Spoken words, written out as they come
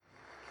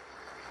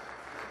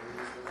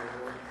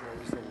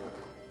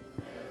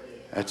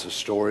That's a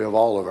story of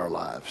all of our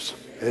lives,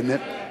 isn't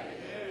it?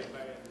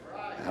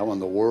 How in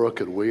the world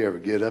could we ever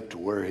get up to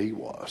where he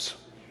was?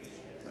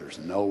 There's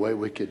no way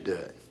we could do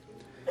it.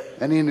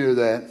 And he knew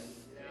that.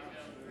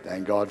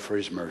 Thank God for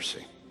his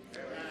mercy.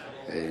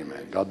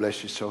 Amen. God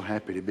bless you. So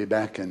happy to be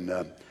back in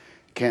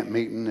camp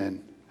meeting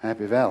in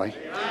Happy Valley.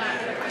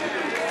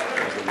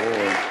 Praise the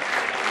Lord.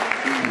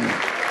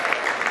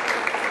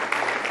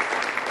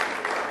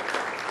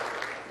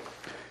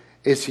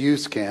 It's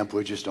youth camp.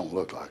 We just don't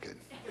look like it.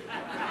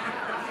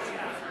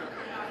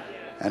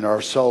 And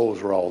our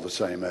souls were all the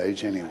same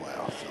age anyway.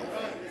 So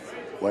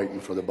waiting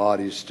for the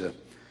bodies to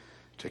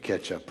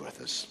catch up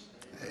with us.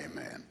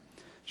 Amen.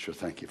 Sure,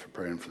 thank you for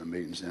praying for the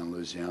meetings down in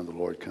Louisiana. The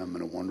Lord come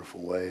in a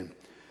wonderful way and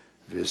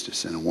visit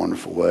us in a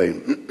wonderful way.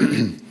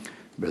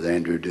 Brother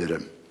Andrew did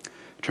a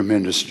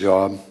tremendous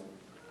job.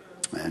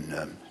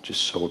 And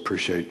just so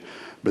appreciate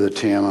Brother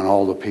Tim and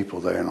all the people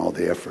there and all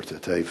the effort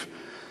that they've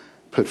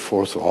put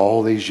forth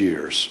all these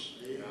years,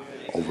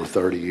 over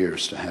 30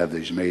 years, to have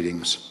these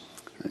meetings.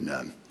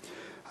 And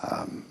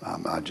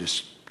I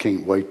just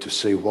can't wait to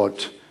see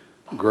what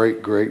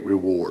great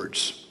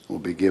rewards will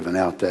be given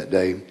out that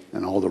day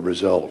and all the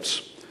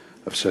results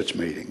of such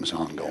meetings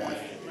ongoing.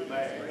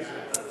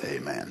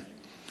 Amen.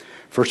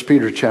 1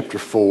 Peter chapter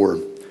 4,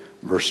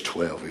 verse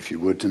 12, if you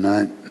would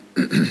tonight.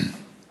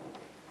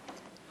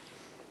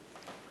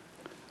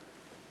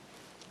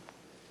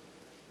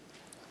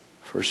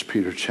 1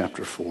 Peter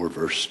chapter 4,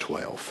 verse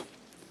 12.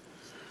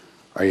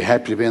 Are you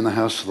happy to be in the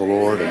house of the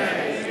Lord?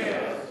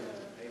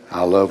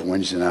 I love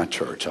Wednesday night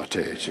church. I'll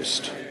tell you,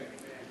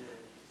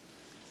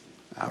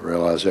 I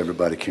realize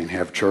everybody can't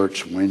have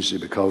church Wednesday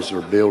because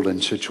of their building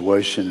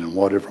situation and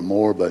whatever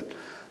more, but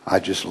I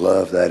just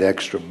love that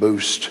extra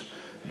boost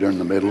during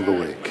the middle of the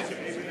week.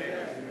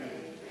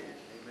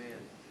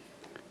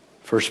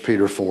 1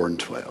 Peter 4 and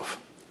 12.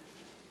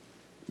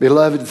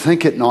 Beloved,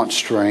 think it not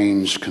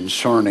strange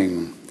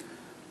concerning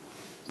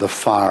the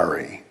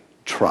fiery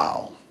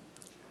trial,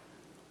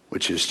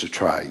 which is to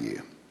try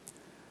you,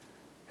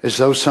 as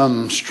though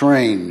some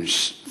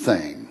strange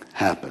thing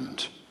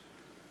happened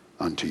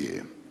unto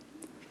you.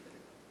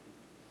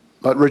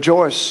 But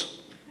rejoice.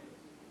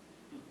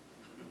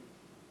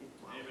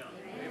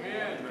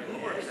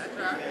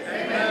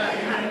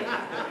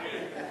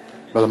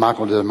 Brother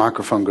Michael, did the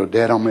microphone go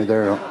dead on me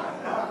there?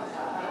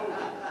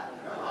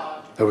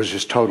 There was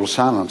just total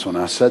silence when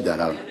I said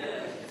that.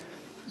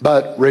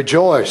 But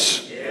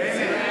rejoice,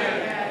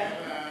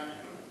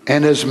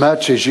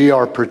 inasmuch as ye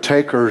are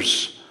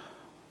partakers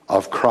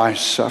of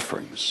Christ's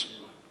sufferings,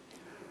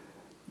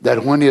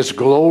 that when his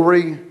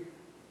glory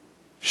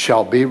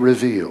shall be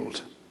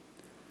revealed.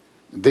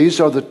 These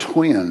are the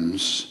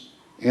twins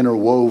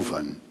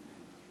interwoven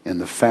in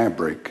the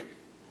fabric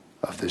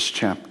of this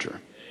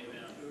chapter.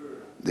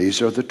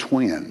 These are the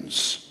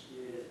twins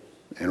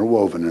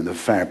interwoven in the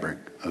fabric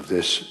of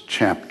this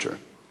chapter.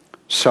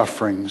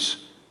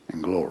 Sufferings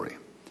and glory.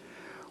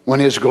 When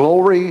his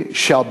glory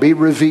shall be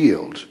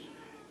revealed,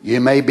 ye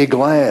may be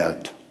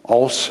glad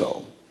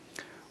also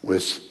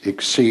with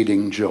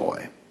exceeding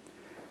joy.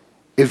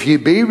 If ye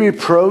be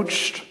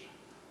reproached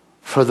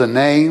for the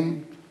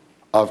name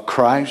of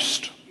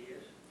Christ,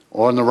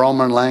 or in the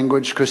Roman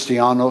language,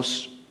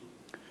 Christianos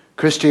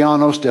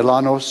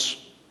Delanos,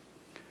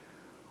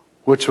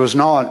 which was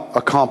not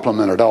a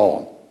compliment at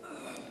all.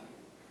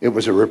 It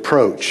was a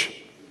reproach.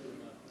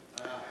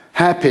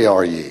 Happy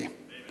are ye,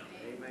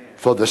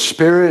 for the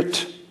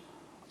Spirit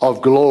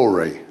of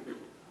glory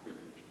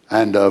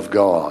and of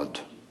God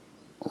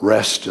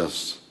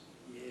resteth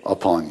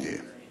upon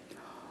you.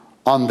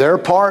 On their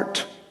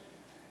part,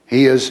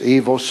 he is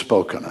evil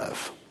spoken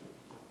of.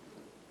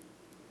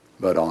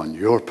 But on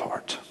your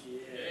part,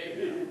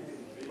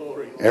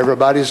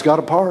 everybody's got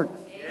a part.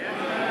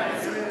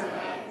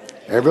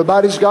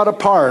 Everybody's got a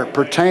part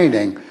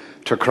pertaining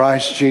to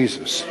Christ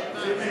Jesus.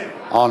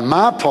 On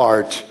my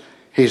part,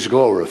 he's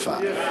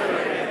glorified.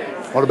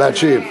 What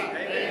about you?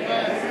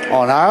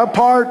 On our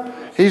part,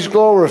 he's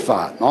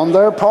glorified. On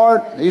their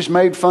part, he's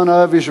made fun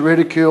of, he's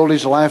ridiculed,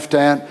 he's laughed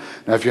at.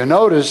 Now, if you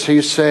notice,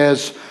 he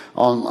says,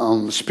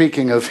 on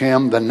speaking of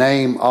him, the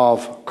name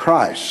of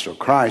Christ, or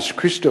Christ,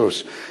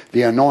 Christos,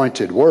 the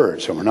anointed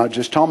word. So we're not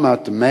just talking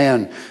about the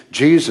man,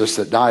 Jesus,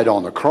 that died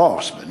on the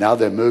cross, but now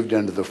they've moved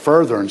into the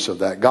furtherance of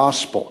that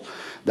gospel.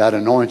 That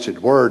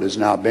anointed word is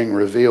now being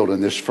revealed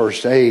in this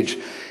first age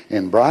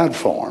in bride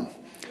form.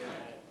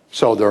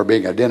 So they're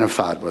being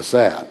identified with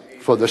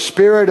that. For the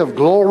Spirit of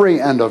glory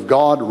and of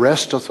God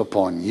resteth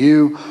upon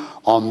you.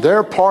 On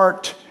their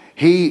part,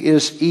 he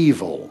is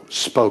evil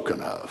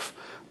spoken of.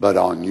 But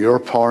on your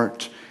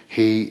part,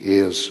 he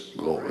is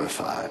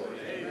glorified.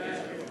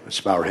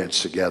 Let's bow our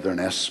heads together and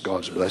ask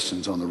God's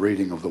blessings on the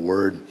reading of the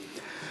word.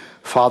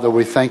 Father,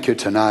 we thank you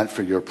tonight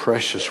for your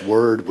precious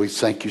word. We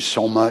thank you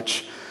so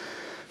much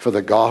for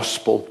the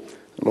gospel.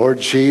 Lord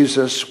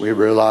Jesus, we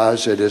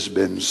realize it has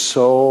been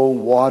so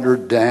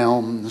watered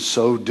down,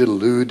 so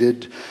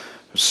diluted,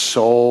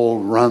 so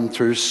run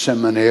through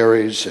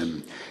seminaries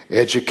and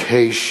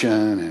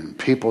education and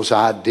people's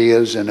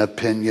ideas and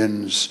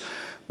opinions.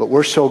 But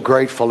we're so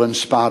grateful in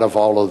spite of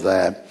all of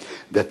that,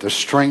 that the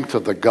strength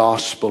of the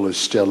gospel is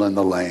still in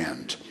the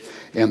land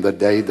in the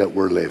day that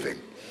we're living.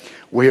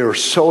 We are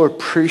so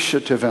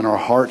appreciative in our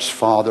hearts,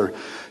 Father,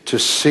 to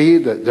see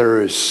that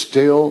there is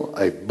still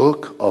a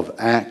Book of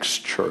Acts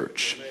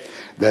church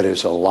that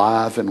is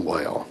alive and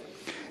well.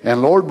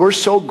 And Lord, we're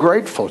so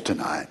grateful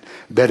tonight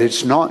that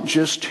it's not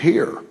just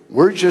here.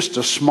 We're just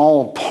a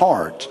small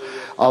part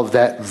of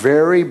that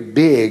very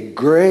big,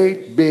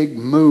 great big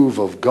move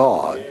of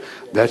God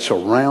that's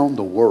around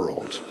the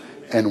world.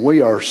 And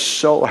we are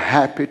so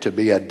happy to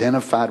be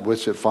identified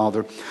with it,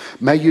 Father.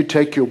 May you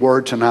take your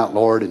word tonight,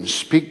 Lord, and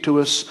speak to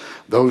us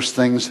those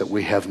things that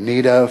we have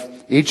need of.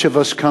 Each of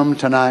us come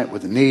tonight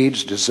with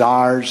needs,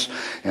 desires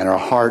in our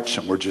hearts,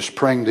 and we're just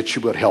praying that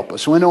you would help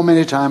us. We know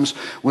many times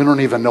we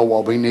don't even know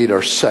what we need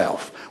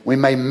ourselves. We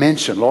may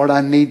mention, Lord,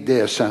 I need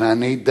this and I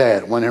need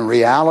that, when in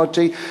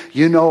reality,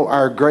 you know,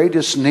 our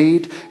greatest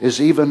need is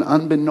even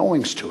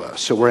unbeknownst to us.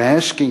 So we're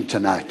asking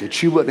tonight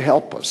that you would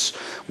help us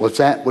with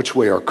that which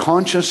we are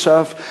conscious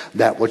of,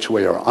 that which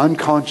we are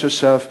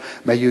unconscious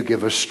of. May you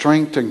give us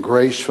strength and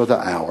grace for the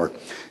hour.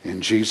 In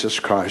Jesus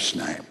Christ's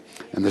name.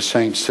 And the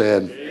saints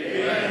said,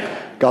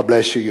 amen. God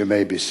bless you. You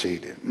may be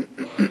seated.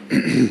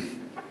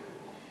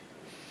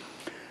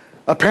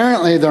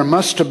 Apparently, there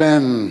must have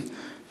been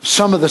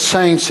some of the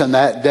saints in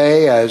that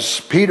day,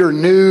 as Peter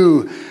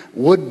knew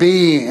would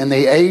be in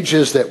the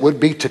ages that would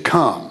be to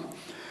come,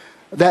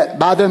 that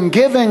by them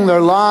giving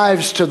their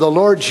lives to the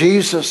Lord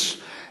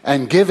Jesus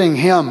and giving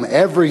Him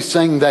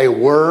everything they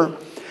were,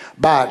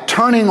 by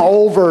turning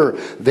over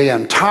the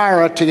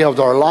entirety of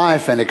their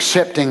life and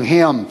accepting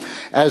Him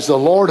as the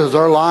Lord of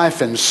their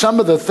life, and some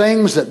of the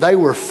things that they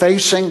were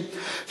facing,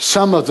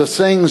 some of the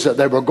things that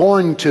they were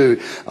going to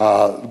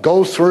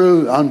go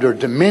through under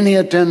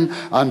Domitian,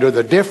 under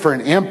the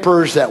different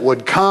emperors that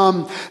would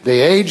come,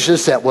 the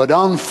ages that would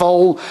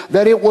unfold,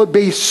 that it would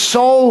be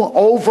so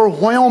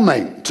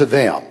overwhelming to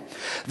them.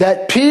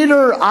 That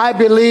Peter, I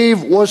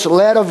believe, was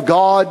led of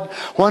God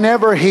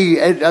whenever he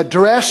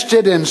addressed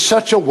it in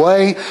such a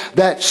way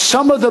that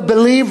some of the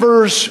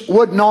believers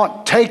would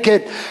not take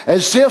it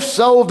as if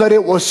though that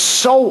it was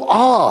so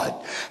odd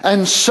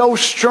and so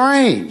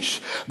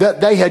strange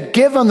that they had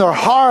given their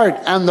heart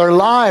and their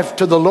life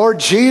to the Lord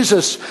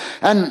Jesus.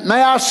 And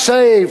may I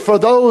say, for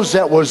those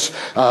that was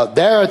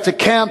there at the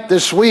camp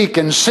this week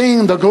and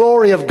seeing the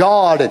glory of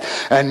God,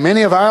 and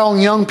many of our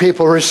own young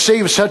people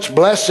received such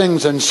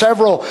blessings, and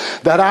several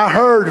that I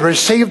heard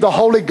received the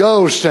Holy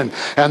Ghost, and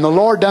the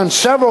Lord done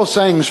several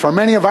things for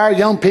many of our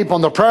young people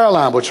on the prayer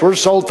line, which we're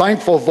so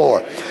thankful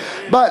for.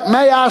 But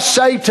may I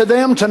say to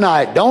them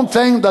tonight, don't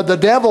think that the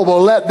devil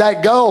will let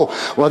that go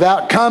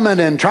without coming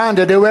and trying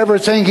to do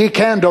everything he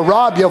can to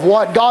rob you of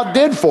what God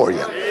did for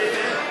you.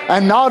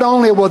 And not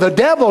only will the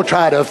devil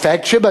try to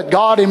affect you, but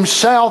God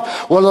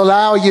Himself will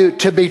allow you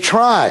to be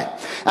tried.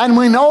 And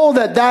we know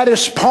that that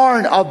is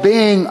part of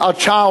being a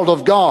child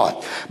of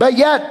God. But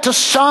yet to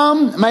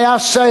some, may I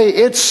say,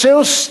 it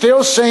still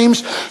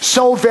seems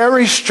so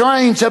very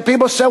strange that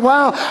people say,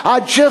 well,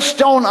 I just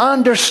don't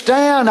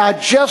understand. I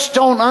just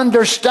don't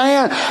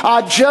understand.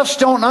 I just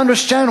don't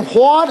understand.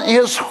 What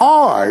is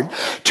hard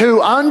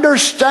to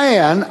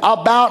understand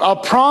about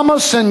a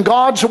promise in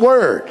God's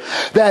Word?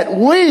 That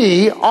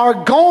we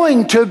are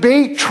going to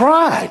be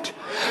tried.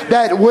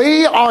 That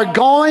we are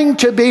going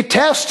to be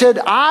tested.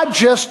 I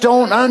just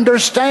don't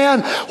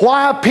understand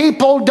why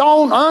people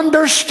don't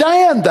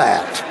understand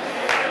that.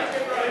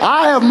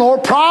 I have more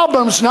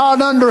problems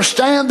not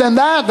understanding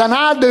that than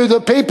I do the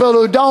people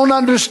who don't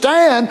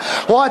understand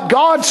what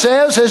God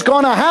says is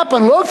going to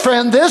happen. Look,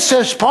 friend, this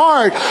is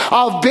part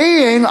of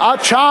being a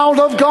child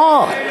of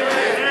God.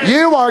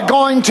 You are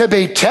going to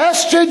be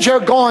tested.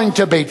 You're going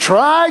to be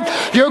tried.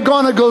 You're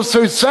going to go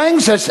through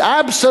things that's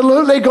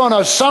absolutely going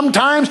to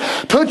sometimes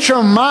put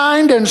your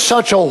mind in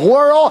such a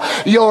whirl,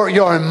 your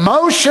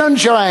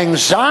emotions, your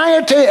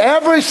anxiety,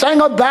 everything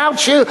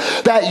about you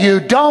that you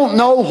don't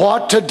know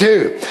what to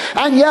do.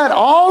 And yet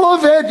all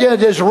of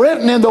it is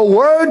written in the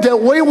Word that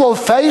we will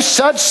face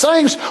such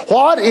things.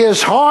 What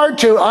is hard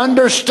to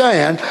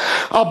understand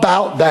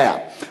about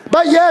that?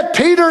 But yet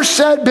Peter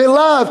said,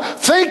 beloved,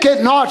 think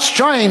it not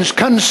strange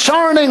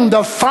concerning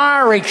the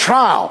fiery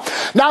trial.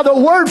 Now the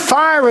word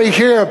fiery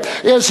here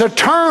is a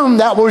term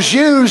that was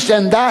used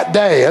in that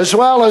day as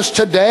well as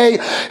today.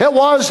 It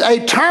was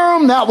a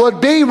term that would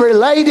be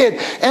related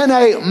in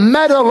a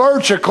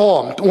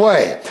metallurgical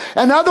way.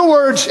 In other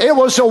words, it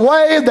was a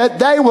way that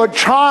they would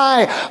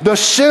try the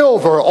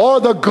silver or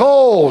the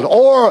gold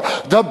or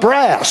the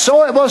brass.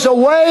 So it was a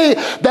way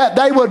that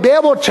they would be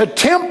able to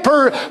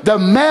temper the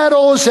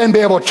metals and be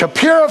able to to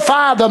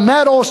purify the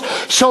metals.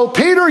 So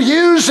Peter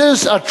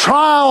uses a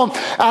trial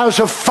as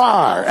a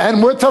fire,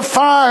 and with the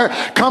fire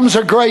comes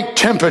a great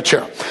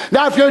temperature.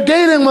 Now, if you're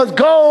dealing with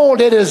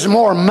gold, it is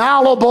more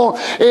malleable,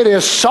 it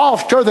is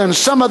softer than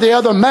some of the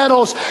other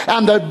metals,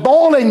 and the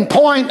boiling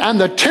point and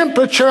the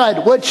temperature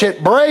at which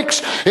it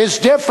breaks is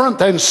different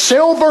than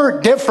silver,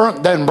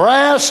 different than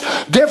brass,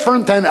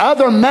 different than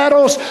other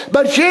metals.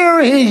 But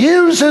here he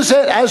uses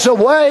it as a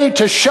way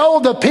to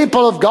show the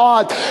people of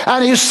God,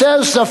 and he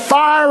says the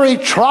fiery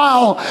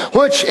trial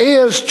which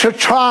is to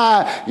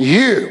try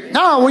you.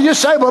 Now, will you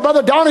say, well,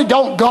 Brother Donnie,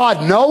 don't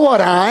God know what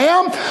I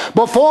am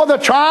before the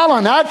trial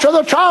and after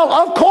the trial?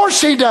 Of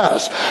course he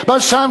does.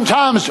 But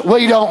sometimes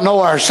we don't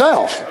know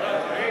ourselves.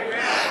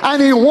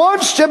 And he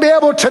wants to be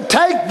able to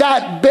take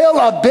that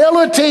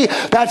ability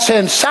that's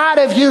inside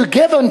of you,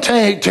 given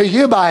to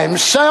you by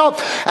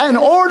himself, in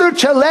order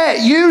to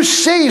let you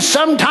see.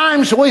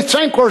 Sometimes we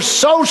think we're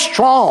so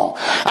strong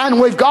and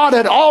we've got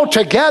it all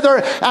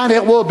together, and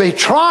it will be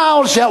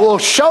trials that will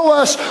show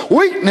us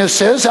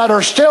weaknesses that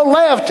are still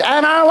left in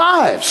our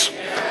lives.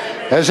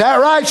 Is that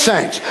right,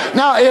 saints?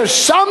 Now, is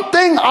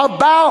something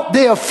about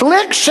the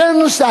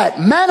afflictions that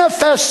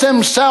manifest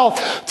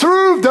themselves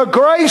through the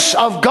grace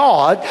of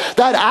God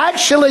that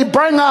actually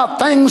bring out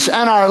things in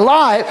our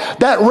life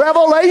that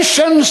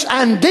revelations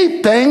and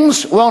deep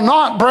things will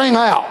not bring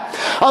out.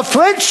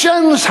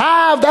 Afflictions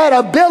have that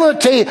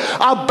ability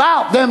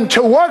about them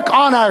to work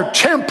on our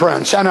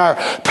temperance and our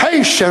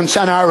patience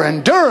and our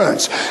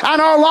endurance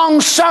and our long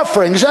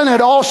sufferings, and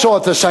it also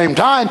at the same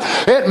time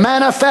it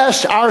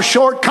manifests our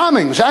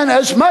shortcomings. And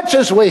as much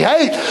as we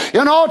hate,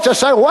 to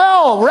say,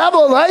 well,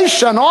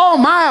 revelation, oh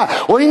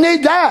my, we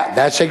need that.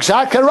 That's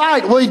exactly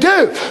right, we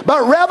do.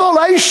 But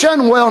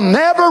revelation will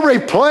never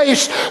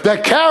replace the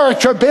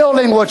character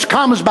building which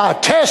comes by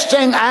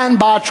testing and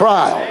by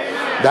trial.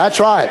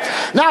 That's right.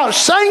 Now,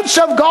 saints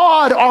of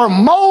God are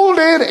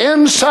molded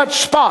in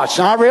such spots.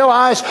 And I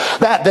realize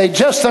that they're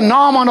just the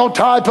nominal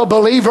type of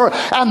believer,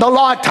 and the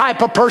lot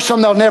type of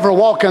person, they'll never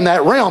walk in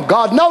that realm.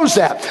 God knows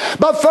that.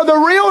 But for the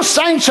real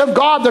saints of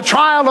God, the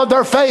trial of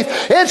their faith,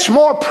 it's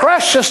more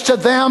precious to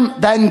them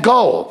than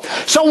gold.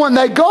 So when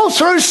they go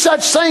through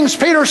such things,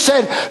 Peter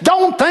said,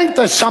 don't think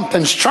that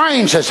something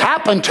strange has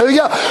happened to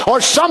you,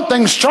 or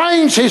something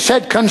strange, he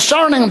said,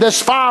 concerning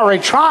this fiery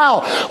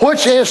trial,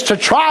 which is to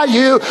try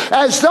you,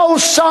 as though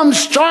some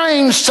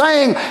strange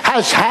thing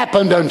has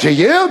happened unto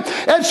you.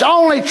 It's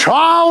only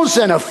trials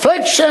and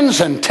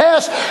afflictions and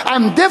tests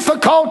and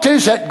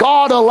difficulties that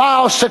God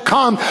allows to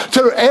come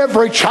to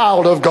every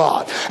child of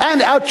God.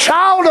 And a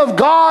child of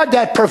God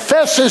that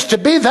professes to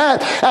be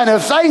that, and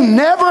if they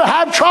never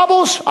have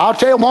troubles, I'll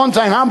tell you one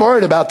thing, I'm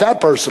worried about that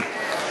person.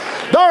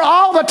 They're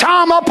all the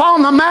time up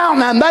on the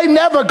mountain and they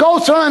never go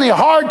through any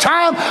hard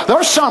time.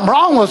 There's something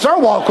wrong with their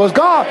walk with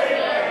God.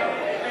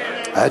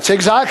 That's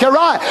exactly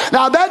right.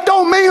 Now, that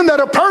don't mean that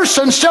a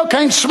person still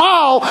can't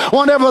smile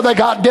whenever they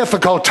got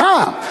difficult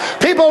time.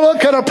 People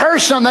look at a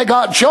person, they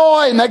got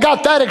joy, and they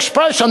got that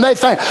expression, they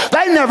think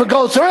they never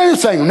go through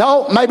anything.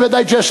 No, maybe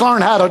they just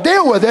learn how to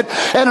deal with it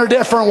in a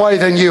different way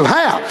than you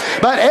have.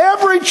 But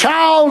every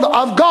child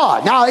of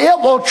God, now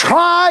it will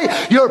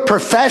try your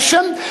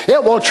profession,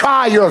 it will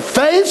try your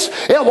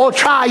faith, it will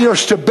try your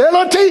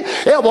stability,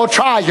 it will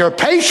try your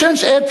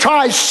patience, it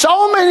tries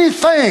so many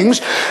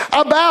things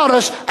about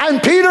us.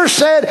 And Peter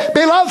said,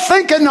 beloved,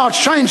 think it not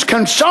strange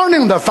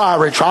concerning the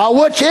fiery trial,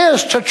 which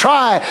is to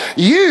try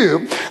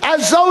you,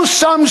 as though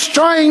some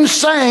strange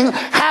thing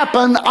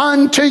happened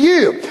unto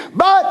you.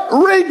 But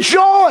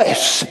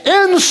rejoice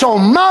in so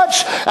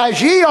much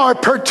as ye are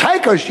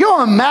partakers.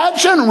 You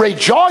imagine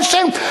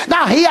rejoicing?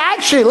 Now, he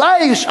actually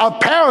lays a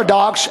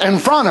paradox in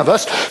front of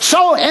us.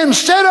 So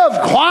instead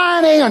of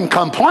whining and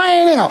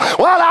complaining,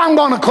 well, I'm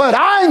going to quit,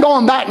 I ain't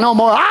going back no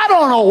more, I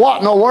don't know what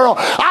in the world,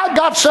 I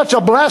got such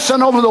a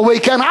blessing over the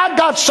weekend, I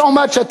got so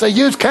much at the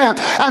youth camp,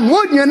 and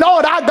wouldn't you know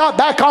it, I got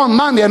back on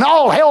Monday and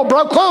all hell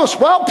broke loose.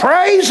 Well,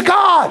 praise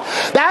God.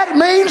 That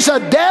means the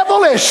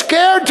devil is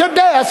scared to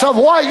death of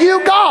what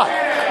you got.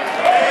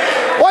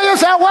 Well, you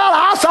say, well,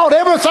 I thought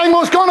everything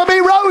was going to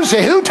be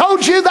rosy. Who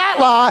told you that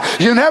lie?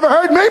 You never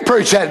heard me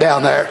preach that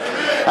down there.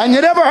 And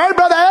you never heard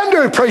Brother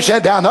Andrew preach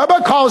that down there,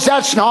 because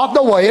that's not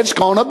the way it's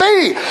going to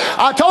be.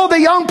 I told the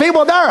young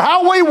people there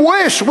how we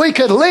wish we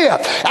could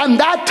live and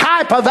that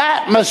type of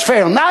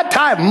atmosphere. And that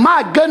type,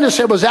 my goodness,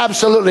 it was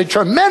absolutely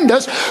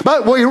tremendous.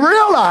 But we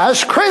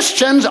realize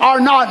Christians are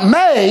not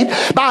made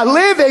by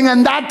living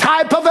in that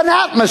type of an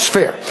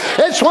atmosphere.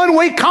 It's when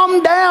we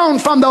come down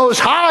from those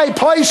high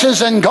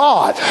places in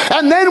God,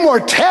 and then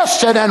we're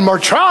tested and we're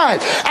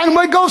tried, and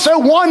we go through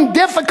one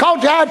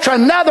difficulty after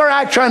another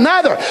after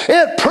another.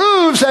 It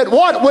proves that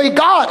what we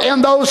got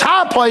in those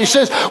high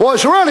places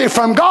was really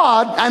from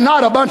God and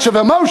not a bunch of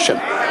emotion.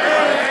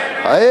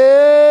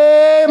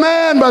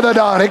 Amen, Brother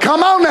Donnie.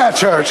 Come on now,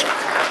 church.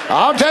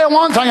 I'll tell you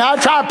one thing. I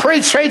tried to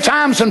preach 3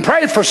 times and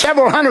prayed for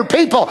several hundred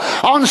people.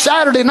 On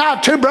Saturday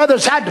night, 2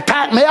 brothers had to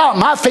pack me out.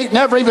 My feet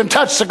never even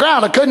touched the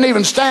ground. I couldn't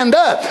even stand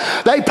up.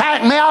 They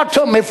packed me out. It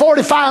took me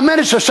 45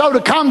 minutes or so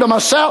to come to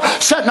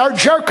myself, sitting there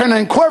jerking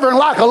and quivering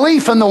like a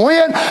leaf in the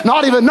wind,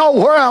 not even know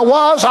where I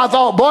was. I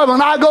thought, boy,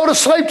 when I go to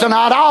sleep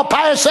tonight, I'll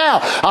pass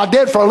out. I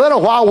did for a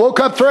little while. Woke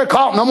up 3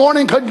 o'clock in the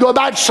morning, couldn't go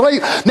back to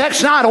sleep.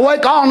 Next night,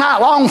 awake all night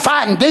long,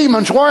 fighting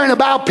demons, worrying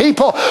about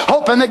people,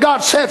 hoping they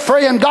got set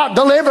free and got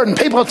delivered, and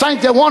people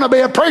think they want to be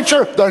a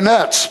preacher. They're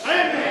nuts.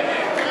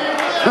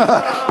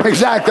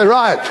 Exactly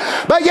right.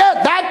 But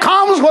yet that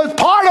comes with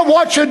part of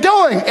what you're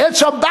doing.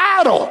 It's a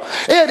battle.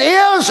 It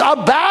is a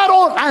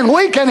battle, and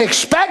we can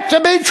expect to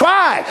be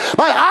tried.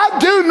 But I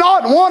do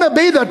not want to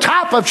be the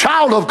type of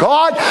child of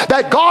God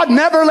that God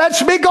never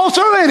lets me go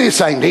through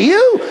anything. Do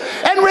you?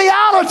 In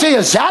reality,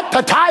 is that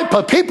the type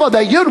of people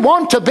that you'd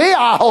want to be?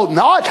 I hope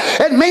not.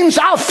 It means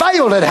I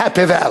failed at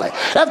Happy Valley.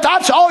 If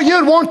that's all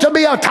you'd want to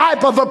be, a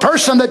type of a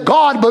person that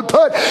God would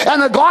put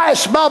in a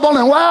glass bubble,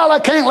 and well, I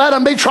can't let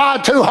them be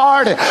tried too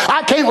hard,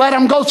 I can't let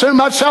them go through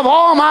much stuff.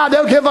 Oh my,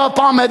 they'll give up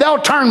on me. They'll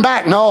turn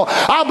back. No,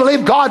 I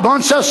believe God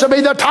wants us to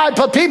be the type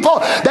of people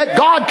that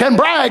God can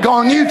brag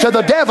on you to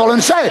the devil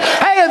and say,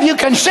 hey, have you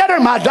considered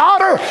my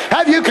daughter?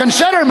 Have you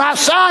considered my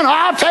son?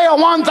 I'll tell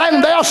you one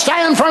thing, they'll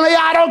stand for me.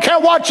 I don't care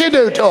what you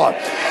do to them.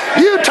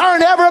 You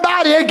turn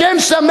everybody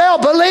against them, they'll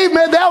believe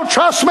me, they'll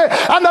trust me.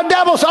 And the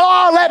devil said,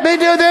 oh, let me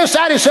do this,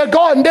 that. He said,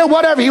 go ahead and do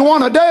whatever you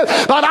want to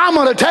do. But I'm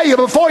going to tell you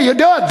before you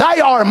do it, they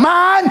are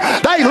mine.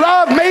 They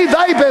love me.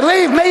 They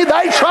believe me.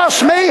 They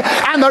trust me,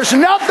 and there's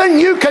nothing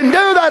you can do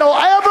that'll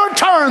ever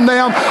turn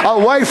them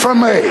away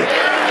from me.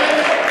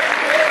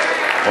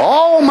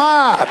 Oh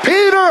my,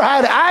 Peter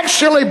had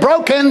actually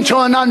broke into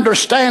an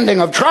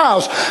understanding of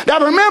trials. Now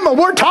remember,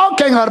 we're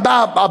talking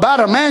about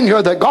a man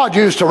here that God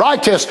used to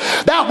write this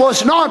that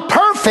was not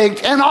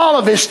perfect in all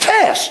of his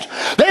tests.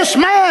 This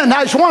man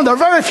is one of the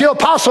very few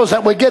apostles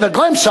that we get a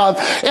glimpse of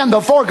in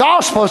the 4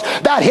 Gospels,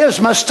 that his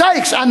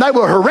mistakes, and they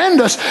were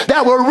horrendous,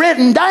 that were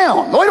written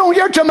down. We don't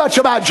hear too much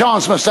about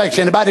John's mistakes.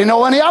 Anybody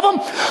know any of them?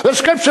 The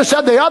scripture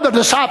said the other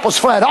disciples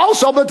fled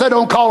also, but they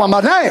don't call him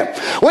a name.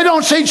 We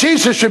don't see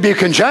Jesus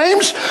rebuking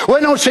James. We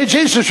don't see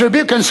Jesus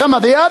rebuking some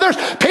of the others.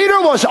 Peter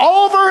was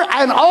over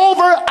and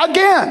over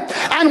again.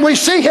 And we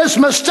see his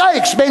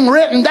mistakes being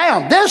written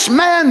down. This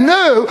man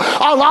knew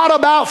a lot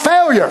about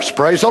failures.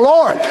 Praise the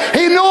Lord.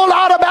 He knew a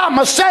lot about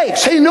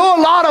mistakes. He knew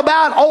a lot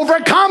about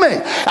overcoming.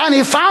 And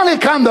he finally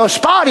come to a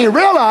spot. He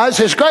realized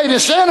his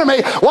greatest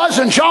enemy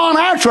wasn't John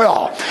after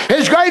all.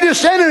 His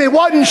greatest enemy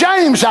wasn't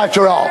James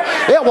after all.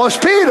 It was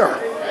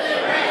Peter.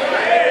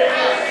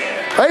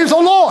 Praise the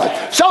Lord.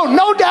 So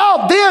no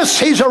doubt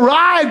he's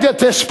arrived at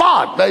this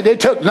spot. It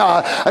took,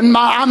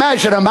 I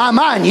imagine in my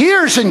mind,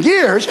 years and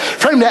years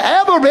for him to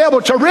ever be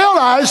able to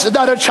realize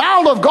that a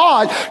child of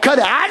God could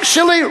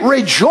actually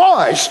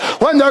rejoice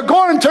when they're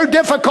going through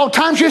difficult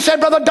times. You said,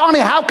 Brother Donnie,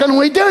 how can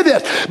we do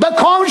this?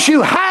 Because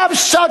you have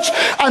such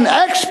an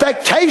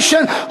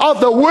expectation of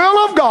the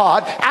will of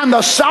God and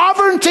the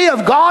sovereignty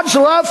of God's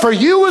love for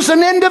you as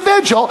an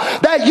individual,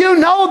 that you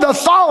know the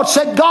thoughts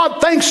that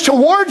God thinks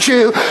towards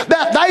you,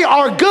 that they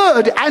are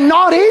good and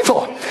not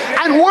evil.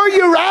 And where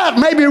you're at,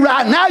 maybe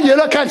right now, you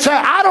look and say,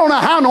 I don't know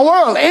how in the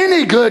world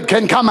any good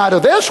can come out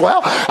of this.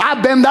 Well,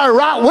 I've been there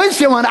right with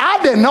you, and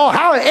I didn't know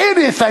how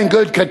anything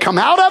good could come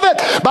out of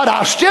it, but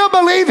I still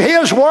believe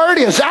his word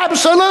is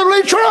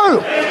absolutely true.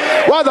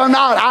 Whether or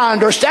not I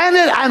understand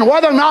it, and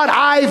whether or not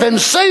I even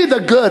see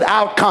the good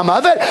outcome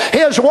of it,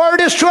 his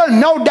word is true.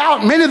 And no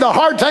doubt many of the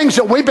hard things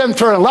that we've been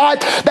through in life,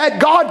 that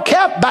God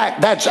kept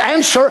back, that's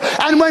answer,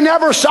 and we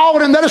never saw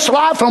it in this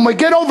life. When we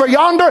get over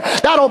yonder,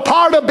 that'll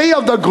part of be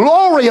of the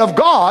glory of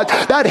God,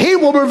 that he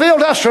will reveal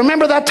to us.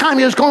 Remember that time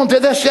he was going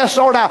through this? Yes,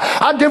 Lord,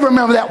 I do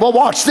remember that. Well,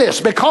 watch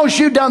this. Because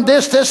you done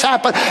this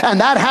happened,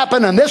 and that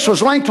happened, and this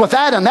was linked with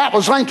that, and that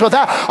was linked with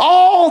that.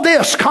 All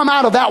this come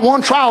out of that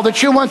one trial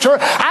that you went through.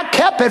 I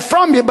kept it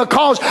from you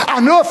because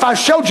I knew if I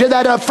showed you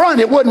that up front,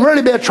 it wouldn't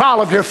really be a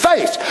trial of your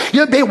faith.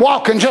 You'd be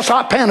walking just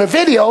like playing a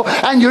video,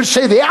 and you'd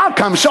see the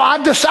outcome. So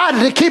I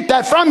decided to keep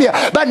that from you.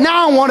 But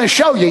now I want to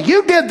show you.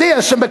 You did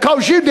this, and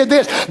because you did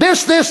this,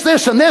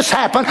 and this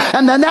happened,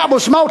 and then that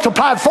was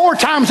multiplied 4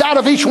 times out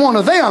of each one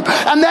of them,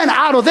 and then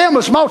out of them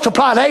was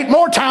multiplied 8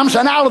 more times,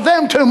 and out of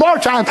them 2 more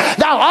times.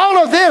 Now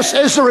all of this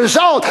is the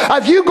result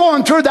of you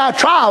going through that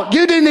trial.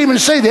 You didn't even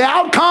see the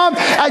outcome,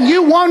 and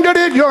you wondered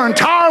it your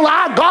entire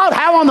life. God,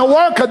 how in the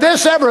world could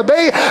this ever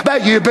be?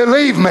 But you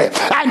believed me,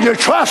 and you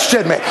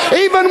trusted me,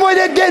 even when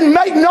it didn't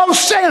make no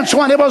sense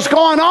when it was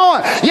going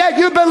on. Yet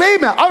you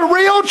believe me. A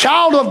real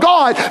child of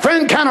God,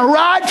 friend, can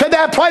arrive to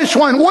that place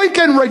when we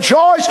can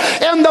rejoice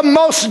in the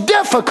most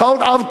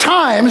difficult of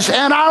times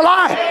in our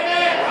life.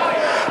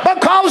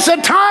 Because the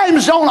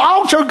times don't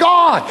alter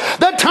God.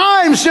 The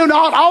times do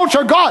not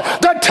alter God.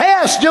 The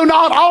tests do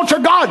not alter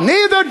God.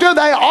 Neither do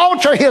they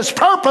alter his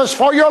purpose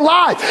for your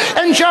life.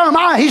 In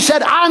Jeremiah, he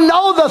said, I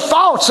know the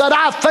thoughts that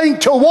I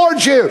think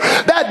towards you,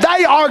 that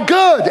they are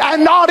good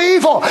and not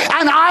evil,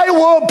 and I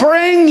will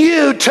bring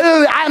you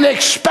to an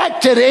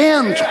expected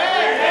end.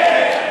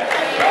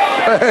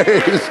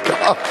 Praise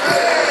God.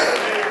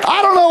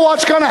 I don't know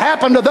what's going to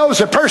happen to those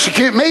that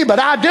persecute me, but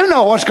I do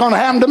know what's going to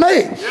happen to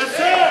me. Yes,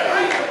 sir.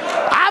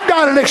 I've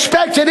got an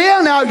expected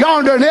end out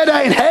yonder, and it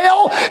ain't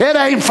hell. It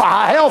ain't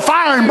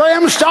hellfire and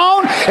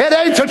brimstone. It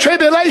ain't the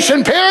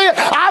tribulation period.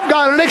 I've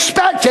got an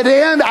expected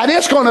end, and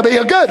it's going to be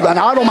a good one.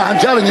 I don't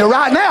mind telling you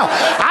right now.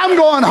 I'm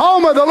going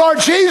home with the Lord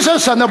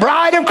Jesus and the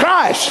bride of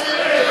Christ.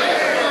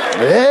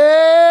 Amen.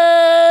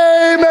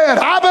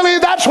 I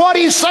believe that's what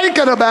he's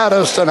thinking about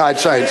us tonight,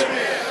 saints.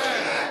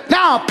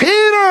 Now,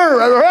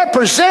 Peter,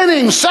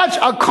 representing such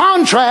a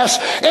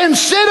contrast,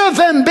 instead of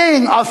them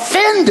being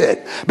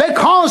offended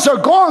because they're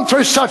going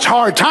through such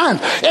hard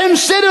times,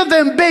 instead of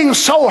them being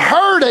so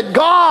hurt at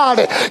God,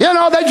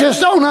 they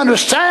just don't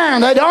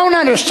understand. They don't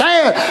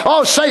understand.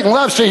 Oh, Satan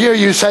loves to hear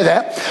you say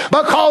that,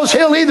 because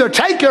he'll either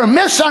take your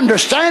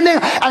misunderstanding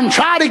and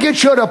try to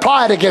get you to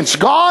apply it against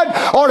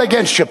God or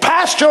against your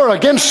pastor or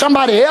against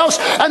somebody else,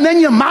 and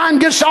then your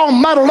mind gets all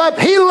muddled up.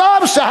 He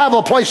loves to have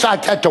a place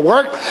like that to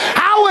work.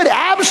 How it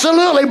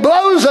absolutely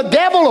blows the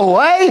devil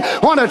away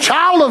when a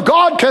child of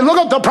God can look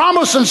at the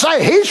promise and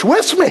say, he's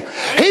with me.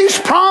 He's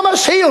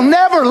promised he'll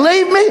never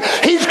leave me.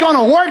 He's going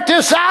to work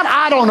this out.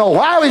 I don't know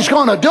how he's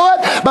going to do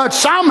it, but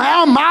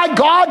somehow my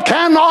God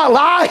cannot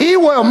lie. He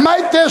will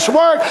make this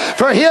work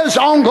for his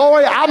own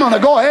glory. I'm going to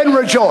go ahead and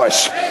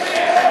rejoice.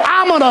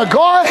 I'm going to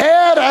go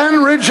ahead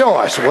and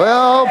rejoice.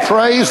 Well,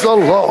 praise the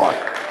Lord.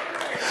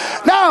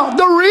 Now,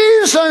 the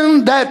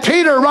reason that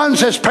Peter runs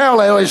this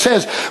parallel, he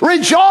says,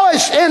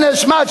 rejoice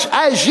inasmuch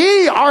as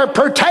ye are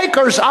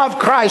partakers of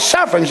Christ's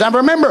sufferings. Now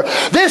remember,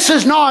 this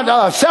is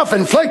not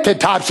self-inflicted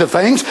types of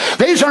things.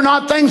 These are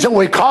not things that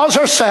we cause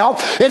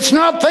ourselves. It's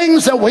not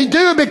things that we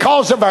do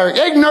because of our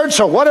ignorance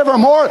or whatever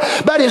more,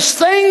 but it's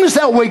things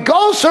that we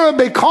go through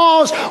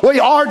because we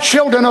are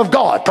children of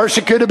God.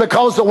 Persecuted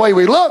because the way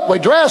we look, we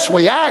dress,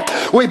 we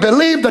act, we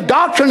believe the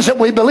doctrines that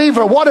we believe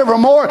or whatever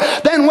more,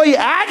 then we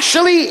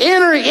actually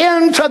enter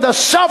into the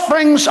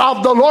sufferings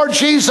of the Lord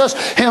Jesus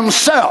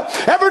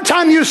himself. Every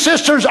time you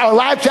sisters are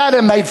laughed at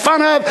and made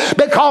fun of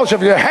because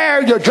of your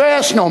hair, your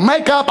dress, no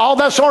makeup, all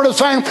that sort of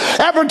thing,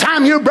 every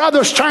time you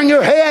brothers turn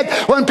your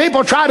head when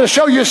people try to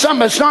show you something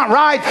that's not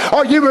right,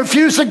 or you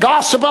refuse to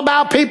gossip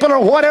about people or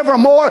whatever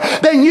more,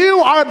 then you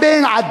are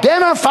being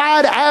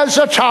identified as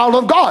a child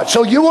of God.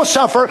 So you will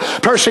suffer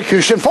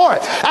persecution for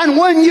it. And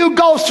when you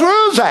go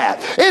through that,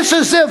 it's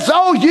as if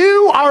though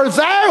you are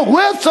there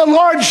with the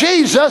Lord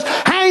Jesus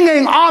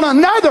hanging on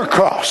another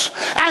cross,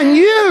 and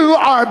you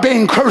are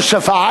being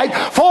crucified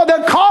for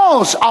the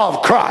cause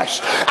of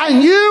Christ,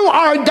 and you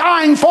are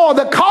dying for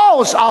the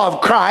cause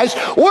of Christ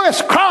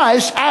with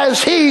Christ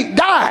as he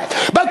died,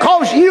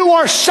 because you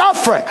are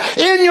suffering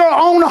in your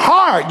own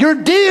heart. You're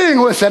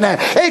dealing with it, and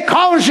it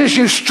causes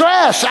you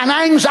stress and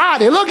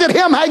anxiety. Look at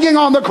him hanging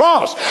on the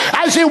cross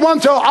as he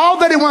went through all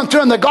that he went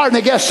through in the Garden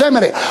of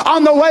Gethsemane,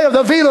 on the way of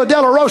the Via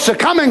Dolorosa,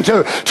 coming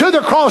to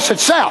the cross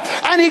itself,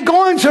 and he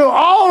going through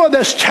all of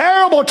this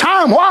terrible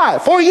time. Why?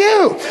 For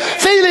you.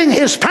 Feeling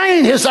his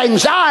pain, his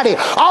anxiety,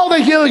 all the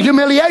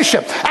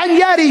humiliation. And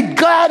yet he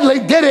gladly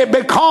did it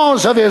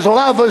because of his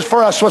love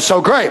for us was so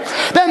great.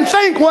 Then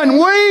think, when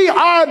we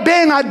are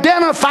being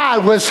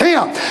identified with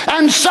him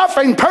and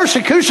suffering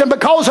persecution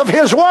because of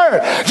his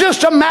word,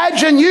 just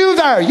imagine you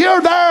there.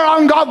 You're there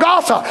on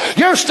Golgotha.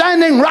 You're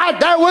standing right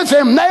there with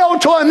him,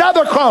 nailed to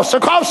another cross, the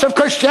cross of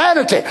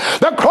Christianity,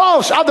 the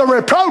cross of the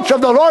reproach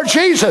of the Lord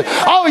Jesus.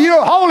 Oh, you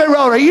holy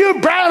roller, you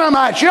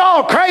Branhamites, you're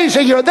all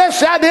crazy, you're this,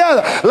 that, the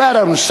other. Let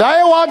them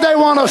say what they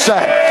want to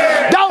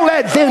say. Don't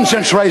let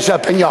vengeance raise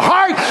up in your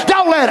heart.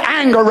 Don't let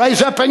anger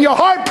raise up in your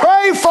heart.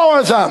 Pray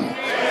for them.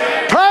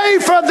 Pray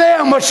for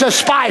them which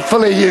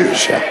despitefully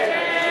use you.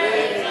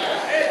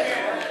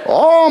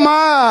 Oh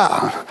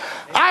my.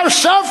 Our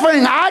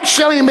suffering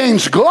actually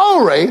means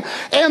glory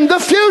in the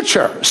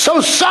future.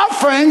 So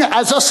suffering,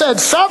 as I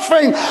said,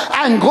 suffering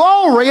and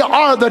glory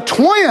are the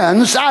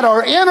twins that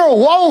are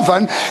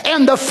interwoven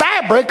in the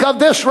fabric of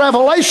this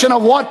revelation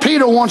of what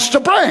Peter wants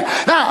to bring.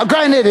 Now,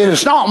 granted, it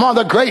is not one of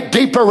the great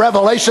deeper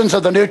revelations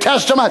of the New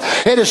Testament.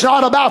 It is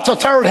not about the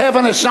third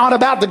heaven. It's not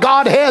about the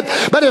Godhead.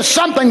 But it's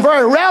something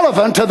very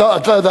relevant to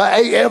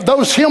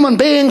those human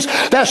beings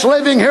that's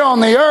living here on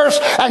the earth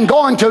and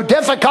going through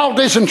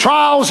difficulties and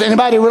trials.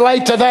 Anybody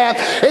relate to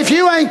that? If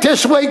you ain't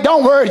this week,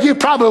 don't worry, you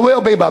probably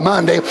will be by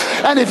Monday.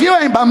 And if you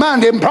ain't by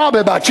Monday,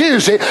 probably by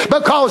Tuesday,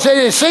 because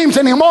it seems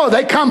anymore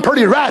they come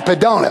pretty rapid,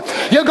 don't it?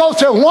 You go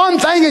through one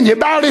thing and you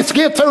barely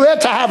get through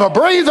it to have a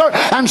breather,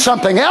 and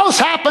something else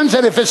happens,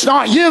 and if it's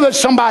not you, it's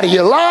somebody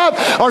you love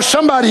or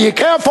somebody you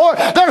care for.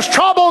 There's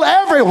trouble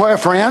everywhere,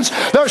 friends.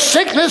 There's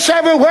sickness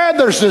everywhere.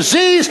 There's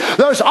disease.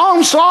 There's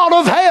onslaught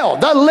of hell.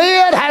 The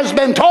lid has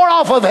been torn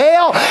off of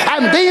hell,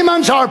 and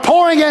demons are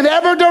pouring in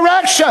every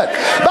direction.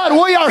 But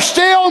we are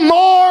still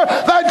more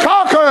than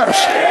conquerors.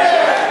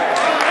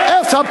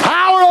 If the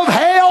power of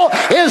hell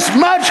is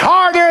much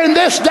harder in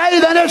this day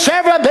than it's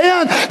ever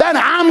been, then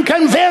I'm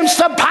convinced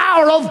the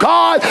power of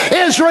God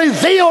is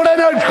revealed in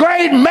a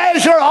great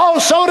measure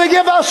also to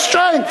give us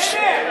strength.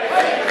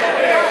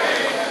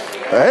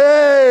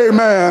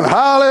 Amen.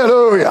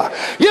 Hallelujah.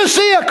 You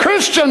see, a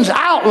Christian's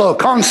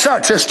outlook on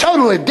such is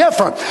totally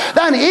different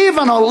than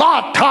even a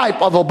Lot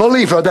type of a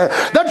believer.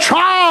 The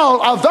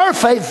trial of their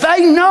faith,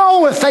 they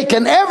know if they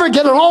can ever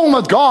get along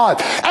with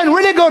God and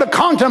really go to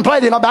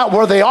contemplating about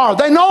where they are,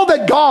 they know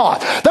that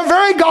God, the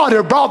very God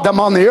who brought them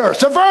on the earth,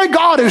 the very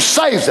God who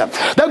saves them,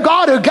 the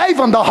God who gave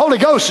them the Holy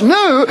Ghost,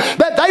 knew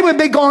that they would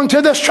be going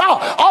to this trial.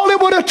 All it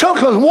would have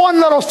took was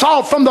one little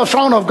thought from the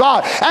throne of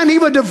God, and he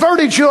would have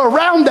diverted you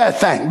around that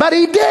thing. But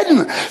he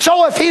didn't.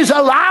 So if he's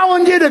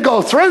allowing you to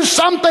go through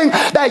something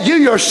that you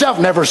yourself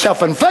never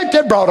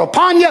self-inflicted, brought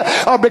upon you,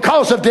 or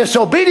because of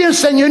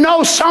disobedience, then you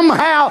know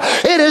somehow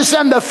it is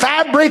in the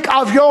fabric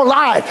of your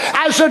life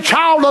as a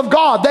child of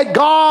God, that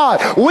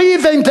God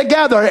weaving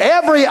together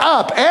every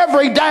up,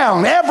 every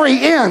down, every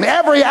in,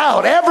 every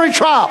out, every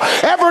trial,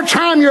 every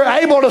time you're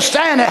able to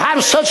stand and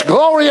have such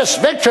glorious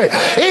victory,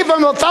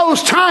 even with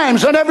those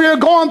times whenever you're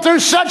going through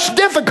such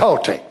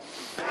difficulty.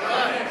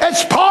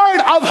 It's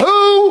part of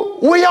who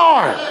we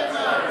are.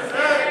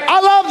 I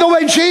love the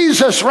way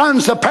Jesus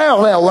runs the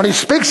parallel when he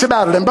speaks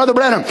about it. And Brother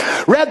Brennan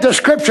read the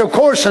scripture, of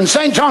course, in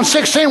St. John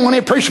 16 when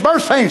he preached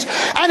birth pains.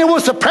 And it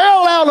was the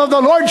parallel of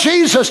the Lord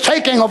Jesus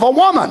taking of a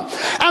woman.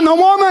 And the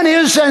woman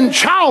is in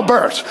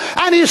childbirth.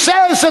 And he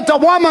says that the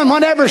woman,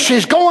 whenever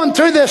she's going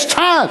through this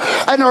time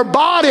and her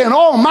body, and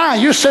oh my,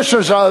 you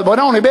sisters would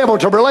only be able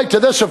to relate to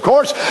this, of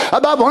course,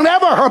 but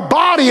whenever her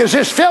body is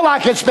just feel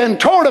like it's been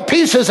torn to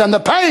pieces and the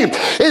pain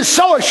is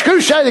so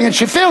excruciating and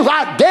she feels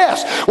like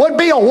death would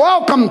be a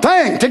welcome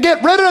thing to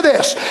get rid of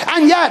this,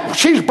 and yet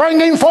she's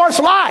bringing forth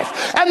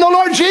life. And the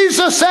Lord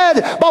Jesus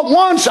said, but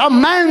once a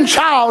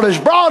man-child is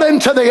brought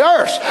into the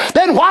earth,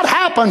 then what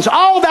happens?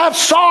 All that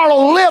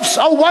sorrow lifts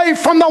away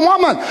from the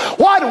woman.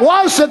 What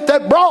was it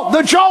that brought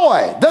the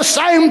joy? The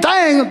same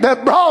thing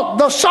that brought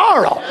the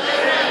sorrow.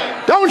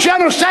 Don't you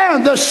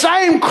understand? The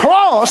same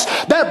cross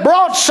that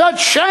brought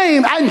such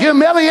shame and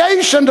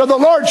humiliation to the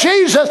Lord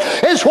Jesus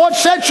is what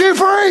set you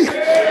free.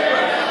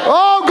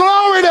 Oh,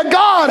 glory to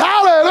God.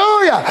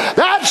 Hallelujah.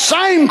 That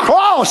same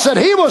cross that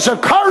he was a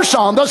curse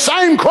on, the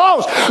same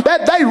cross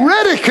that they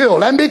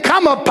ridiculed and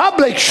become a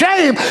public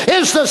shame,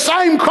 is the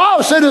same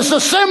cross that is the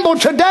symbol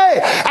today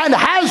and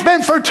has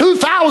been for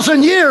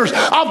 2,000 years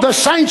of the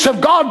saints of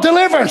God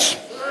deliverance.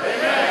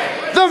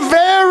 The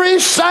very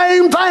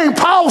same thing,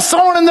 Paul's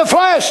thorn in the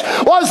flesh,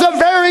 was the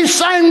very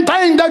same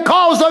thing that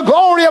caused the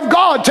glory of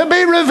God to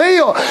be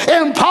revealed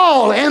in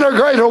Paul in a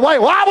greater way.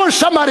 Why was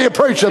somebody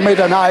preaching me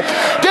tonight?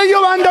 Do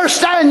you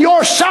understand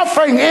your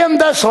suffering in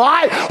this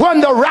life? When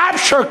the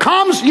rapture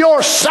comes,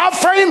 your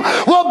suffering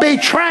will be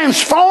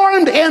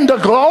transformed into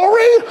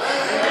glory.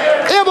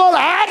 It will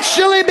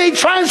actually be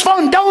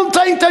transformed. Don't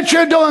think that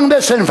you're doing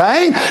this in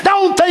vain.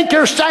 Don't think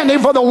you're standing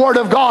for the Word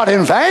of God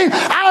in vain.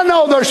 I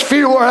know there's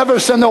fewer of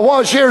us than there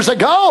was years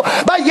ago,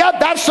 but yet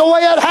that's the way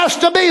it has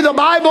to be. The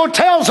Bible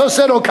tells us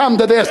it'll come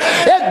to this.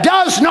 It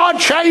does not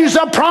change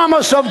the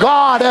promise of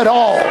God at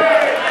all.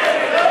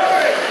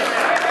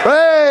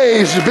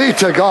 Praise be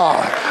to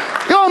God.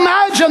 You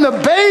imagine the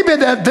baby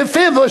that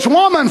this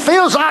woman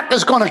feels like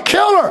is going to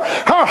kill her.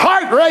 Her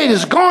heart rate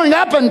is going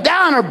up and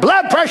down. Her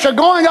blood pressure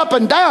going up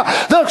and down.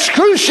 The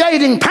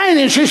excruciating pain,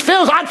 and she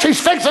feels like she's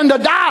fixing to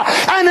die.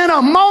 And in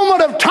a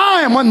moment of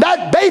time, when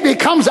that baby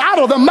comes out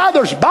of the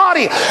mother's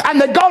body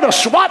and they go to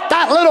swat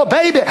that little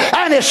baby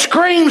and it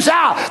screams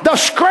out, the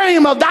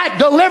scream of that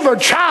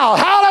delivered child.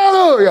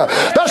 Hallelujah.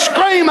 The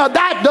scream of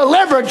that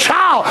delivered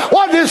child.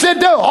 What does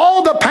it do?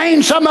 All the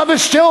pain, some of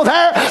it's still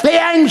there.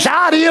 The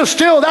anxiety is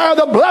still there.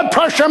 The blood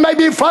pressure may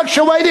be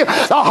fluctuating.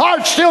 The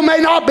heart still may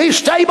not be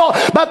stable,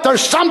 but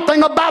there's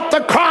something about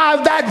the cry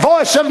of that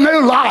voice of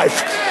new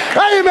life.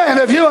 Amen.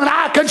 If you and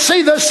I could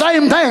see the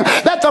same thing,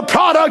 that the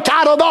product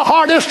out of the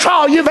hardest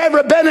trial you've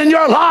ever been in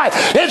your life,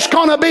 it's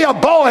going to be a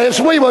boy,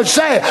 as we would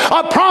say,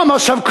 a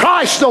promise of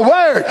Christ the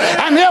Word,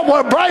 and it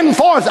will bring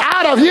forth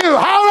out of you.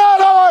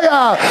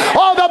 Hallelujah.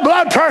 Oh, the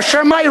blood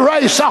pressure may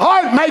race, the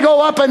heart may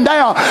go up and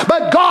down,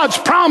 but God's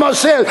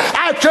promise is,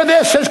 after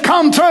this has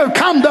come through,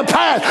 come to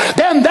pass,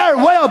 then there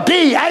will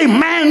be a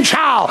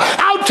man-child.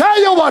 I'll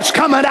tell you what's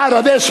coming out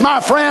of this, my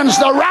friends.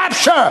 The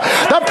rapture,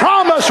 the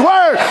promised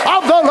word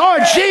of the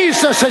Lord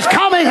Jesus is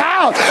coming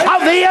out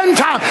of the end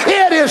time.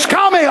 It is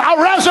coming,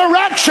 a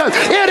resurrection.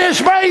 It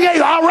is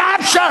bringing a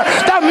rapture.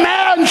 The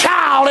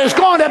man-child is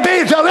going to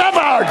be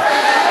delivered.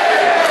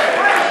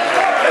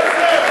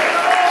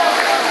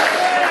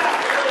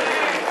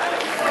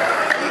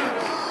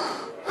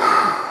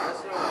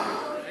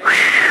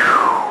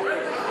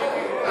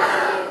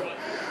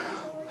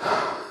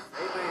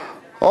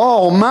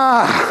 Oh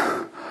my,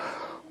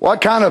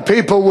 what kind of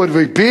people would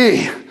we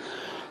be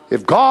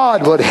if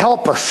God would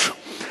help us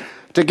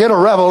to get a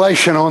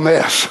revelation on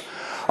this?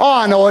 Oh,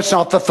 I know it's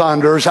not the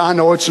thunders. I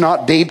know it's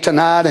not deep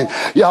tonight. And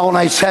y'all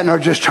ain't sitting there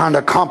just trying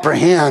to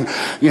comprehend,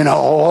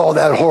 all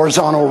that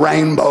horizontal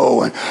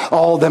rainbow and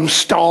all them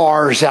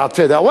stars out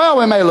there. Well,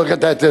 we may look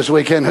at that this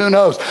weekend. Who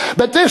knows?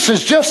 But this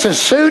is just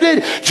as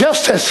suited,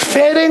 just as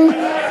fitting.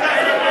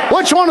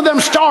 Which one of them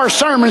star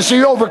sermons do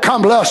you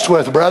overcome lust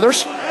with,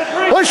 brothers?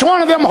 Which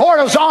one of them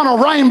horizontal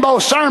rainbow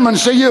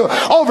sermons do you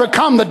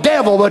overcome the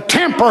devil with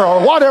temper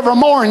or whatever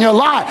more in your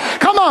life?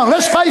 Come on,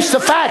 let's face the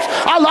facts.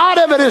 A lot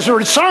of it is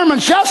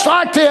sermons just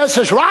like this.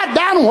 It's right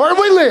down where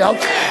we live,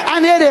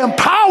 and it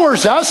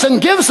empowers us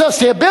and gives us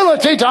the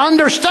ability to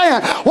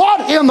understand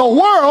what in the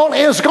world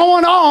is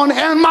going on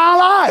in my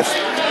life.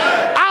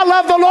 I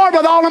love the Lord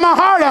with all of my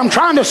heart. I'm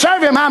trying to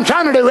serve Him. I'm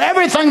trying to do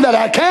everything that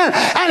I can,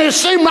 and it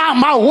seems like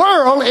my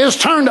world is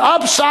turned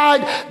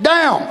upside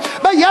down.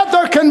 But yet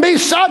there can be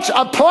such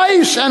a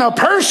place in a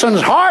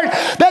person's heart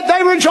that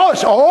they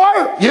rejoice.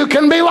 Or you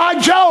can be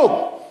like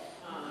Job.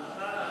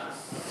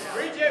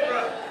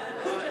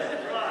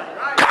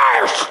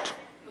 Cursed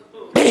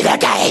be the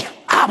day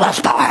I was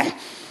born.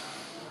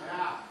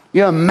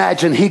 You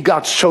imagine he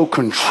got so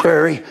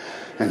contrary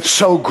and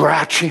so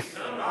grouchy.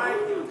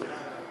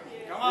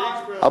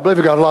 I believe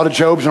we got a lot of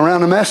Jobs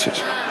around the message.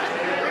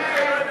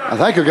 I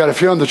think we've got a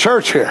few in the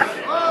church here.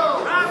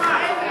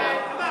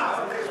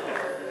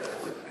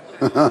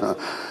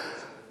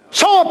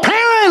 So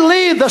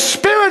apparently the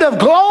Spirit of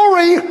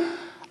glory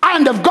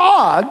and of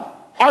God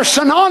are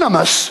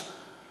synonymous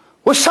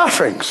with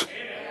sufferings.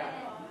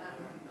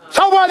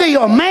 So whether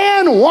you're a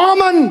man,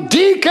 woman,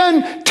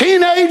 deacon,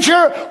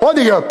 teenager,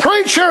 whether you're a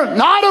preacher,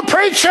 not a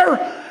preacher,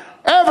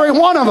 every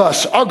one of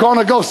us are going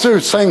to go through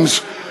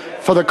things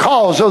for the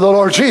cause of the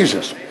Lord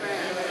Jesus.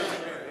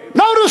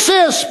 Notice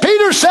this,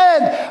 Peter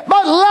said,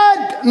 but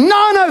let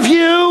none of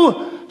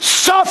you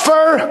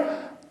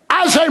suffer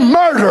as a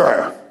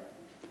murderer,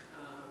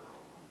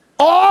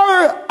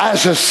 or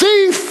as a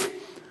thief,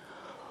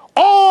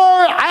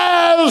 or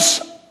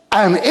as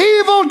an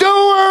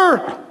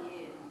evildoer.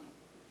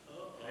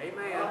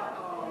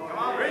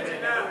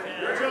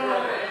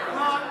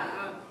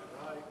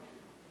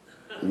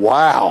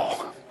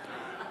 Wow.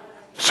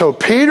 So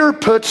Peter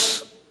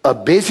puts a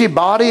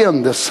busybody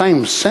in the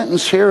same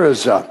sentence here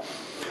as a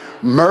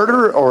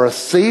murderer or a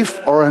thief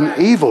or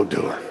an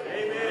evildoer.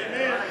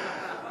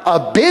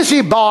 A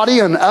busybody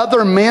in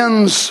other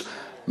men's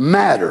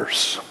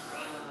matters.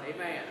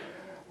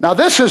 Now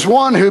this is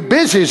one who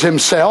busies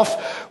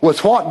himself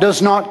with what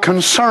does not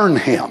concern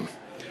him.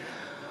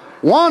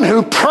 One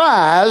who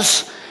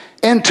pries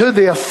into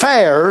the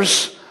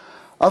affairs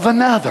of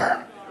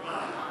another.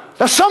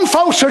 Now some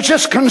folks are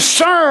just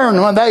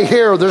concerned when they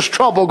hear there's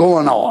trouble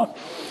going on.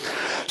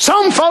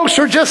 Some folks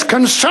are just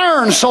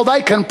concerned so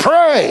they can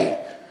pray.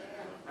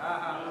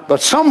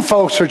 But some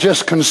folks are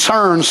just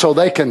concerned so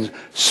they can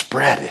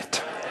spread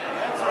it.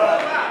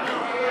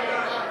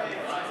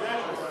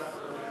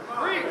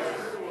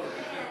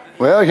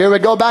 Well, here we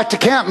go back to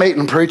camp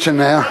meeting preaching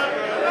now.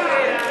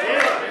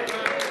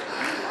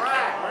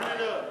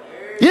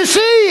 You see,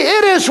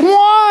 it is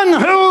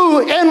one who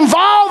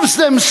involves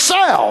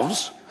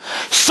themselves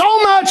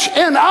so much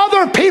in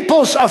other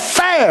people's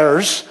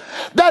affairs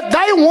that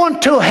they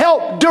want to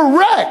help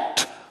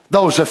direct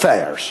those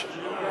affairs.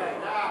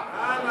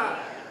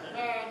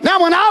 Now,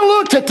 when I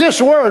looked at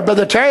this word,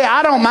 Brother Terry,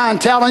 I don't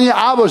mind telling you,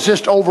 I was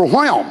just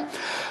overwhelmed.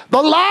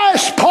 The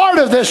last part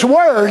of this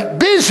word,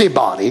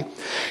 busybody,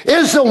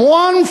 is the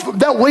one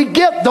that we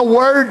get the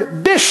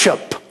word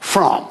bishop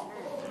from.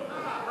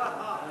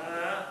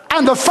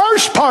 And the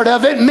first part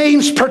of it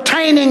means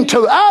pertaining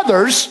to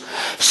others.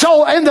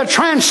 So in the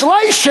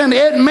translation,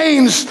 it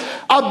means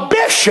a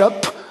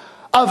bishop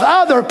of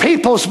other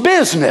people's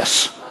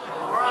business.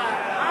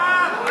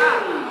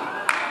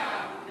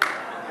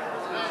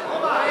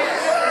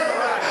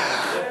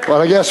 Well,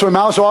 I guess we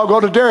might as well go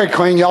to Dairy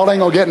Queen. Y'all ain't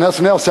going to get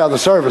nothing else out of the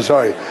service,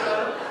 are you?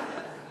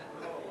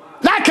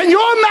 Now, can you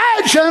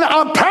imagine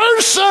a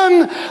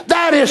person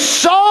that is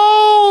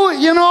so,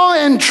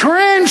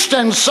 entrenched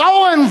and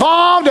so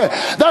involved?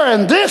 They're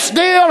in this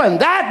deal and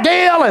that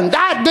deal and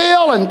that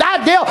deal and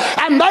that deal,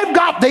 and they've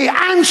got the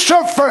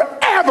answer for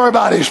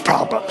everybody's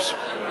problems.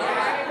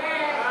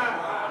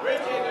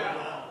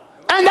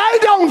 And they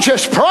don't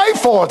just pray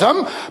for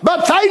them,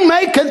 but they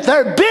make it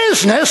their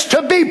business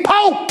to be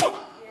pope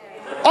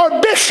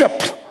or bishop,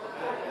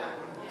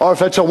 or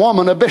if it's a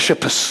woman, a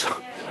bishopess,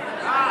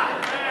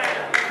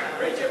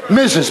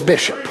 Mrs.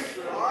 Bishop.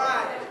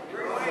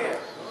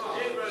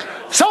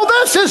 So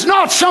this is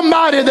not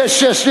somebody that's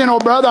just,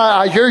 brother,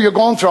 I hear you're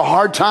going through a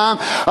hard time.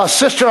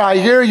 Sister, I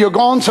hear you're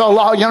going through a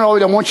lot.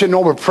 I want you to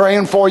know we're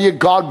praying for you.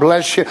 God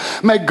bless you.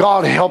 May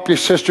God help you,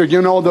 sister.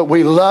 You know that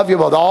we love you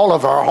with all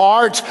of our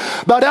hearts.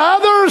 But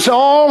others,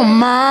 oh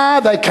my,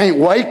 they can't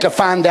wait to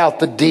find out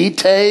the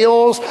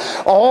details.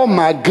 Oh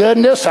my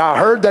goodness, I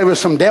heard there was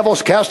some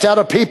devils cast out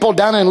of people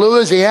down in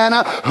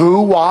Louisiana.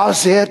 Who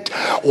was it?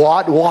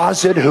 What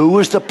was it? Who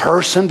was the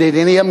person? Did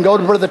any of them go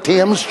to Brother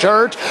Tim's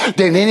church?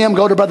 Did any of them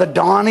go to Brother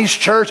Donnie's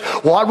church?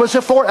 What was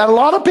it for? And a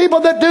lot of people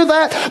that do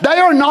that, they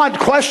are not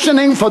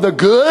questioning for the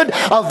good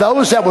of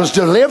those that was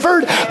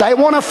delivered. They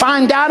want to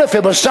find out if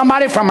it was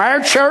somebody from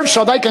our church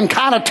so they can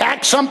kind of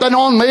tack something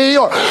on me,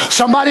 or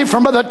somebody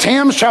from Brother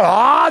Tim's church.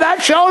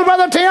 That shows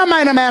Brother Tim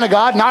ain't a man of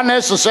God. Not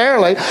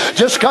necessarily.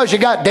 Just because you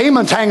got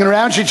demons hanging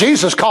around you,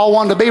 Jesus called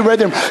one to be with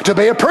him to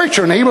be a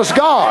preacher, and he was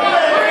God.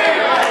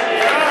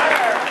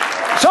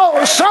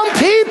 So some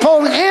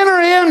people enter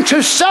into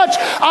to such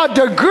a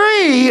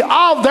degree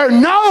of their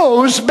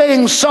nose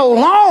being so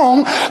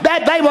long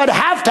that they would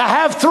have to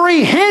have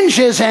 3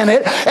 hinges in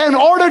it in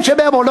order to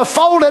be able to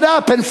fold it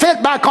up and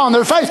fit back on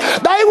their face.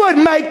 They would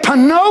make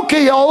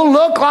Pinocchio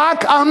look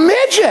like a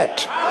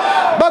midget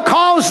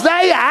because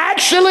they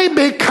actually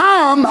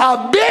become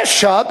a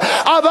bishop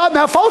of...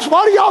 Now, folks,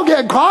 what do y'all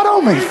get caught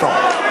on me for?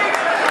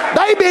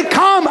 They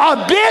become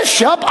a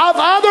bishop of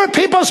other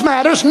people's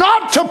matters,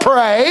 not to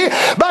pray,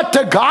 but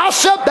to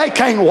gossip. They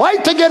can't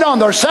wait to get on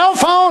their cell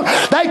phone.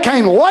 They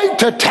can't wait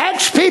to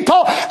text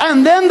people.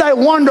 And then they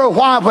wonder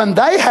why, when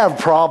they have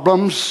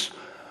problems,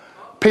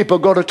 people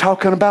go to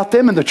talking about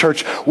them in the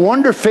church.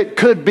 Wonder if it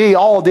could be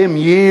all them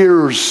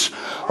years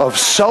of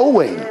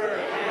sowing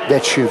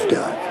that you've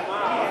done.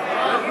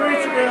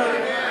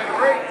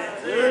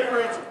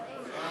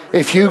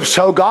 If you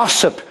sow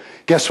gossip,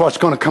 guess what's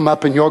going to come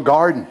up in your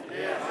garden?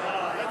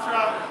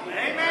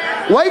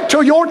 Wait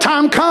till your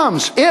time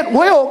comes. It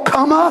will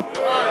come up.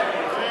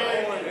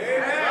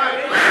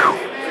 Whew.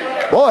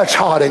 Boy, it's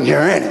hot in here,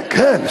 ain't it?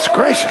 Goodness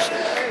gracious.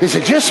 Is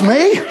it just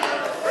me?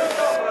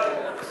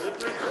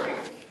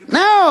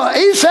 Now,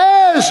 he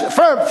says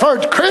for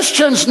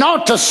Christians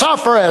not to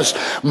suffer as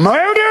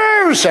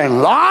murderers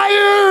and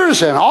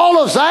liars and all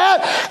of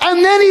that.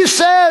 And then he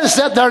says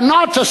that they're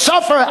not to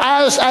suffer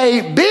as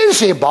a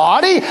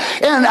busybody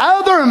in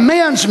other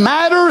men's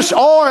matters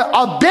or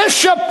a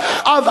bishop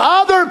of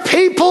other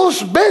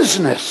people's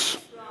business.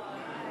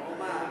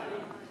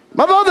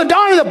 My brother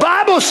Donnie, the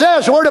Bible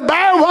says we're to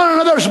bear one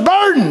another's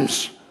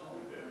burdens.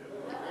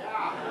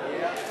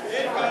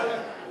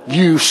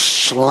 You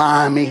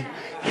slimy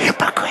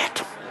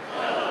hypocrite.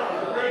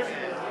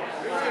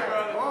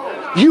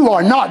 You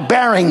are not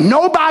bearing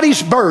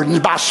nobody's burdens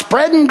by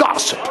spreading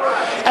gossip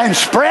and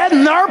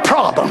spreading their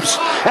problems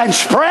and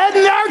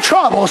spreading their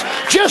troubles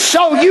just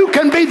so you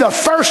can be the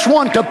first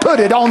one to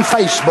put it on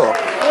Facebook.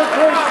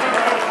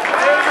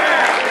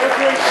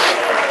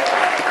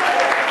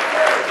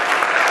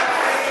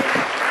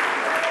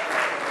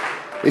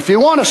 If you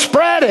want to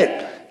spread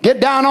it, get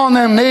down on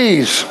them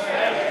knees.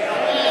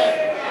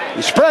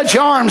 You spread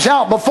your arms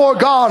out before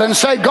God and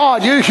say,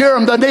 God, you hear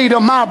the need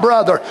of my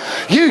brother.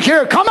 You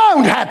hear, come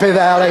on, Happy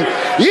Valley.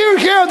 You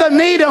hear the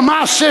need of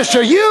my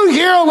sister. You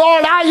hear,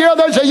 Lord, I hear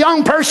there's a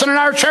young person in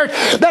our church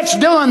that's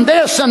doing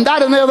this and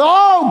that and the other.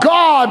 Oh,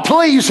 God,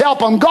 please help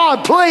them.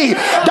 God, please.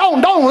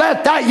 Don't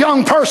let that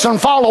young person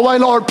fall away,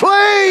 Lord,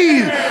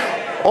 please.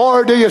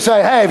 Or do you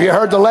say, hey, have you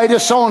heard the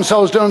latest?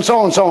 So-and-so's doing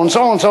so-and-so and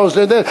so-and-so's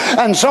doing this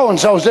and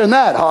so-and-so's doing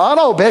that.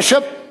 Hello,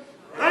 Bishop.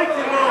 Thank you,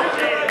 Lord.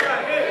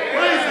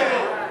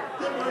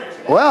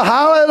 Well,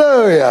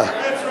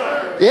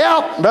 hallelujah.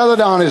 Yep, Brother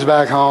Donnie's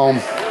back home.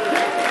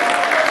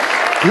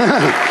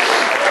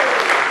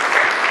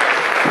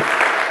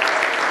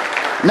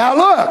 Now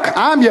look,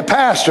 I'm your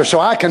pastor, so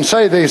I can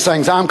say these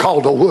things. I'm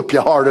called to whoop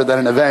you harder than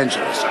an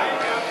evangelist.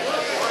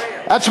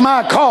 That's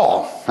my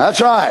call. That's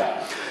right.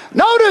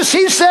 Notice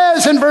he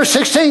says in verse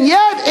 16,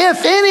 yet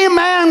if any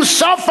man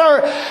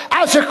suffer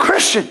as a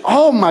Christian.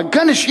 Oh my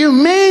goodness, you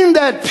mean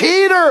that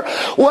Peter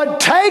would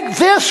take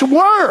this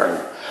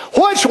word,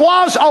 which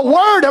was a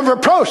word of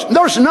reproach?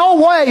 There's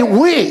no way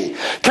we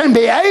can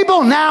be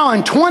able now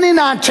in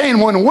 2019,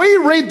 when we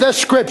read this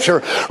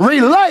scripture,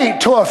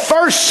 relate to a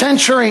first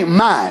century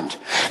mind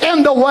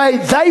in the way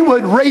they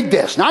would read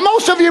this. Now,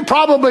 most of you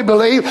probably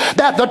believe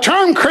that the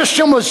term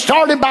Christian was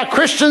started by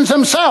Christians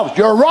themselves.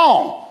 You're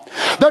wrong.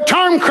 The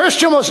term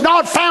Christian was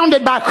not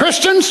founded by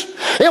Christians.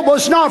 It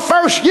was not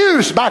first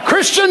used by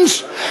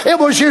Christians. It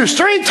was used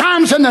 3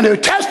 times in the New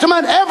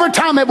Testament. Every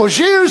time it was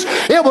used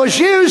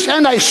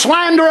in a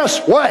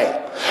slanderous way.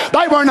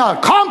 They were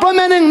not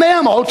complimenting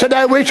them. Oh,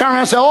 today we turn around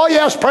and say, oh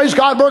yes, praise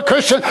God, we're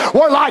Christian.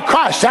 We're like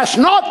Christ. That's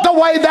not the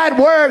way that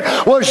word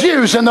was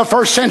used in the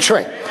first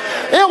century.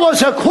 It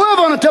was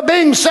equivalent to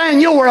being saying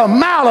you were a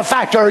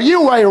malefactor, or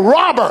you were a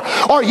robber,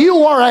 or you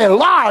were a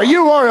liar,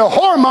 you were a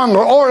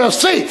whoremonger, or a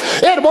thief.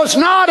 It was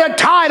not a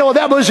title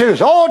that was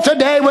used. Oh,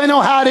 today we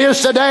know how it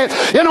is today.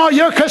 You know,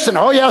 you're a Christian.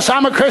 Oh yes,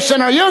 I'm a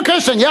Christian. Are you a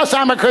Christian? Yes,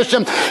 I'm a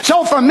Christian.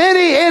 So for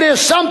many, it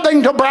is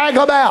something to brag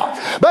about.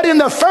 But in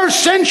the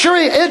first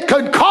century, it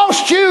could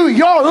cost you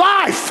your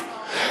life.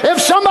 If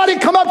somebody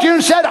come up to you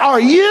and said,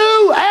 are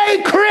you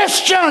a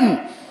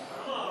Christian?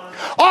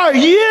 Are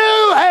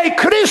you a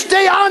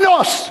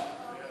Christianos?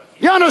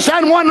 You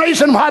understand one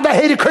reason why they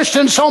hated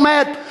Christians so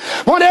mad?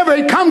 Whenever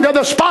it come to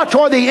the spot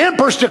where the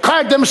emperors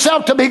declared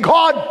themselves to be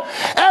God,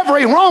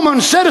 every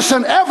Roman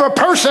citizen, every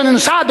person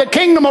inside the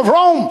kingdom of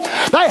Rome,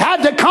 they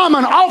had to come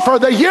and offer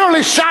the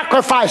yearly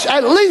sacrifice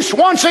at least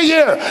once a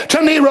year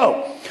to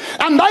Nero.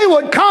 And they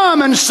would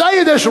come and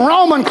say this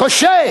Roman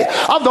cliche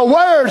of the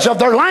words of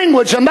their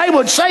language, and they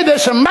would say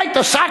this and make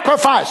the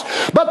sacrifice.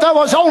 But there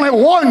was only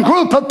one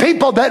group of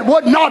people that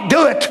would not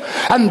do it,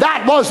 and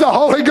that was the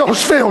Holy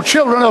Ghost-filled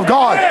children of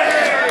God.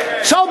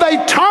 So they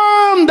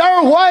turned their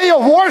their way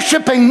of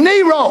worshiping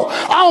Nero,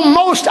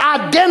 almost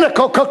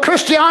identical to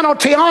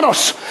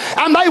Christianos.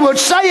 And they would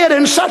say it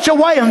in such a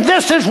way, and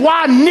this is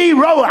why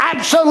Nero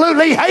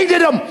absolutely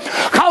hated them.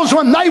 Because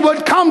when they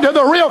would come to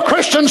the real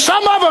Christians,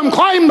 some of them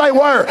claimed they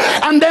were,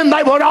 and then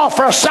they would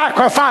offer a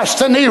sacrifice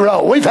to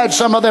Nero. We've had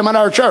some of them in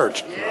our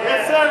church.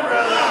 Yes, sir,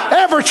 brother.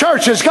 Every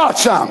church has got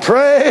some.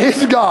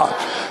 Praise God.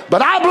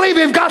 But I believe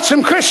we've got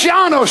some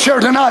Christianos here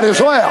tonight as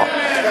well.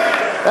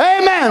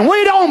 Amen.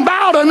 We don't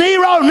bow to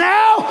Nero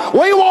now.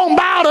 We won't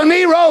bow to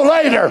Nero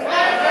later.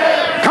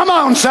 Come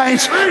on,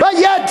 saints. But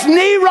yet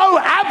Nero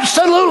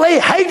absolutely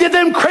hated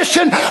them,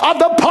 Christian, of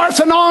the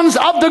Parthenons,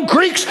 of the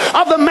Greeks,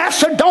 of the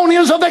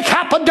Macedonians, of the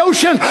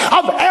Cappadocians,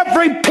 of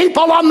every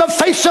people on the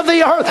face of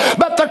the earth.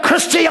 But the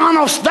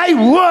Christianos, they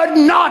would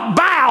not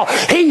bow.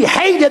 He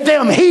hated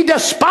them. He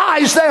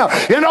despised them.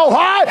 You know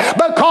why?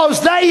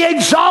 Because they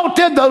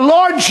exalted the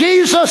Lord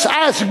Jesus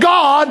as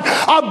God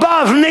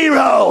above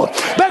Nero.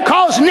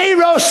 Because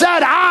Nero said,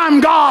 I'm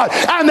God.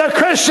 And the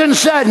Christian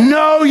said,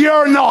 no,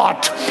 you're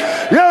not.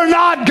 You're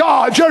not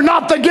God. You're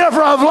not the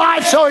giver of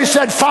life. So he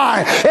said,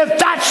 fine. If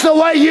that's the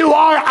way you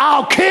are,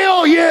 I'll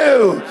kill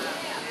you.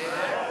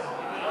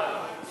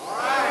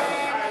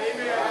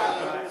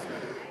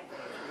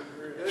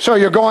 So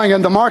you're going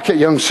in the market,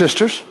 young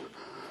sisters,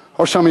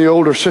 or some of your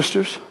older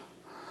sisters,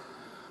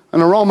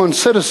 and a Roman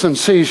citizen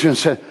sees you and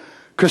says,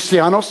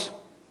 Christianos?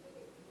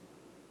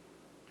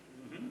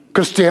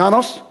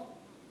 Christianos?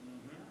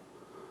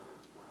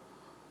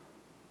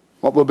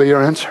 What will be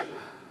your answer?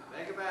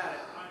 Think about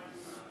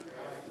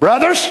it.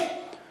 Brothers,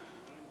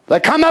 they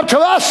come up to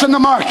us in the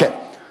market.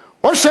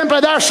 We're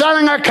simply there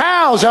selling our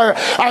cows,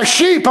 our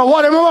sheep, or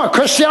whatever we want.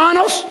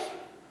 Christianos?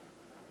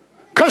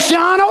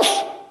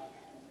 Christianos?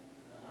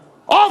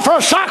 Offer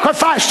a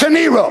sacrifice to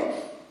Nero.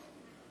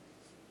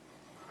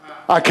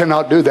 I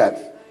cannot do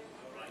that.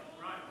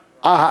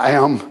 I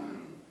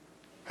am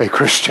a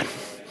Christian.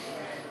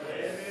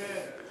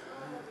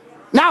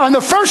 Now, in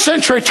the first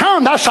century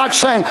term, that's like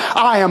saying,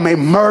 I am a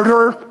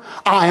murderer.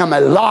 I am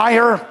a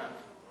liar.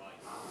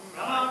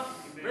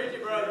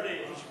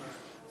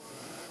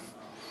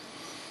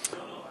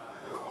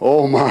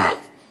 Oh, my.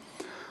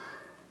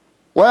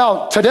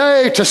 Well,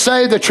 today, to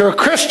say that you're a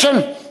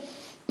Christian,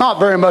 not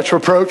very much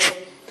reproach.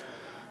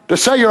 To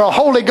say you're a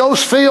Holy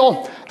Ghost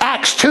filled,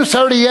 Acts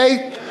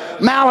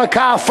 2:38,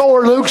 Malachi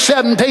 4, Luke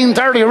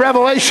 17:30,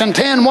 Revelation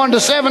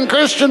 10:1-7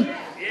 Christian.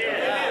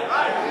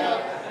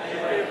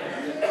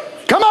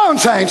 Come on,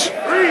 saints.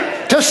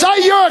 To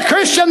say you're a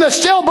Christian that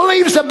still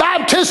believes the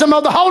baptism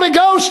of the Holy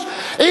Ghost,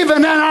 even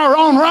in our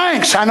own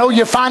ranks. I know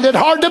you find it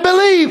hard to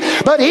believe,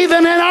 but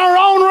even in our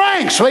own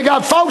ranks, we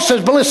got folks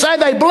that say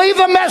they believe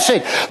the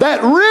message,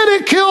 that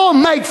ridicule,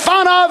 make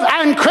fun of,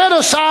 and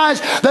criticize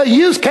the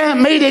youth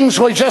camp meetings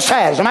we just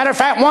had. As a matter of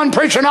fact, one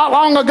preacher not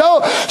long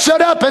ago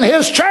stood up in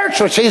his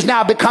church, which he's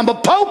now become a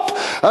pope,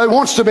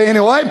 wants to be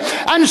anyway,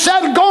 and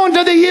said going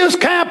to the youth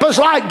camp is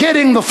like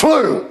getting the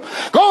flu.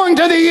 Going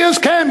to the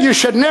youth camp, you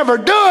should never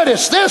do it.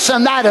 It's this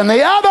and that and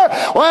the other.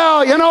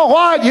 Well, you know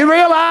what? You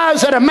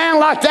realize that a man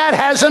like that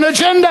has an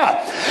agenda.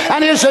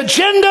 And his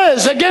agenda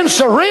is against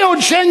the real,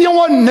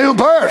 genuine new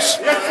birth.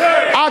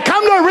 Yes, I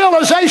come to a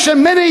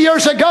realization many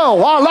years ago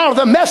why a lot of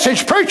the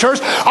message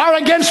preachers are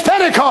against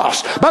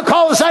Pentecost,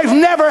 because they've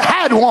never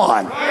had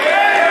one.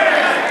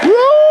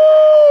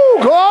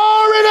 Woo!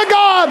 Glory to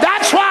God.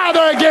 That's why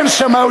they're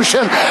against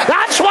emotion.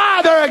 That's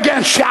why they're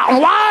against shouting.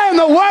 Why in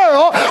the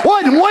world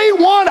wouldn't we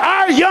want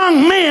our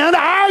young men,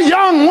 our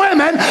young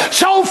women,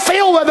 so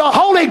filled with the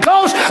Holy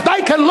Ghost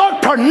they can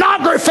look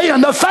pornography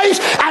in the face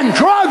and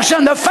drugs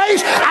in the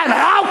face and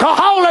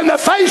alcohol in the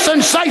face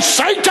and say,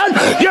 Satan,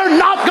 you're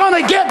not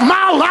going to get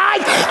my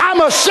life.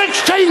 I'm a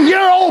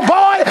 16-year-old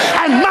boy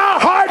and my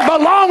heart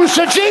belongs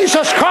to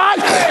Jesus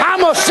Christ.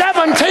 I'm a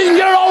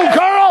 17-year-old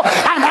girl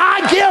and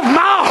I give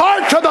my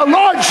heart to the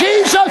Lord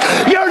Jesus.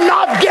 You're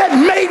not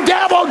getting me,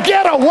 devil.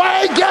 Get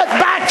away. Get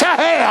back to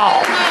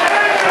hell.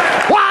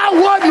 Why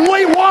wouldn't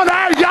we want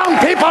our young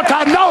people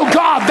to know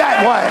God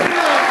that way?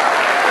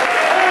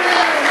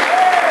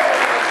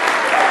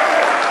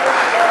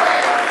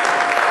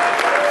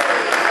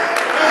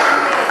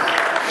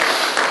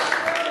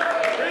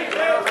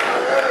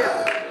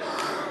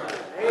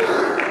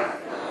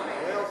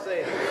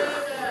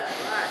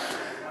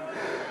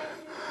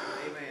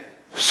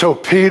 So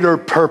Peter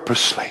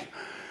purposely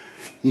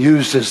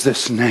uses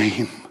this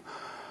name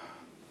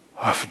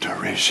of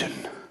derision,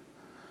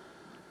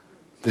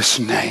 this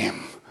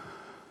name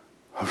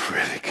of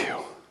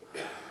ridicule.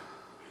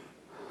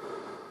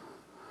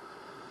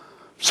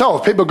 So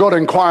if people go to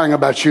inquiring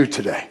about you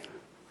today,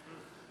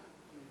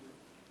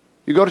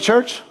 you go to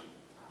church?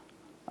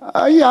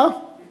 Yeah.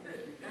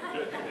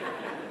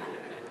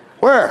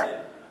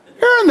 Where?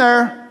 Here and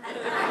there.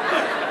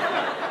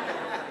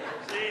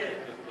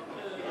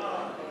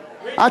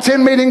 I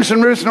attend meetings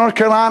in Ruth, North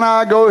Carolina.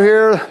 I go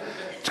here.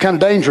 It's kind of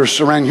dangerous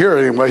around here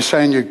anyway,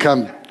 saying you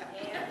come.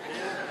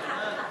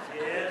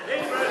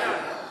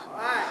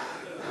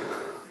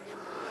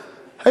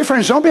 Hey,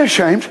 friends, don't be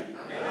ashamed.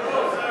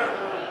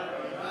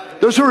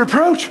 There's a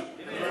reproach.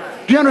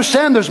 Do you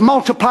understand there's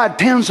multiplied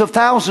tens of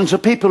thousands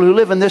of people who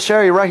live in this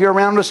area right here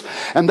around us,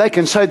 and they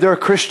can say they're a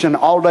Christian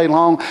all day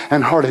long,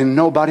 and hardly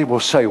nobody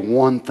will say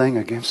one thing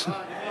against them?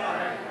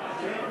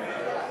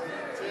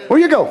 Where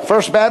you go?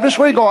 First Baptist?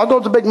 Where you go? I go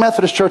to the big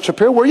Methodist church up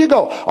here. Where you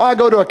go? Oh, I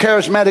go to a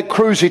charismatic,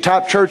 cruisy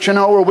type church,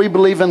 where we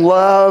believe in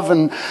love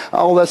and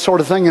all that sort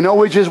of thing.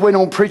 We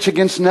don't preach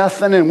against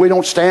nothing, and we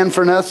don't stand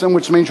for nothing,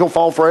 which means you'll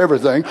fall for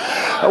everything.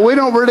 We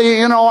don't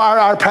really,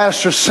 our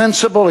pastor's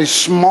sensible. He's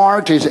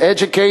smart. He's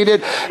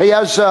educated.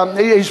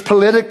 He's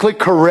politically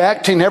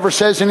correct. He never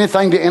says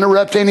anything to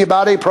interrupt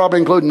anybody,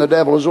 probably including the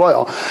devil as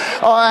well.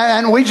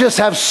 And we just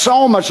have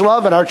so much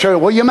love in our church.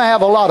 Well, you may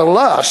have a lot of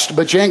lust,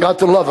 but you ain't got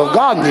the love of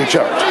God in your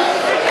church.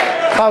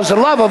 Because the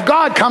love of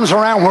God comes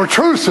around where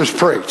truth is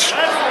preached.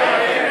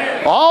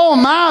 Oh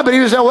my, but he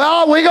was saying,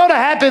 well, we go to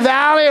Happy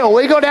Valley, or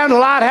we go down to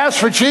Lighthouse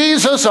for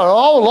Jesus, or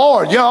oh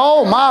Lord,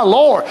 oh my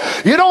Lord.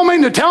 You don't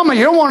mean to tell me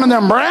you're one of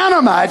them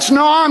Branhamites?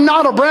 No, I'm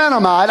not a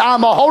Branhamite.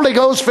 I'm a Holy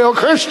Ghost-filled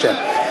Christian.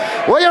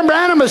 William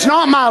Branham is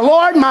not my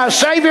Lord, my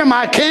Savior,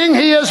 my King.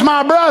 He is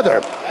my brother.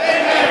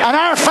 And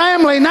our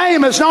family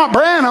name is not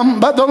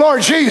Branham, but the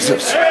Lord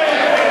Jesus.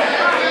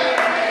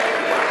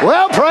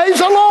 Well, praise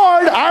the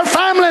Lord. Our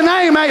family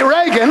name ain't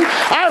Reagan.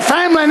 Our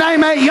family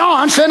name ain't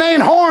Johnson,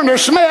 ain't Horn or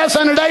Smith,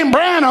 and it ain't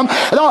Branham.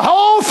 The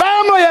whole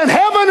family in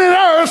heaven and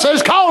earth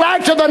is called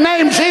after the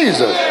name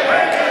Jesus.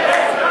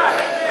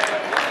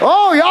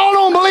 Oh, y'all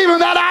don't believe in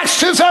that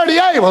Acts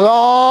 2:38 with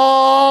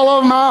all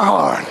of my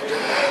heart.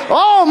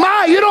 Oh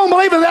my, you don't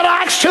believe in that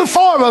Acts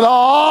 2:4 with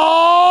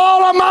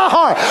all of my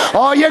heart.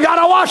 Oh, you got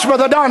to watch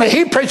Brother Donnie.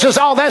 He preaches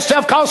all that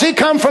stuff because he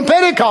come from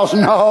Pentecost.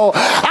 No,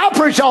 I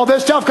preach all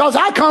this stuff because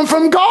I come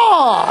from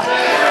God.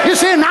 You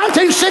see, in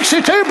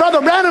 1962,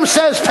 Brother Branham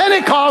says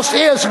Pentecost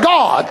is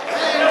God.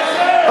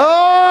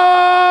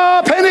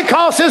 Oh,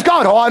 Pentecost is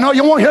God. Oh, I know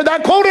you won't hear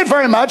that quoted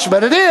very much,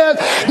 but it is.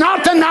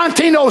 Not the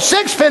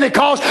 1906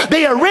 Pentecost,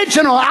 the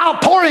original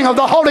outpouring of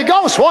the Holy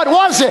Ghost. What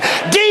was it?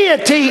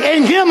 Deity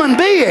in human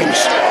beings.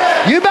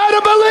 You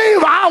better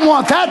believe I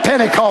want that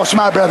Pentecost,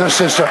 my brother and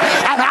sister.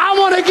 And I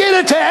want to get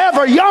it to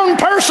every young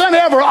person,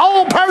 every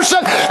old person,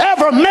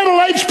 every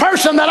middle-aged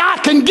person that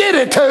I can get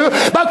it to,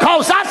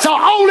 because that's the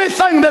only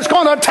thing that's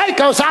going to take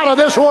us out of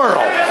this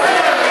world.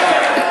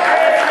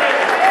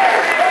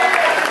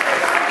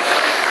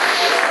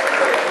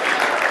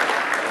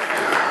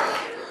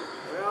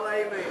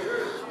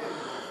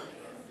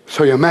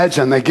 So you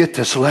imagine they get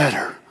this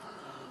letter.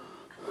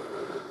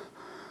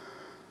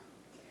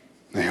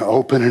 They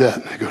open it up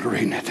and they go to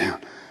reading it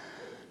down.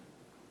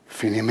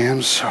 If any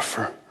man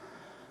suffer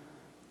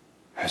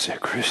as a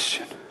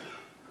Christian.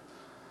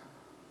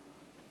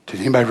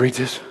 Did anybody read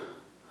this?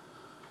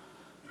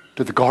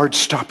 Did the guards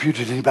stop you?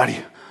 Did anybody?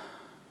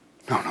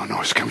 No.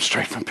 It's come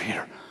straight from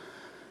Peter.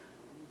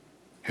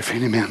 If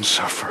any man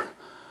suffer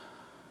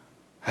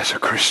as a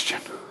Christian.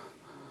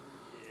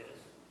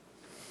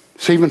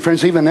 See,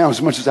 friends, even now, as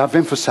much as I've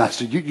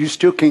emphasized it, you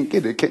still can't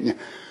get it, can you?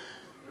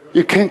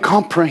 You can't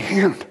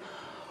comprehend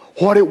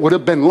what it would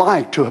have been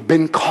like to have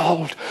been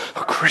called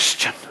a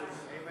Christian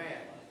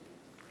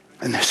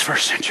in this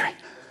first century.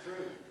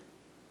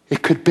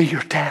 It could be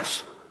your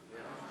death.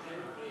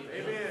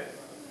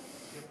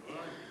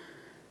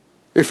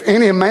 If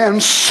any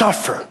man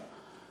suffer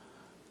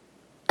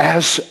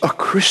as a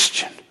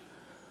Christian.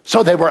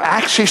 So they were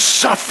actually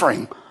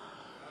suffering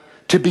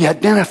to be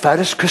identified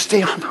as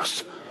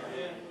Christianos.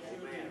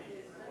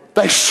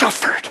 They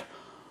suffered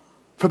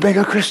for being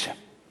a Christian.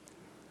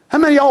 How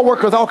many of y'all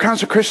work with all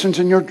kinds of Christians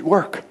in your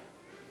work?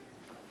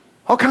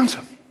 All kinds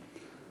of them.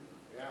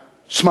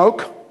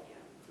 Smoke,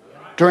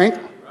 drink,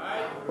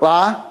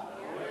 lie,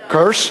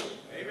 curse,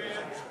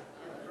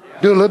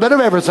 do a little bit of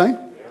everything.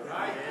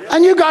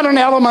 And you got an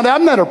element of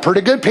them that are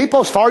pretty good people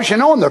as far as you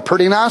know, and they're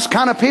pretty nice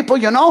kind of people,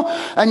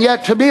 And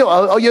yet to be,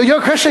 you're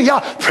a Christian? Yeah,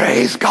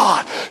 praise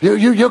God.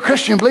 You're a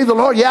Christian, you believe the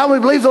Lord? Yeah, we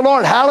believe the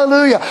Lord.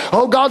 Hallelujah.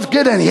 Oh, God's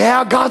good. And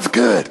yeah, God's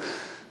good.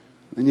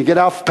 Then you get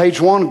off page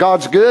 1,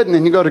 God's good, and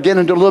then you go to get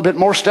into a little bit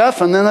more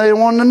stuff, and then they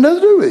want nothing to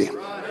do with you.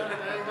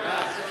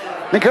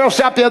 Me and Carol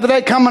stopped the other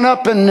day coming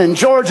up in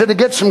Georgia to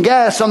get some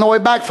gas on the way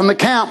back from the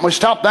camp. We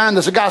stopped there, and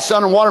there's a guy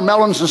selling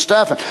watermelons and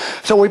stuff. And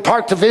so we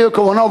parked the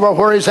vehicle, went over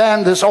where he's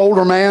at, this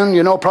older man,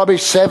 probably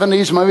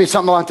 70s, maybe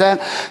something like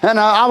that. And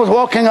I was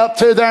walking up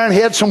through there, and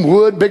he had some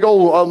wood, big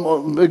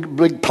old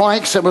big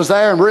planks that was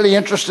there, and really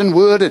interesting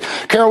wood. And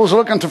Carol was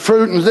looking to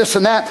fruit and this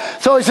and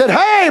that. So he said,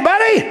 "Hey,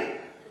 buddy,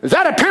 is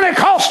that a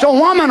Pentecostal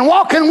woman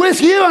walking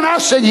with you?" And I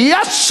said,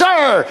 "Yes,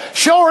 sir.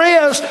 Sure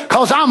is,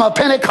 because I'm a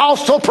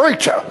Pentecostal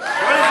preacher."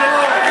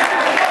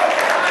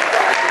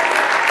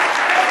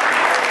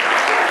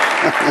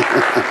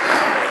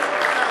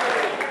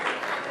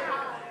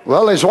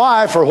 Well, his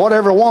wife, or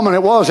whatever woman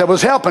it was that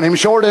was helping him,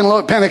 sure didn't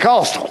look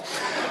Pentecostal.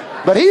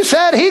 But he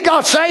said he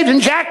got saved in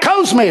Jack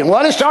Coe's meeting.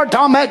 Well, he started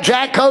talking about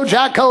Jack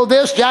Coe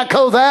this, Jack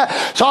Coe that.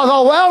 So I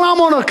thought, well, I'm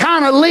going to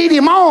kind of lead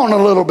him on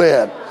a little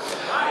bit.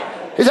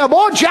 He said,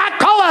 "Boy, Jack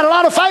Coe had a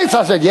lot of faith."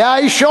 I said,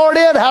 "Yeah, he sure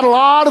did. Had a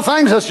lot of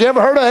things." I said, "You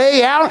ever heard of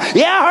A. Allen?"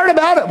 "Yeah, I heard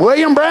about it."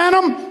 "William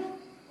Branham?"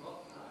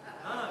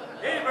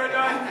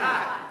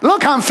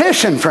 I'm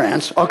fishing,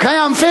 friends. Okay,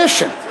 I'm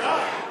fishing.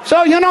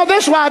 So,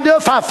 this is what I do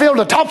if I feel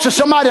to talk to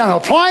somebody on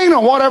a plane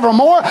or whatever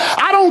more.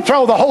 I don't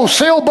throw the whole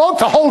seal book,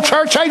 the whole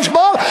church age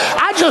book.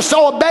 I just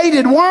throw a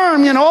baited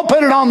worm,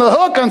 put it on the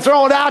hook and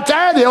throw it out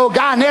there. The old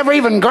guy never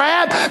even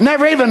grabbed,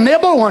 never even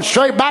nibbled, went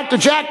straight back to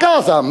Jack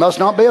Guthrie. Must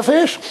not be a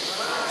fish.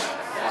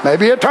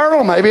 Maybe a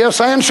turtle, maybe a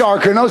sand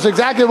shark. Who knows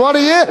exactly what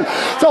he is?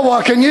 So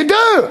what can you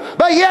do?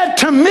 But yet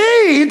to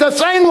me, the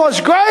thing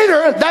was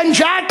greater than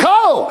Jack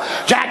Coe.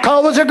 Jack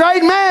Coe was a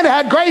great man,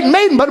 had great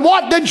meeting. But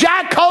what did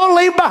Jack Coe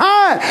leave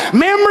behind?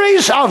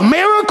 Memories of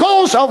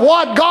miracles of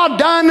what God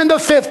done in the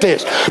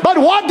 50s. But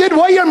what did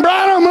William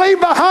Branham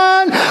leave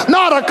behind?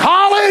 Not a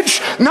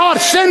college,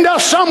 not send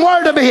us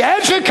somewhere to be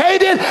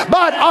educated,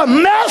 but a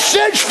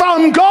message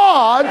from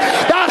God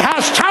that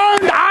has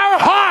turned our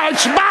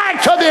hearts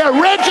back to the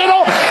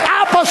original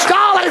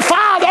apostolic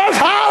fathers,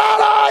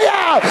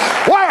 hallelujah,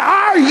 where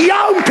our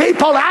young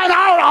people and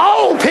our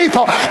old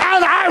people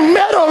and our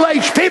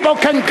middle-aged people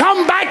can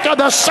come back to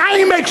the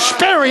same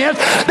experience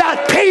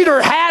that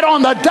Peter had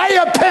on the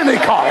day of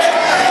Pentecost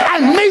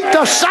and meet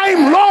the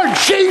same Lord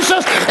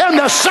Jesus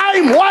in the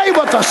same way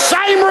with the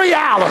same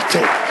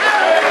reality.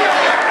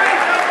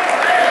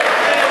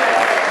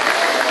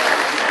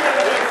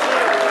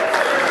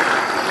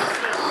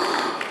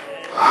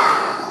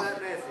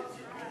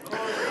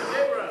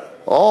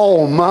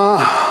 Oh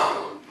my.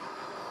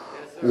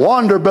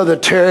 Wonder, Brother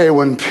Terry,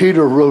 when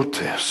Peter wrote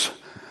this,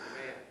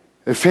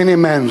 if any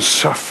man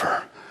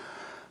suffer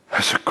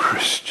as a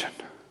Christian,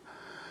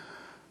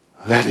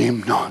 let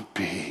him not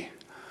be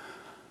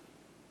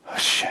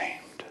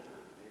ashamed.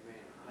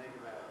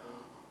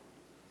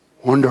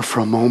 Wonder for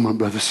a moment,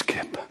 Brother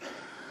Skip,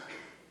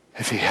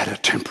 if he had a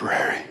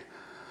temporary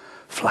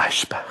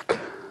flashback.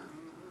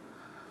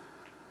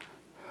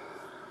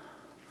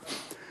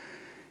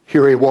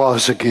 Here he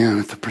was again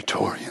at the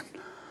Praetorian.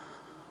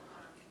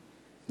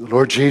 The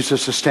Lord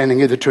Jesus is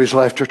standing either to his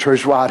left or to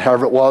his right,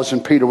 however it was,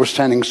 and Peter was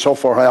standing so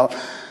far out.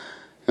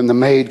 And the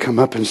maid come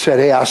up and said,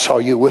 "Hey, I saw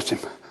you with him."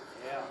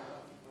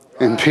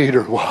 And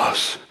Peter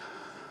was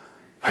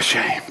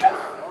ashamed.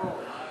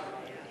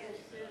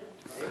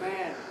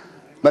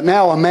 But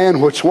now a man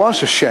which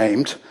was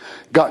ashamed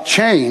got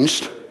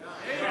changed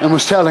and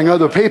was telling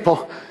other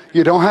people,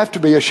 you don't have to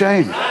be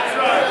ashamed.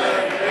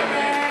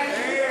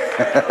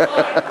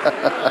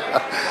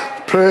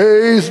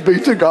 Praise be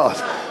to God.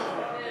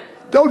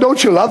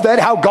 Don't you love that?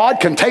 How God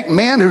can take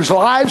men whose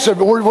lives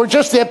were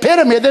just the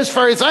epitome of this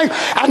very thing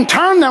and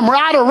turn them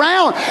right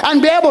around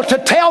and be able to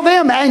tell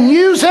them and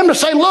use them to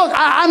say, look,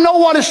 I know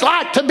what it's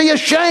like to be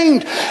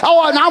ashamed.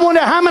 Oh, and I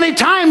wonder how many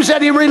times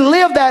that he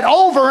relived that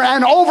over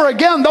and over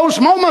again, those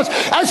moments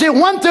as he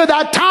went through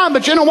that time.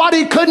 But you know what?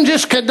 He couldn't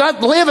just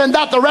live in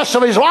that the rest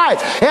of his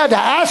life. He had to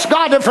ask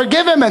God to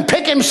forgive him and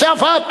pick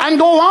himself up and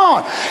go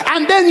on.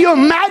 And then you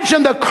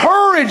imagine the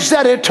courage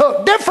that it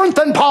took, different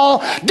than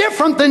Paul,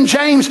 different than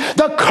James,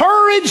 the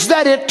courage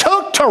that it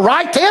took to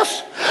write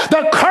this,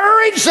 the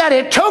courage that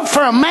it took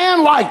for a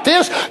man like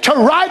this to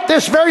write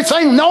this very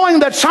thing, knowing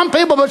that some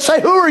people would say,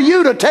 who are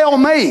you to tell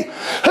me?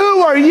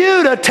 Who are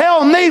you to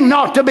tell me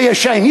not to be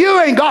ashamed? You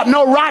ain't got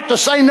no right to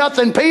say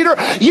nothing, Peter.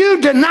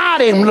 You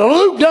denied him.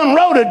 Luke done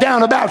wrote it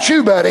down about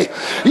you, buddy.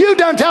 You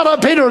done tell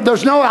Peter,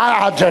 there's no,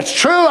 that's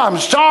true, I'm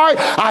sorry,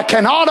 I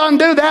cannot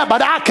undo that,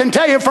 but I can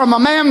tell you from a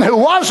man who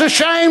was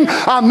ashamed,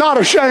 I'm not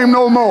ashamed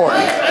no more.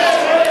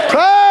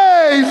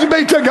 Praise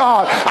be to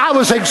God. I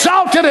was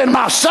exalted in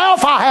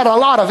myself. I had a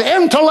lot of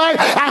intellect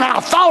and I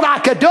thought I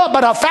could do it,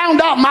 but I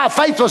found out my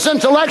faith was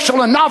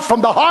intellectual and not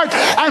from the heart.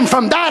 And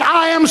from that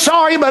I am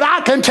sorry, but I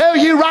can tell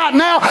you right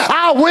now,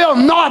 I will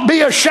not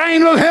be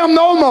ashamed of him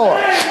no more.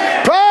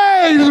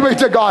 Praise be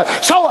to God.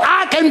 So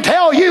I can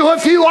tell you,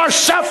 if you are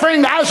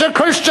suffering as a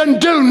Christian,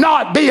 do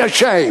not be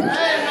ashamed.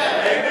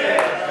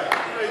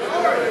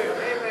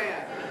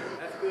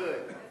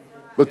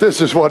 But this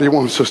is what he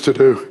wants us to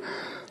do.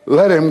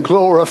 Let him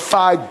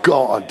glorify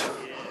God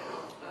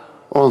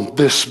on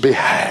this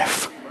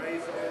behalf.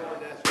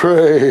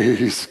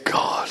 Praise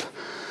God.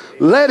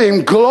 Let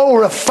him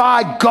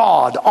glorify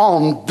God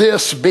on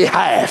this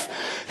behalf.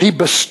 He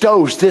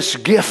bestows this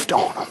gift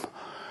on him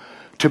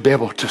to be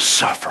able to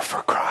suffer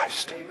for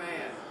Christ.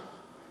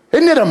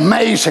 Isn't it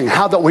amazing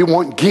how that we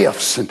want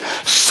gifts and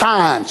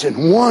signs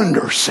and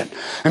wonders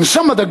and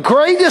some of the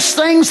greatest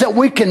things that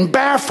we can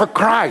bear for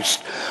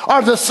Christ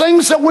are the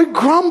things that we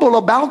grumble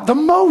about the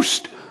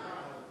most.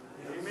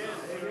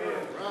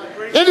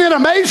 Isn't it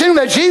amazing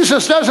that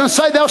Jesus doesn't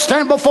say they'll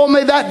stand before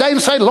me that day and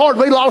say, Lord,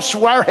 we lost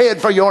our head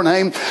for your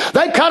name.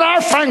 They cut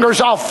our fingers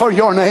off for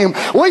your name.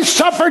 We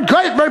suffered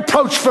great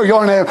reproach for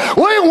your name.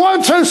 We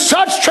went through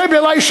such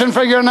tribulation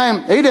for your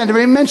name. He didn't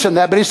even mention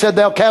that, but he said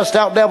they'll cast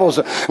out devils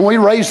and we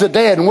raised the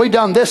dead and we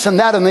done this and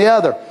that and the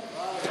other.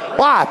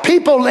 Why?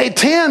 People, they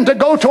tend to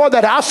go toward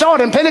that. I saw it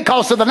in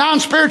Pentecost of the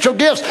 9 spiritual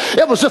gifts.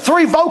 It was the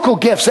 3 vocal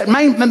gifts that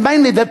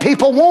mainly that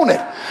people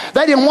wanted.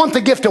 They didn't want the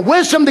gift of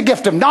wisdom, the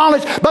gift of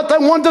knowledge, but they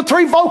wanted the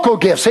 3 vocal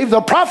gifts,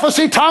 either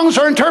prophecy, tongues,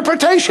 or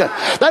interpretation.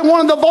 They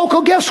wanted the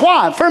vocal gifts.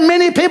 Why? For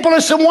many people,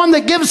 it's the one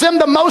that gives them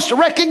the most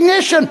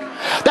recognition.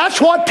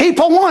 That's what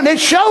people want. It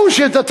shows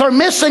you that they're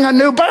missing a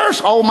new birth.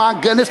 Oh my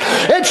goodness.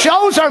 It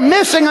shows they're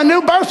missing a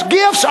new birth.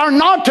 Gifts are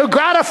not to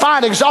gratify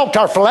and exalt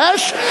our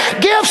flesh.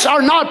 Gifts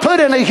are not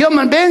put in a human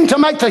being to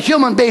make the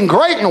human being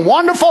great and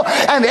wonderful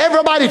and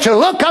everybody to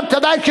look up to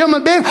that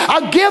human being.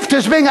 A gift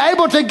is being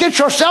able to get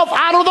yourself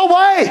out of the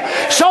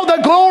way so the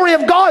glory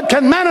of God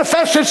can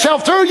manifest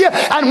itself through you.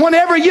 And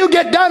whenever you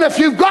get done, if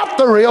you've got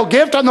the real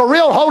gift and the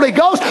real Holy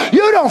Ghost,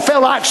 you don't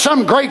feel like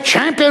some great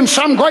champion,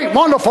 some great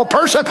wonderful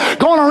person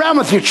going around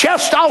with your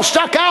chest all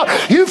stuck out.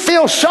 You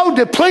feel so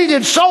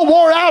depleted, so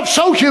wore out,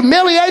 so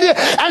humiliated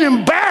and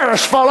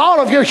embarrassed for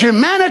all of your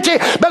humanity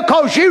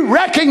because you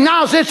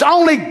recognize it's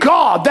only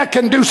God that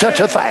can do such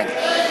a thing.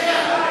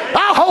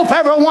 I hope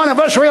every one of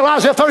us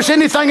realize if there's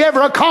anything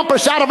ever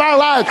accomplished out of our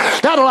lives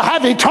that'll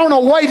have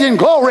eternal weight in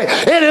glory,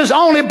 it is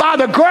only by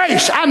the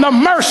grace and the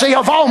mercy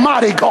of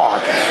Almighty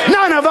God.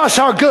 None of us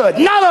are good.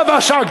 None of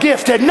us are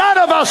gifted. None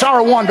of us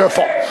are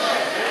wonderful.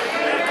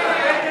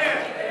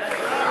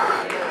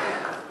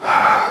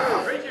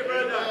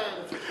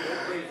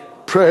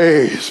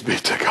 Praise be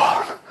to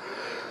God.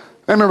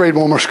 Let me read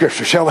one more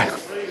scripture, shall we?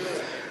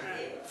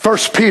 1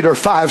 Peter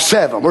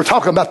 5:7. We're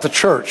talking about the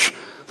church,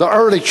 the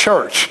early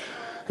church,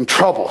 and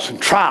troubles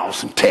and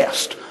trials and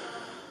tests.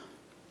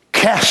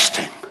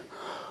 Casting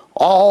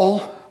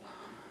all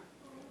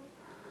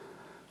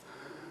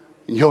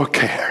your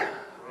care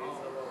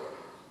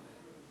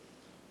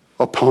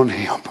upon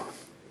him,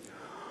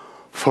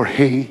 for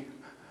he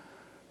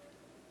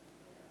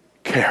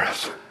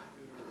careth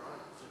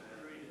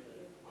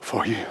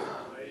for you.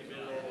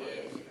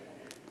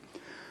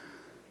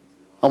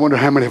 I wonder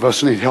how many of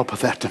us need help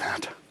with that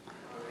tonight.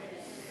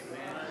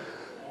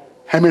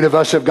 How many of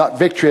us have got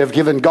victory, have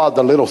given God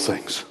the little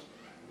things?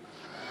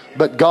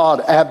 But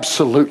God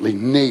absolutely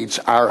needs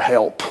our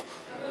help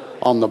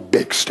on the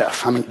big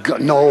stuff. I mean,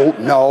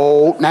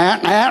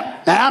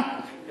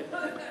 nah.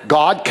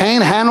 God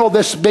can't handle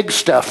this big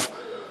stuff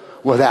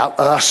without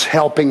us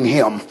helping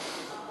him.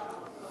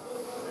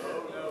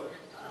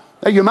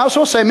 You might as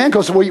well say amen,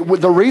 because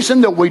the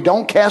reason that we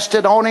don't cast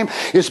it on him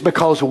is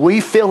because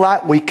we feel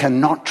like we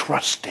cannot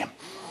trust him.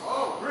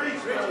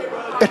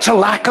 It's a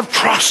lack of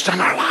trust in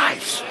our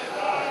lives.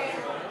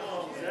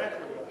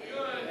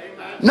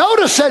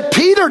 Notice that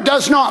Peter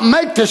does not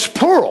make this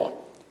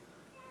plural.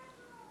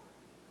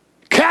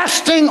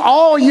 Casting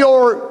all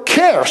your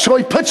care. So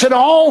he puts it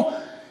all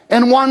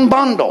in one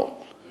bundle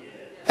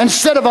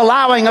instead of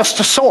allowing us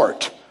to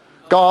sort.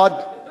 God,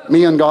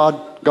 me and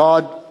God,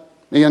 God,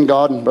 me and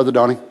God, and Brother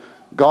Donnie.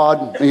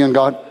 God, me and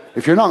God.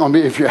 If you're not going to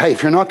be, if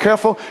you're not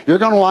careful, you're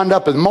going to wind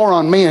up with more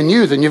on me and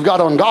you than you've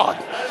got on God.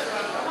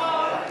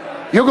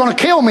 You're going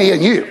to kill me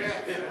and you.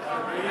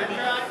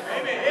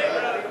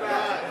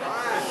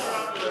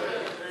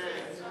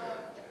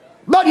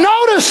 But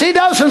notice he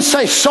doesn't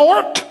say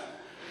sort.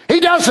 He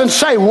doesn't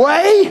say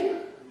weigh.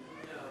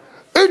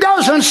 He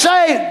doesn't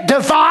say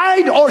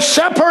divide or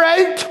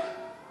separate.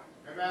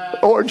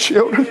 Lord,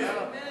 children.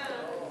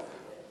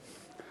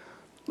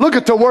 Look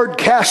at the word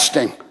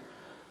casting.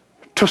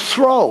 To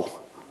throw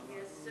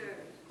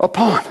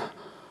upon.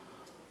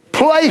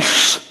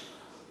 Place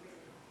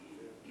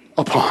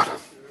upon.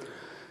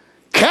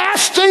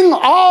 Casting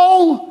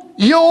all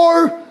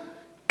your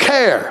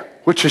care,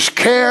 which is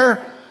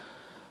care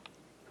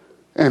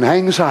and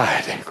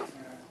anxiety.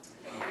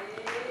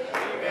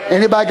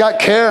 Anybody got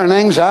care and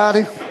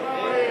anxiety?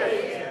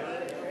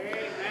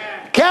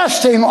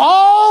 Casting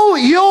all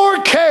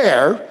your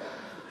care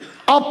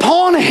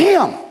upon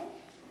him.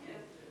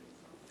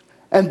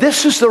 And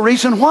this is the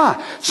reason why.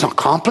 It's not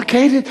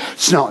complicated.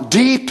 It's not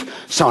deep.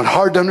 It's not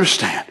hard to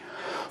understand.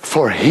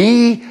 For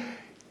he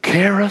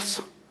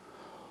careth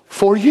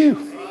for you.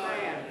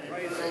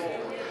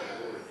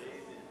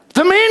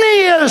 The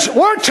meaning is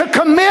we're to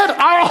commit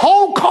our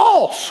whole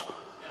cause.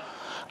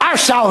 Our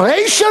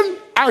salvation,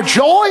 our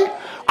joy,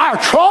 our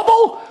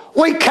trouble.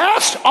 We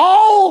cast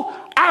all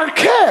our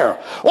care.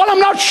 Well, I'm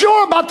not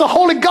sure about the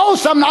Holy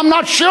Ghost. I'm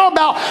not sure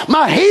about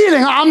my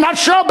healing. I'm not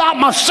sure about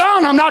my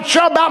son. I'm not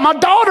sure about my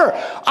daughter.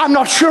 I'm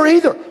not sure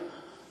either.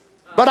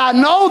 But I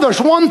know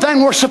there's one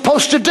thing we're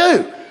supposed to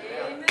do.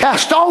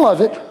 Cast all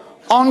of it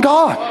on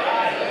God.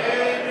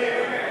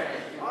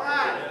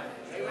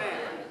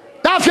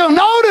 Now, if you'll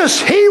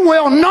notice, he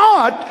will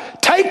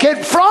not take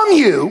it from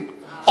you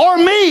or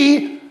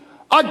me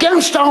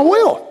against our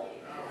will.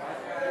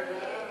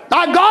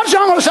 Now, God's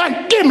not going to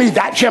say, give me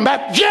that, Jim.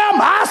 Jim,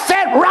 I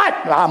said right.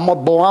 I'm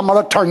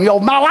going to turn you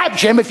over my life,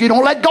 Jim, if you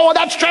don't let go of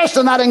that stress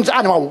and that anxiety.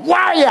 I'm going to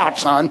wire you out,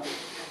 son.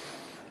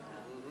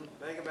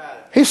 Think about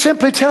it. He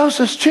simply tells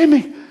us,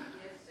 Jimmy,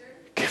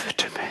 give it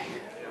to me.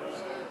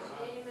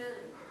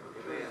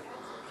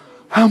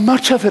 How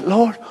much of it,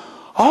 Lord?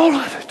 All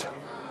of it.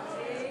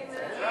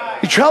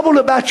 You're troubled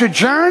about your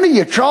journey.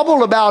 You're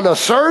troubled about a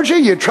surgery.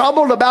 You're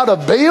troubled about a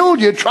bill.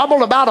 You're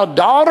troubled about a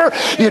daughter.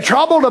 You're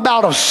troubled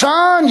about a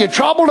son. You're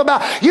troubled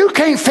about... You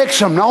can't fix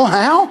them no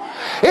how.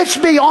 It's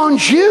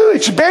beyond you.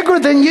 It's bigger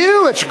than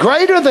you. It's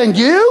greater than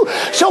you.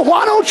 So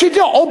why don't you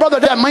do... Oh, brother,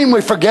 does that mean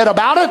we forget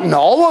about it?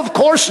 No, of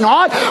course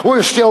not.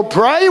 We'll still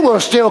pray. We're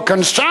still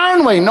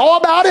concerned. We know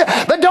about it.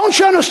 But don't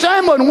you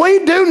understand, when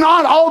we do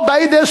not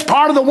obey this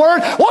part of the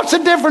word, what's the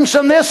difference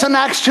in this and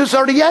Acts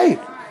 2:38?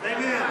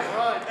 Amen.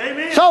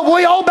 So if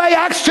we obey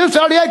Acts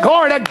 2:38,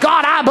 glory to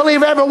God, I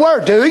believe every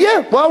word. Do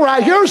you? Well,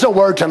 right here's a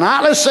word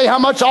tonight. Let's see how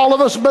much all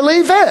of us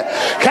believe it.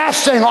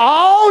 Casting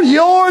all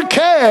your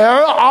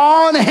care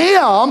on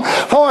him,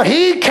 for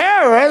he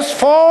careth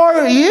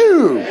for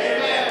you.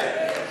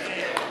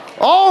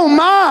 Oh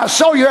my,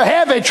 so your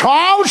heavy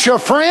trials, your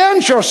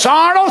friends, your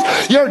sorrows,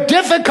 your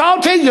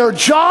difficulty, your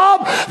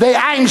job, the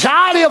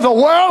anxiety of the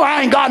world,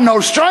 I ain't got no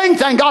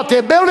strength, I ain't got the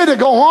ability to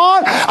go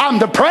on, I'm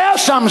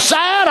depressed, I'm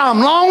sad, I'm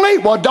lonely.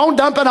 Well, don't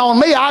dump it on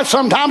me.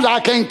 Sometimes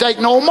I can't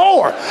take no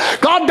more.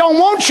 God don't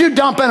want you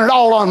dumping it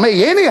all on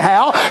me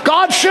anyhow.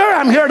 God, sure,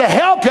 I'm here to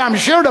help you. I'm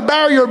sure to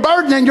bear your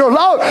burden and your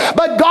load.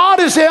 But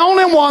God is the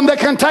only one that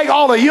can take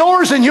all of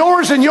yours and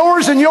yours and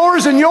yours and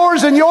yours and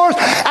yours and yours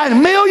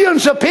and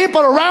millions of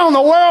people around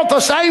the world at the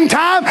same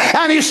time,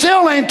 and he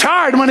still ain't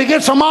tired when he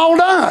gets them all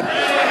done.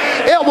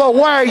 It will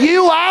wear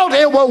you out.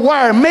 It will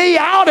wear me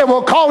out. It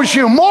will cause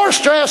you more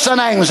stress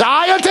and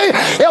anxiety.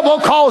 It will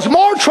cause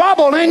more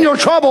trouble in your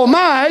troubled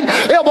mind.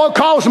 It will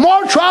cause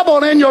more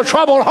trouble in your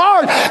troubled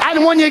heart.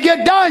 And when you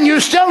get done,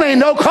 you still ain't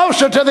no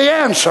closer to the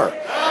answer.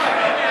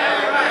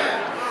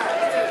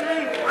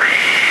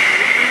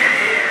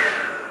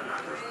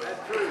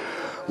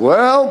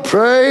 Well,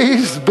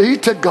 praise be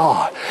to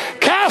God.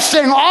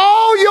 Casting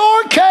all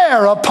your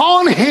care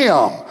upon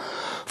him,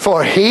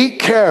 for he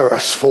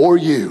careth for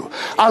you.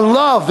 I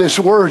love this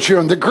word here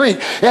in the Greek.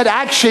 It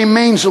actually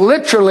means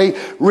literally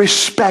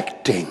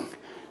respecting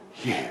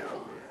you.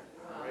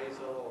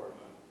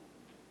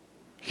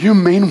 You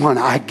mean when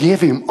I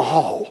give him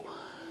all,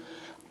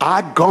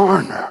 I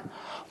garner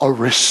a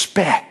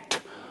respect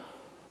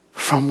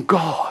from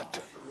God.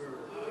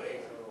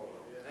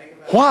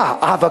 Why?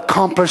 I've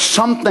accomplished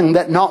something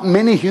that not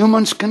many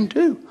humans can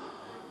do.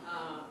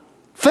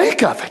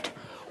 Think of it.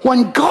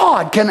 When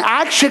God can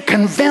actually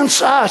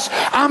convince us,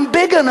 I'm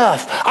big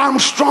enough, I'm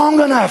strong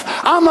enough,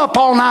 I'm up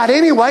all night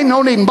anyway,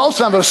 no need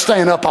both of us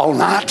staying up all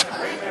night.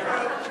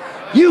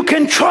 You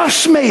can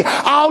trust me.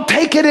 I'll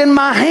take it in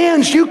my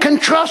hands. You can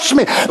trust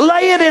me.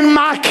 Lay it in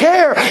my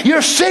care.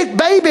 Your sick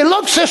baby.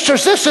 Look,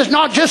 sisters, this is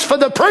not just for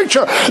the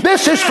preacher.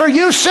 This is for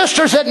you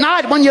sisters at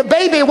night when your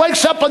baby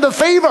wakes up with a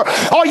fever,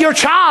 or your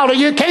child, or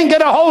you can't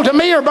get a hold of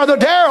me or Brother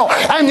Darrell,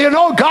 and you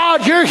know,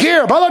 God, you're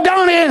here. Brother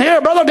Donnie ain't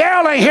here. Brother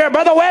Darrell ain't here.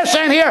 Brother Wes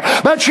ain't here.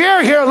 But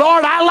you're here,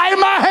 Lord. I lay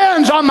my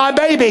hands on my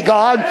baby,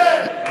 God.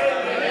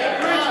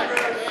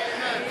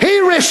 He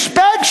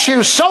respects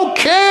you. So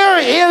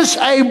care is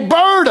a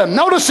burden.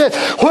 Notice it,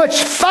 which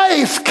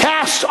faith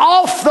casts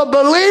off the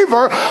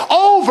believer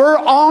over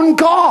on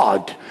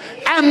God.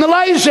 And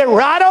lays it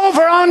right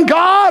over on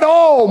God.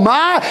 Oh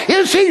my.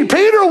 You see,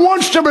 Peter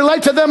wants to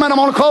relate to them, and I'm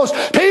going to close.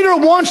 Peter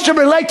wants to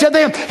relate to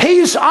them.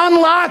 He's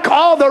unlike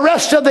all the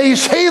rest of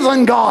these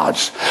heathen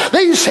gods.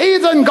 These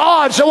heathen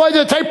gods, the way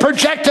that they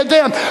projected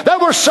them, they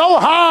were so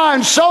high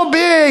and so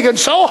big and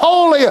so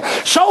holy,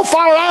 so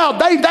far out.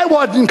 They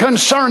wasn't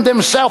concerned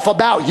themselves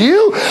about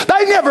you.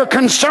 They never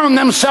concerned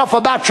themselves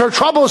about your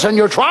troubles and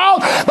your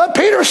trials. But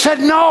Peter said,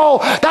 no,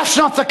 that's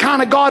not the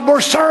kind of God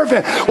we're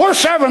serving. We're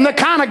serving the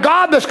kind of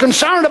God that's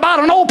concerned about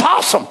an old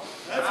possum.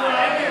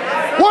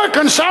 We're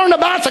concerned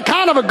about the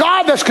kind of a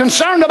God that's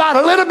concerned about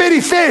a little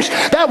bitty fish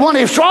that when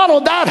he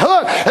swallowed that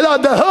hook,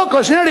 the hook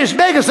was nearly as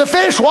big as the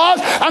fish was,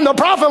 and the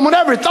prophet,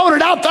 whenever he threw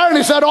it out there, and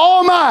he said,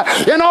 oh my,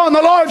 you know, and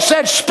the Lord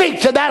said,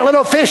 speak to that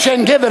little fish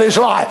and give it his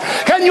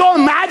life. Can you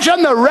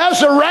imagine the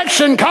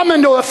resurrection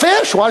coming to a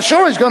fish? Well,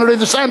 sure, he's going to do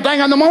the same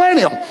thing in the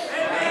millennium.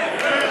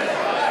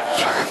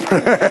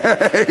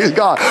 Praise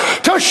God.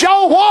 To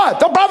show what?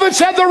 The prophet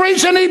said the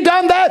reason he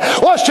done that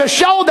was to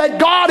show that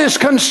God is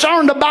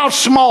concerned about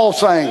small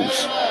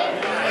things.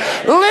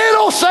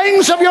 Little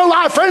things of your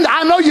life. Friend,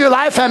 I know you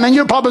laugh at me and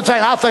you're probably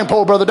saying, I think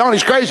poor Brother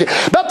Donnie's crazy.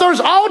 But there's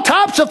all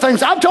types of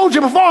things. I've told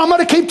you before, I'm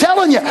going to keep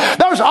telling you.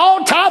 There's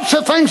all types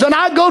of things when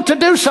I go to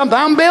do something.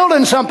 I'm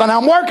building something.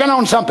 I'm working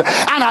on something.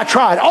 And I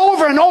try it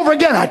over and over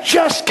again. I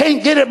just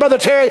can't get it, Brother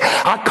Terry.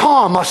 I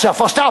calm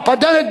myself. I stop. I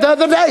done it the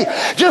other day.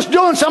 Just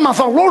doing something. I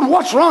thought, Lord,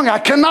 what's wrong? I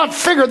cannot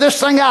figure this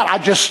thing out. I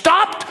just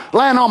stopped,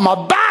 laying on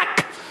my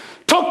back,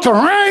 took the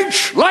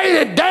wrench, laid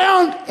it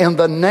down. In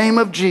the name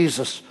of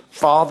Jesus,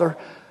 Father,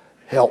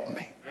 help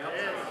me.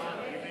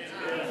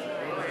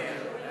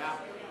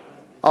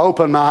 I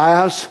opened my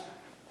eyes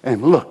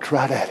and looked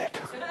right at it.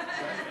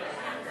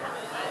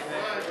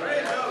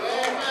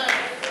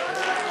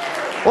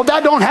 Well,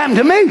 that don't happen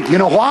to me. You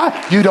know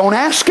why? You don't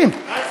ask him.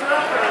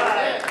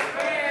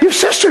 Your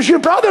sisters, your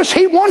brothers,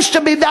 he wants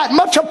to be that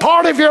much a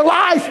part of your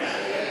life.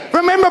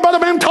 Remember Brother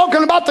Branham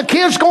talking about the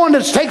kids going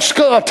to take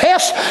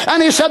tests,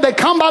 and he said they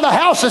come by the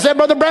house and said,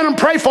 Brother Branham,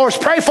 pray for us,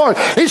 pray for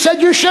us. He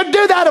said, you should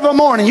do that of a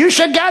morning. You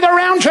should gather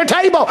around your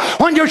table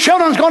when your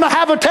children's going to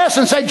have a test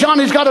and say,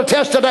 Johnny's got a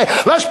test today.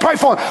 Let's pray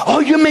for him. Oh,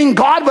 you mean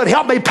God would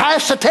help me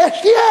pass the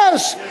test?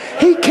 Yes,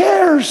 He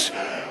cares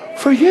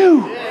for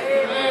you.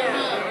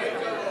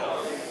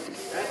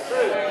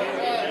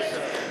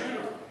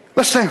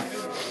 Let's stand.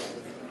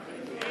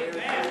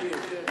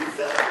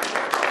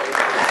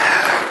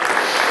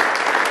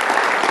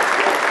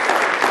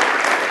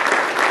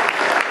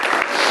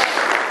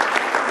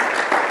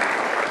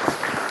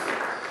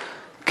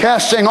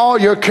 Casting all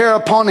your care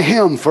upon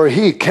Him, for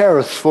He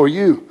careth for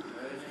you.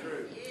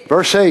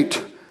 Verse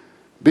 8,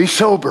 be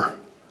sober,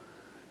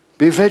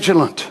 be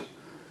vigilant,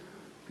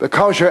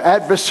 because your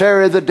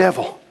adversary the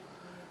devil,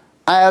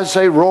 as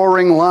a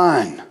roaring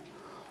lion,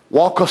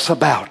 walketh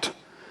about,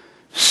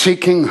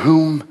 seeking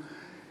whom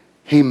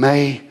he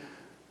may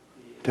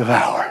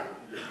devour.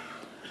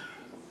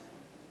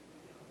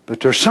 But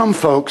there's some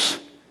folks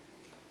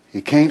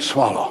he can't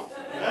swallow.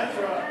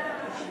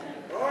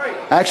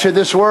 Actually,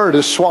 this word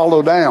is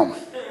swallow down.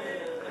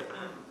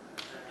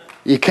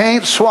 You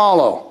can't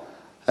swallow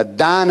a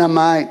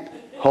dynamite,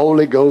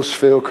 Holy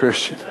Ghost-filled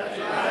Christian.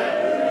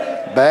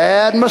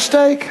 Bad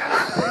mistake.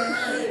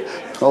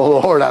 Oh,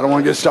 Lord, I don't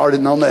want to get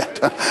started on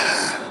that.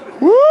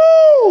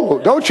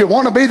 Woo! Don't you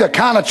want to be the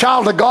kind of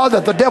child of God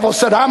that the devil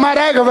said, I might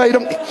aggravate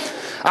him,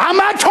 I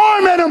might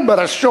torment him, but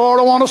I sure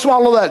don't want to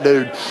swallow that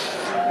dude.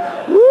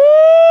 Woo!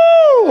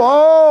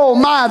 Oh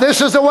my, this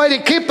is the way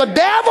to keep the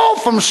devil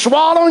from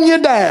swallowing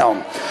you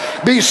down.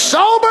 Be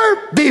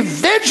sober, be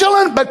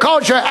vigilant,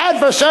 because your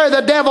adversary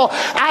the devil,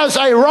 as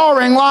a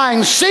roaring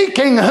lion,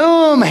 seeking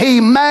whom he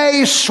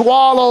may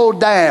swallow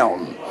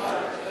down.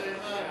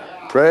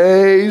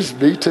 Praise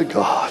be to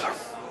God.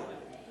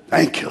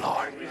 Thank you,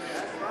 Lord.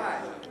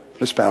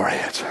 Let's bow our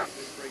heads.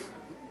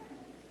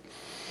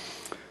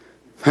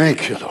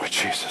 Thank you, Lord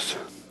Jesus.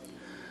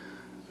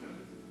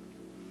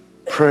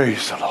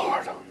 Praise the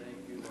Lord.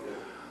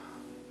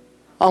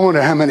 I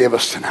wonder how many of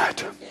us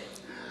tonight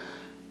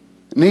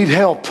need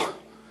help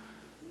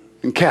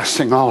in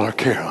casting all our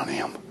care on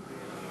Him,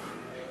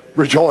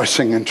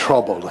 rejoicing in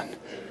trouble and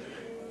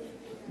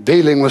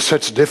dealing with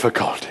such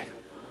difficulty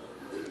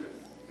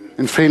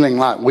and feeling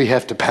like we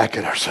have to pack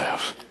it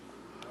ourselves.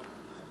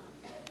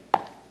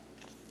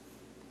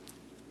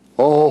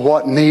 Oh,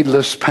 what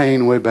needless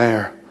pain we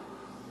bear,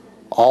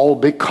 all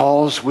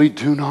because we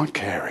do not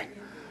carry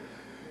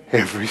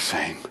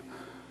everything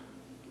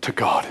to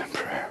God in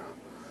prayer.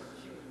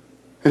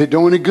 And it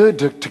don't any good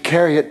to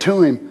carry it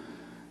to Him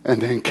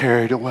and then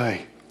carry it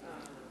away.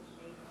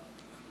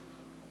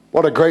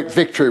 What a great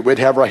victory we'd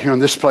have right here in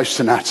this place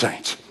tonight,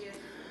 saints.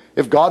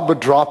 If God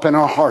would drop in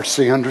our hearts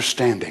the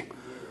understanding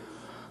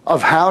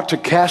of how to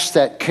cast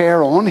that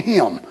care on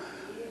Him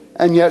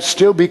and yet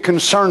still be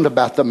concerned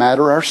about the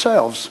matter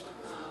ourselves,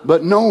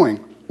 but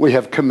knowing we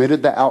have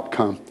committed the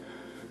outcome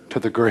to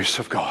the grace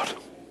of God.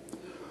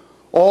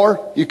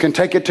 Or you can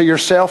take it to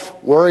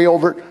yourself, worry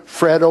over it,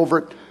 fret over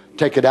it,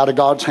 take it out of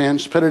God's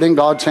hands, put it in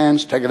God's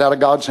hands, take it out of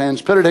God's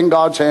hands, put it in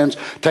God's hands,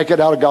 take it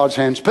out of God's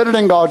hands, put it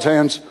in God's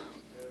hands.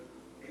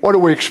 What are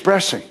we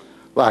expressing?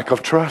 Lack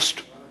of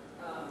trust.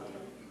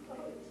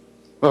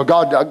 Well,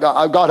 God,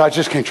 I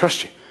just can't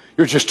trust you.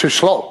 You're just too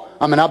slow.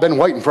 I mean, I've been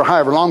waiting for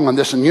however long on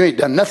this and you ain't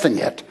done nothing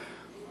yet.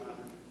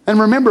 And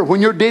remember,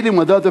 when you're dealing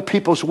with other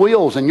people's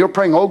wills and you're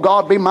praying, oh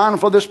God, be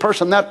mindful of this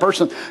person, that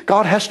person,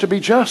 God has to be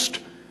just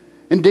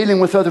in dealing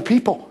with other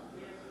people.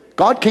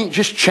 God can't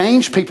just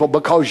change people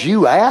because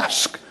you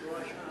ask.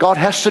 God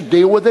has to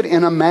deal with it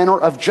in a manner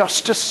of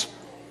justice.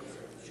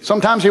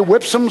 Sometimes He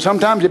whips them,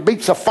 sometimes He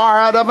beats the fire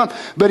out of them,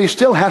 but He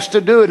still has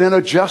to do it in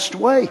a just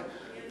way.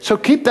 So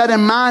keep that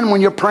in mind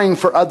when you're praying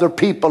for other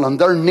people and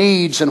their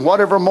needs and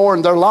whatever more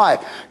in their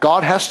life.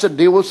 God has to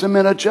deal with them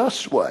in a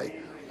just way.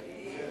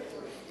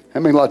 How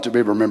many like to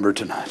be remembered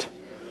tonight?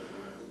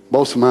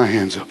 Both of my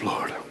hands up,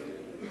 Lord.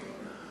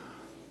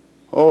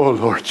 Oh,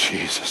 Lord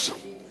Jesus.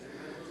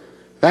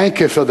 Thank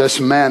you for this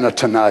manna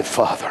tonight,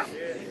 Father.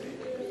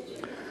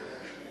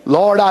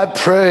 Lord, I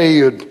pray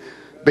You'd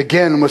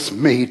begin with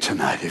me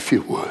tonight, if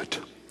You would.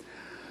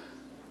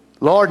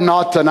 Lord,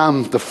 not that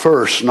I'm the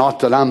first,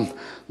 not that I'm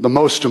the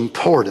most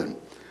important,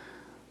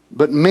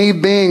 but me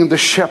being the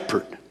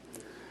shepherd,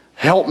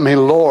 help me,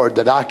 Lord,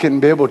 that I can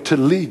be able to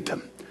lead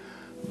them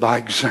by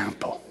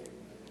example.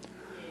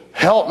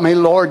 Help me,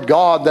 Lord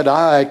God, that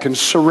I can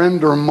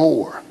surrender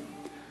more.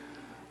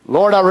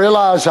 Lord, I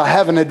realize I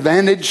have an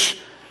advantage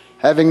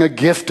having a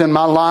gift in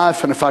my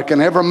life, and if I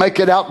can ever make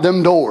it out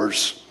them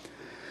doors,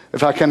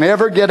 if I can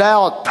ever get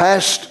out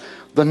past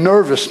the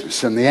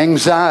nervousness and the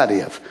anxiety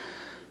of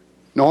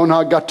knowing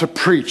I got to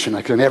preach, and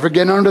I can ever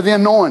get under the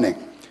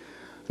anointing,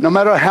 no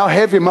matter how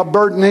heavy my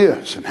burden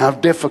is and how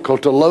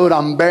difficult a load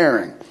I'm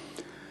bearing,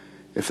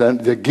 if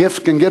the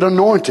gift can get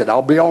anointed,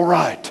 I'll be all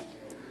right.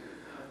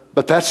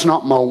 But that's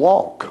not my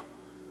walk.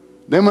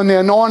 Then when the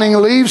anointing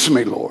leaves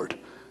me, Lord,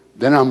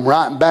 then I'm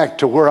right back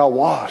to where I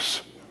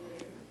was.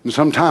 And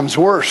sometimes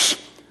worse,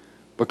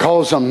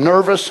 because I'm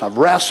nervous. I've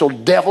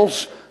wrestled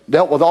devils,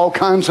 dealt with all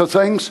kinds of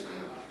things.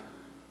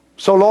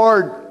 So,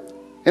 Lord,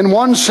 in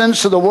one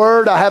sense of the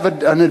word, I have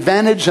an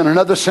advantage. In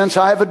another sense,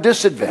 I have a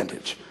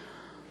disadvantage.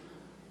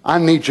 I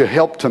need your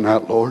help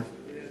tonight, Lord.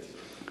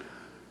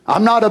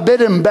 I'm not a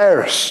bit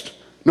embarrassed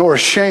nor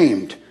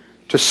ashamed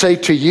to say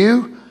to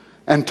you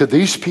and to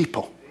these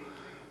people,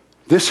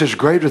 this is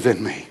greater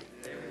than me.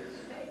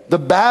 The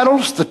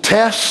battles, the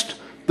tests,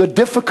 the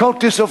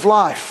difficulties of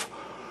life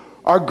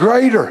are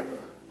greater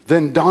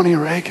than Donnie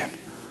Reagan,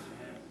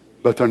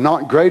 but they're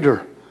not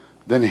greater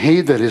than he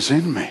that is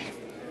in me.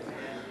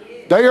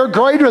 They are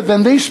greater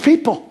than these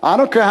people. I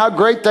don't care how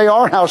great they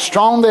are, how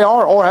strong they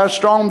are, or how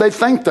strong they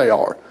think they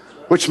are,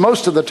 which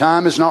most of the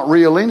time is not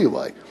real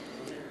anyway.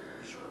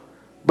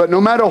 But no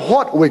matter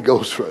what we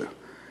go through,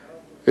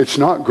 it's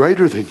not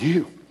greater than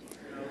you.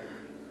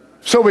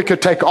 So we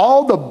could take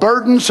all the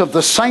burdens of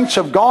the saints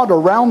of God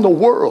around the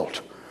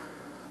world.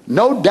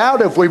 No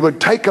doubt if we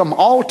would take them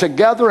all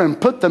together and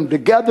put them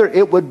together,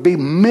 it would be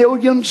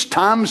millions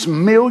times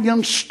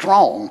millions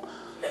strong,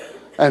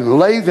 and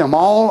lay them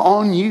all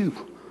on you.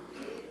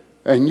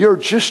 And you're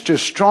just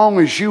as strong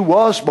as you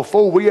was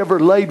before we ever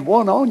laid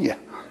one on you.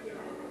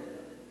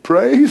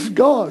 Praise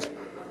God.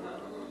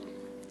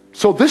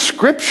 So this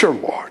scripture,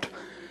 Lord,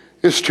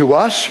 is to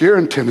us here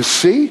in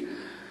Tennessee.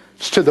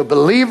 It's to the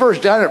believers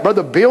down at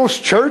Brother Bill's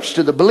church,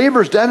 to the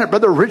believers down at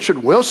Brother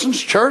Richard Wilson's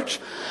church,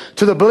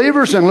 to the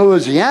believers in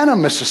Louisiana,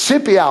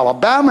 Mississippi,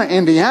 Alabama,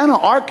 Indiana,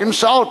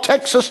 Arkansas,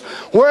 Texas,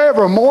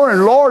 wherever more,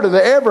 and Lord, in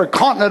every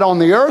continent on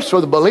the earth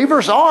where the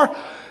believers are.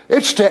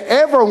 It's to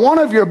every one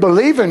of your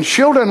believing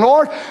children,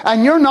 Lord,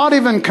 and you're not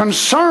even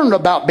concerned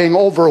about being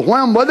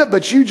overwhelmed with it,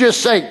 but you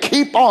just say,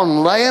 keep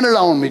on laying it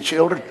on me,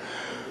 children,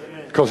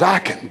 because I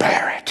can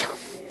bear it.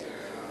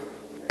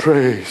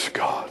 Praise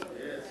God.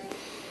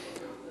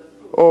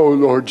 Oh,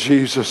 Lord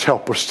Jesus,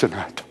 help us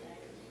tonight.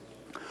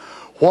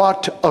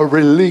 What a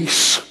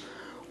release.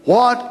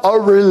 What a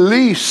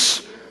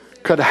release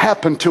could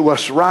happen to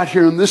us right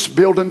here in this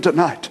building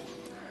tonight.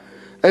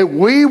 And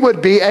we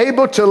would be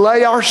able to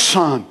lay our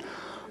son,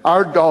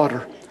 our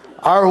daughter,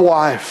 our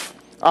wife,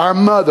 our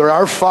mother,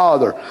 our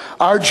father,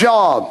 our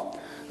job,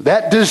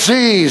 that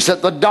disease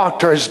that the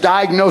doctor has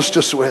diagnosed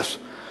us with,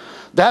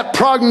 that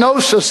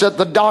prognosis that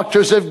the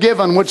doctors have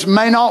given, which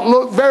may not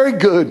look very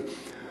good,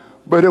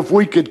 but if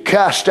we could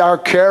cast our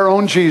care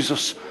on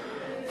Jesus,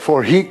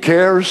 for he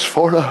cares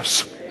for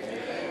us.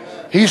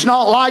 He's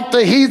not like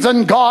the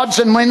heathen gods,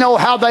 and we know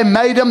how they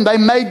made them. They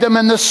made them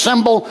in the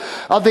symbol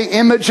of the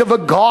image of a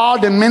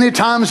god, and many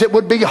times it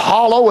would be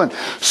hollow, and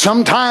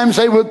sometimes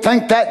they would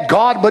think that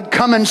God would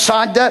come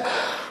inside that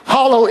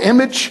hollow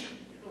image.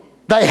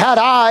 They had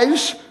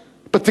eyes,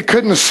 but they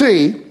couldn't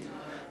see.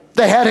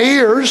 They had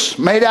ears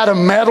made out of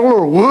metal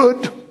or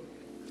wood,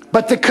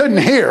 but they couldn't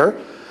hear.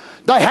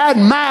 They had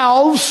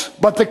mouths,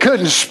 but they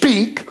couldn't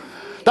speak.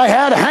 They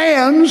had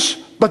hands,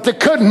 but they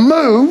couldn't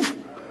move.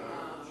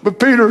 But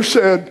Peter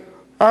said,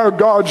 our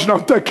God's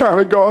not that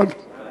kind of God.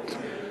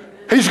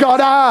 He's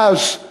got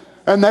eyes,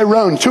 and they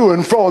run to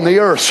and fro on the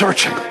earth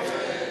searching.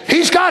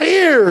 He's got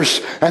ears,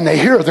 and they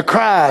hear the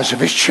cries of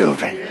his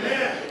children.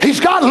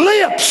 He's got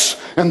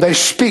lips, and they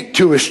speak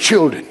to his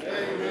children.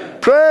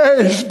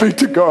 Praise be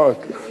to God.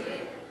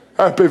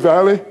 Happy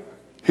Valley,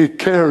 he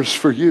cares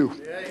for you.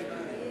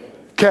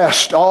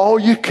 Cast all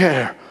you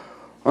care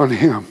on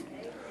him,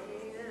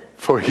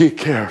 for he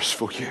cares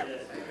for you.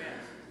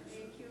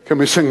 Can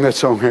we sing that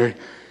song, Harry?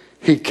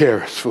 He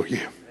cares for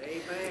you.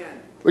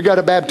 Amen. We got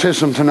a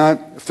baptism tonight.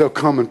 If they'll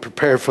come and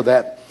prepare for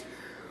that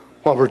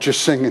while we're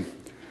just singing.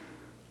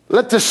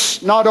 Let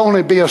this not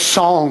only be a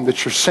song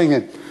that you're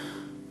singing,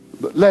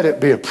 but let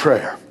it be a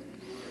prayer.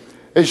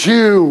 As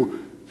you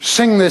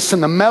sing this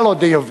in the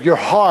melody of your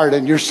heart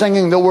and you're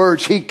singing the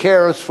words, he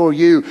careth for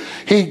you,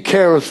 he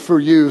careth for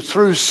you,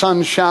 through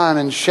sunshine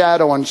and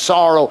shadow and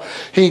sorrow,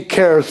 he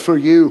careth for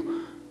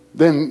you.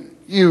 Then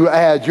you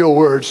add your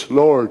words,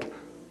 Lord,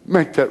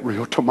 make that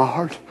real to my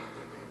heart.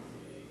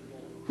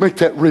 Make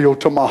that real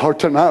to my heart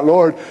tonight,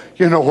 Lord.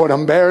 You know what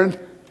I'm bearing.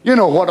 You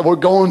know what we're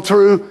going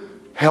through.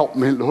 Help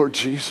me, Lord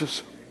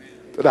Jesus,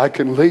 that I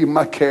can leave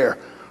my care.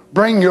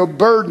 Bring your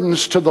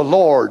burdens to the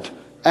Lord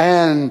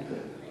and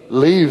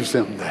leave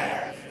them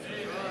there.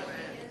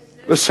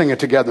 Let's sing it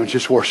together and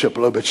just worship a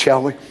little bit,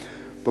 shall we?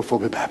 Before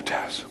we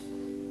baptize.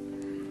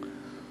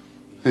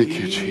 Thank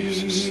you,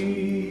 Jesus.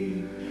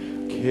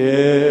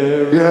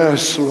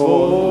 Yes,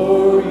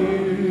 Lord.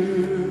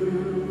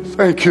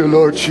 Thank you,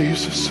 Lord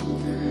Jesus.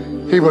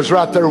 He was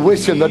right there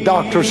with you in the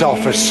doctor's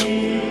office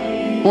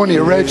when he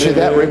read you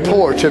that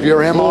report of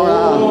your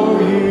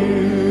MRI.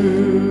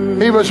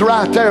 He was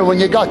right there when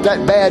you got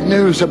that bad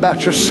news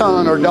about your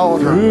son or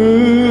daughter.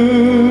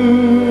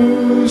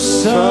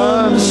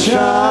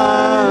 Sunshine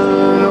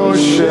or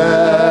shadow.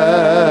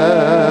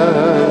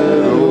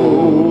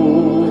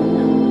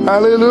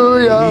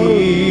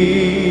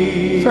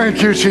 Hallelujah.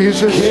 Thank you,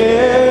 Jesus.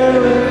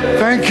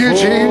 Thank you,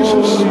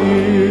 Jesus.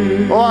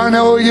 Oh, I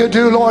know you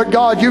do, Lord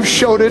God. You've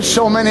showed it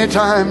so many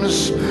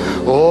times.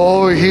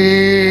 Oh,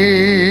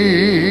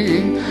 he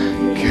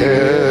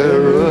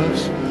careth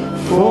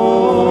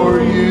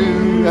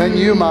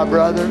you, my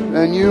brother,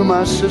 and you,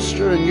 my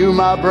sister, and you,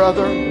 my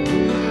brother.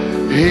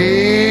 He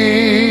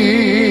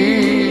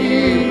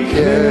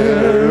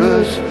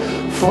cares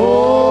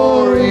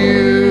for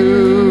you.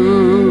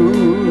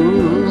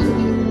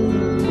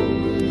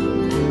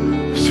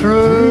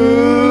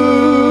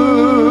 Through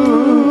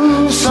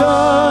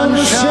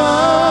sunshine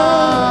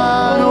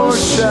or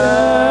shadow,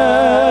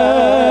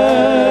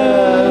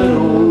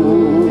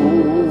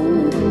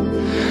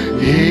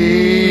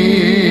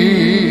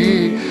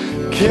 He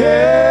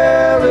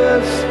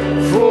careth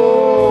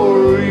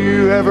for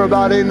you.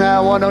 Everybody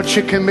now, why don't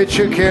you commit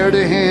your care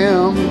to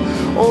Him?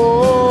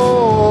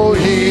 Oh,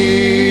 He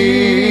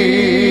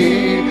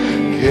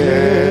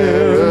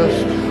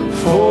careth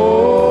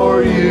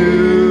for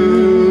you.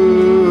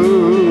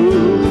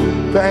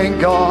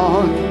 Thank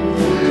God.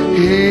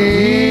 He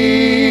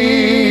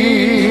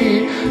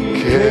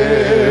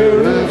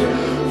careth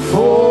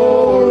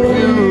for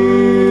you.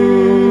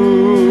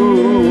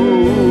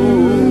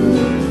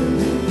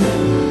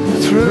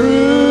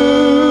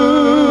 Through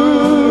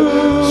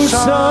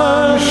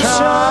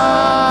sunshine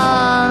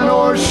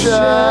or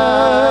shadow,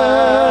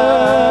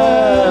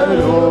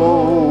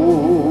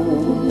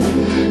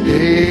 He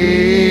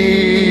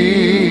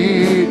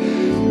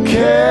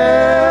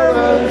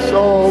careth.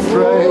 Oh,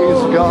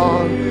 praise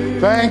God.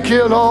 Thank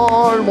you,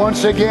 Lord,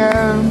 once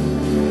again.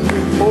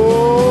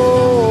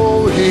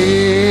 Oh,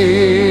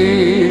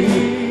 He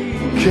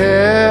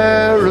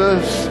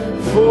careth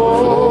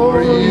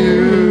for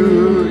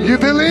you. You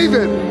believe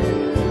it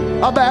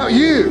about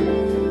you.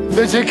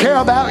 Does He care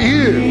about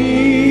you?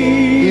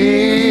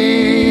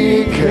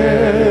 He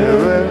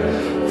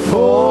careth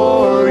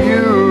for you.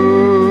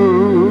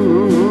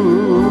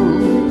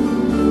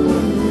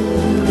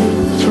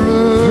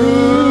 Through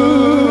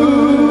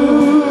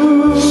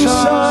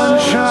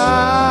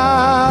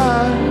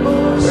sunshine,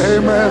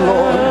 amen,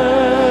 Lord,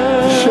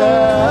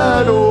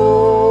 shadow,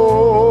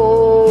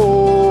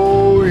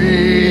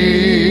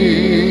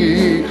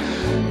 He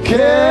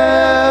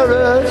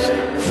careth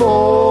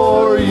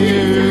for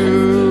you.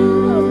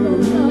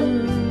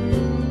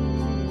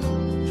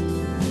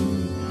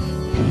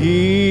 He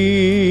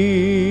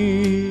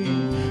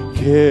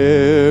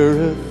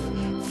careth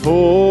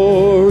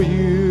for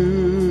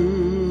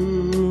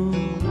you.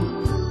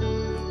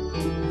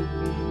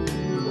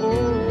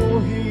 Oh,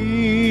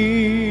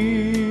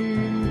 He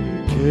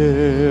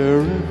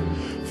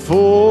careth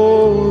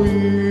for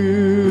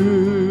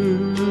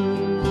you.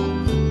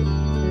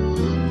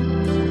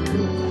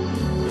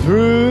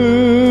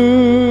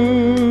 Through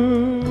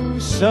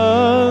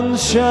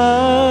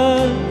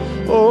sunshine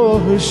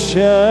or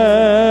shadow,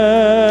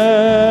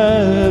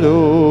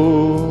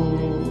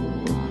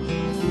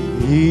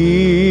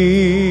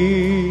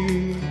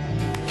 He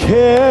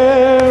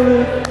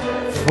careth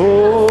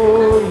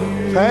for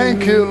you.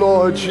 Thank you,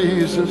 Lord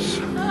Jesus.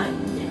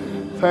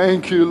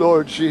 Thank you,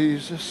 Lord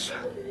Jesus.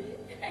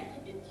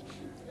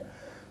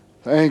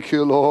 Thank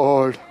you,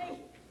 Lord.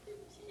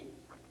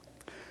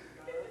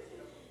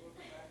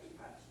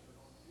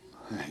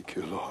 Thank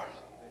you, Lord.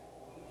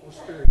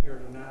 Spirit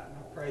here tonight, and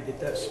I pray that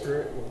that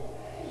Spirit will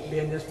be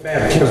in this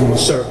baptismal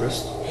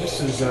service.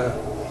 This is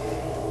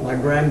my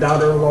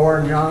granddaughter,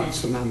 Lauren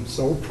Johnson. I'm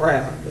so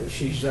proud that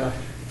she's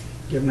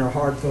given her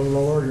heart to the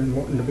Lord and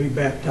wanting to be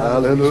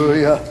baptized.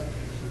 Hallelujah.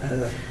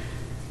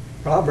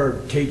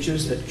 Proverb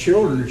teaches that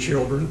children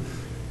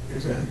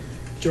is a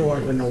joy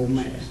of an old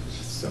man.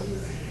 So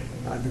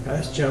I've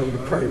asked Joe to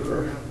pray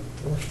for us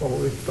before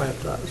we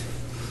baptize.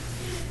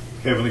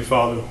 Heavenly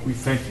Father, we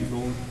thank you,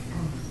 Lord,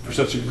 for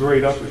such a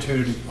great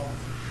opportunity.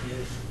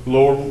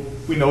 Lord,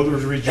 we know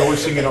there's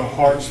rejoicing in our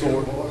hearts,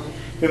 Lord.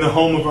 In the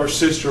home of our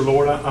sister,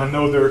 Lord, I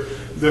know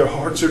their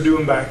hearts are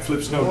doing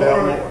backflips, no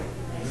doubt, Lord.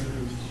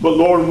 But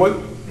Lord,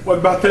 what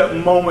about that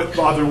moment,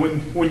 Father,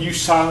 when you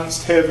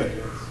silenced heaven,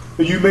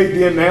 that you made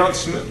the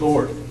announcement,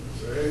 Lord?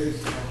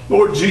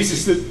 Lord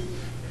Jesus, that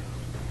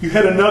you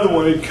had another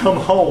one that had come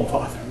home,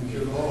 Father.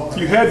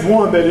 You had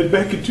one that had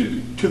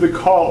beckoned to the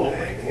call,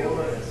 Lord.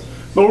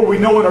 Lord, we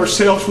know in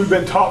ourselves we've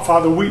been taught,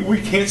 Father,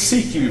 we can't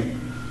seek you.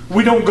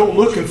 We don't go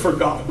looking for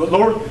God. But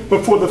Lord,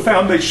 before the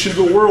foundation of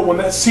the world, when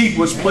that seed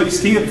was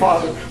placed in,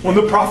 Father, when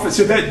the prophet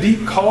said that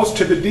deep calls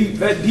to the deep,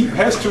 that deep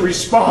has to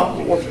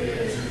respond, Lord.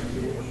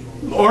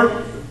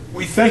 Lord,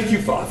 we thank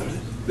you, Father,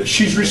 that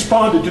she's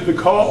responded to the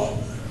call.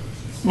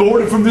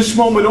 Lord, and from this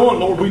moment on,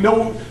 Lord, we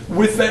know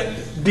with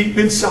that deep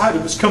inside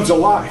of us comes a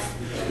life.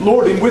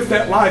 Lord, and with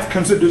that life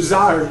comes a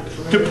desire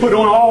to put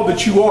on all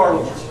that you are,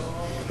 Lord.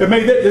 And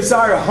may that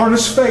desire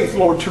harness faith,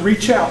 Lord, to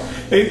reach out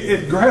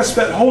and grasp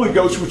that Holy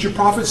Ghost, which your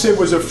prophet said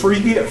was a free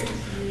gift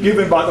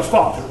given by the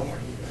Father, Lord.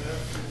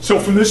 So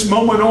from this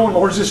moment on,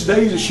 Lord, this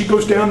day as she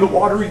goes down the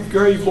watery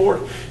grave, Lord,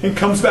 and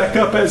comes back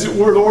up, as it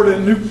were, Lord, a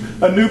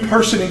new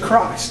person in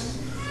Christ.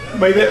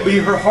 May that be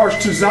her heart's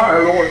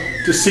desire, Lord,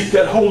 to seek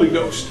that Holy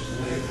Ghost.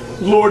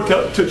 Lord,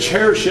 to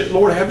cherish it.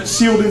 Lord, have it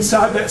sealed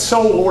inside that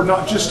soul, Lord,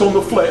 not just on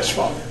the flesh,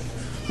 Father.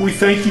 We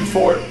thank you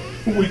for it.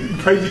 We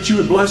pray that you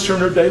would bless her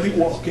in her daily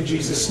walk. In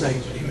Jesus'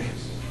 name, amen.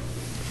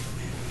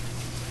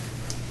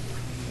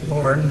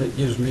 Lord, it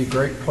gives me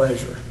great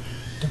pleasure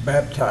to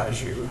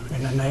baptize you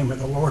in the name of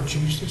the Lord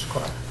Jesus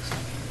Christ.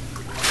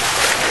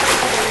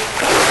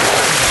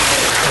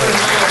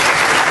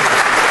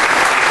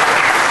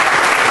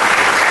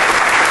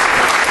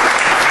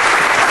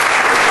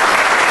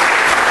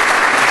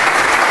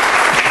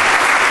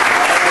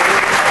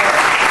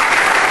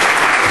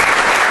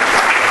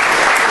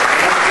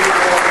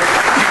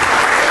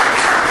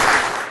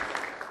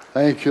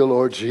 Thank you,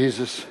 Lord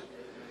Jesus.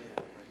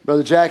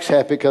 Brother Jack's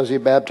happy because he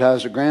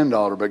baptized a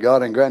granddaughter, but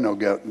God ain't got no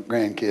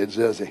grandkids,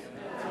 does he?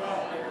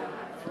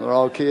 They're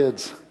all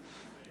kids.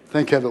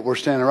 Think of it, we're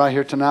standing right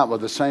here tonight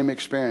with the same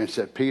experience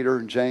that Peter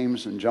and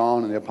James and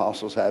John and the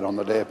apostles had on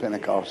the day of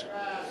Pentecost.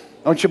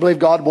 Don't you believe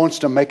God wants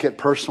to make it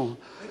personal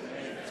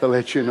to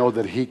let you know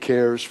that he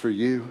cares for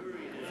you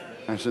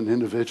as an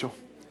individual?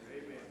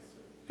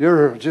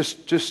 You're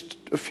just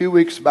a few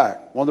weeks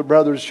back, one of the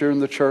brothers here in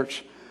the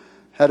church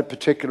had a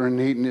particular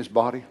need in his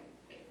body.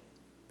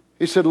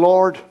 He said,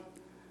 Lord,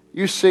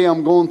 you see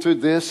I'm going through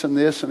this and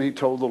this, and he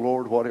told the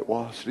Lord what it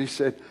was. And he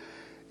said,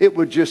 it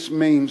would just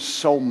mean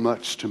so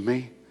much to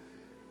me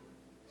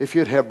if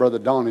you'd have Brother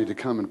Donnie to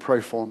come and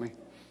pray for me.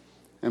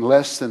 In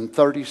less than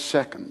 30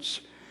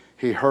 seconds,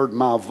 he heard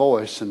my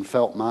voice and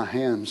felt my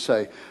hand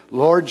say,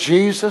 Lord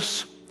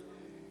Jesus.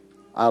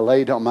 I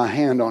laid on my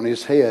hand on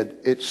his head.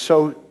 It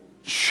so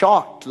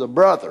shocked the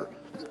brother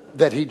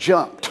that he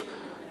jumped.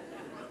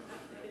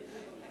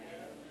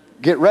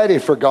 Get ready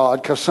for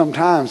God, because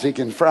sometimes he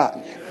can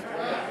frighten you.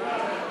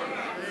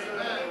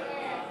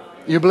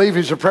 You believe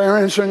he's a prayer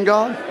answering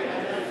God?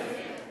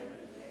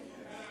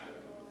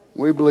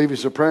 We believe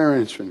he's a prayer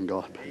answering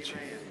God.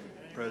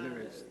 Brother,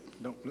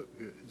 it don't look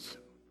good.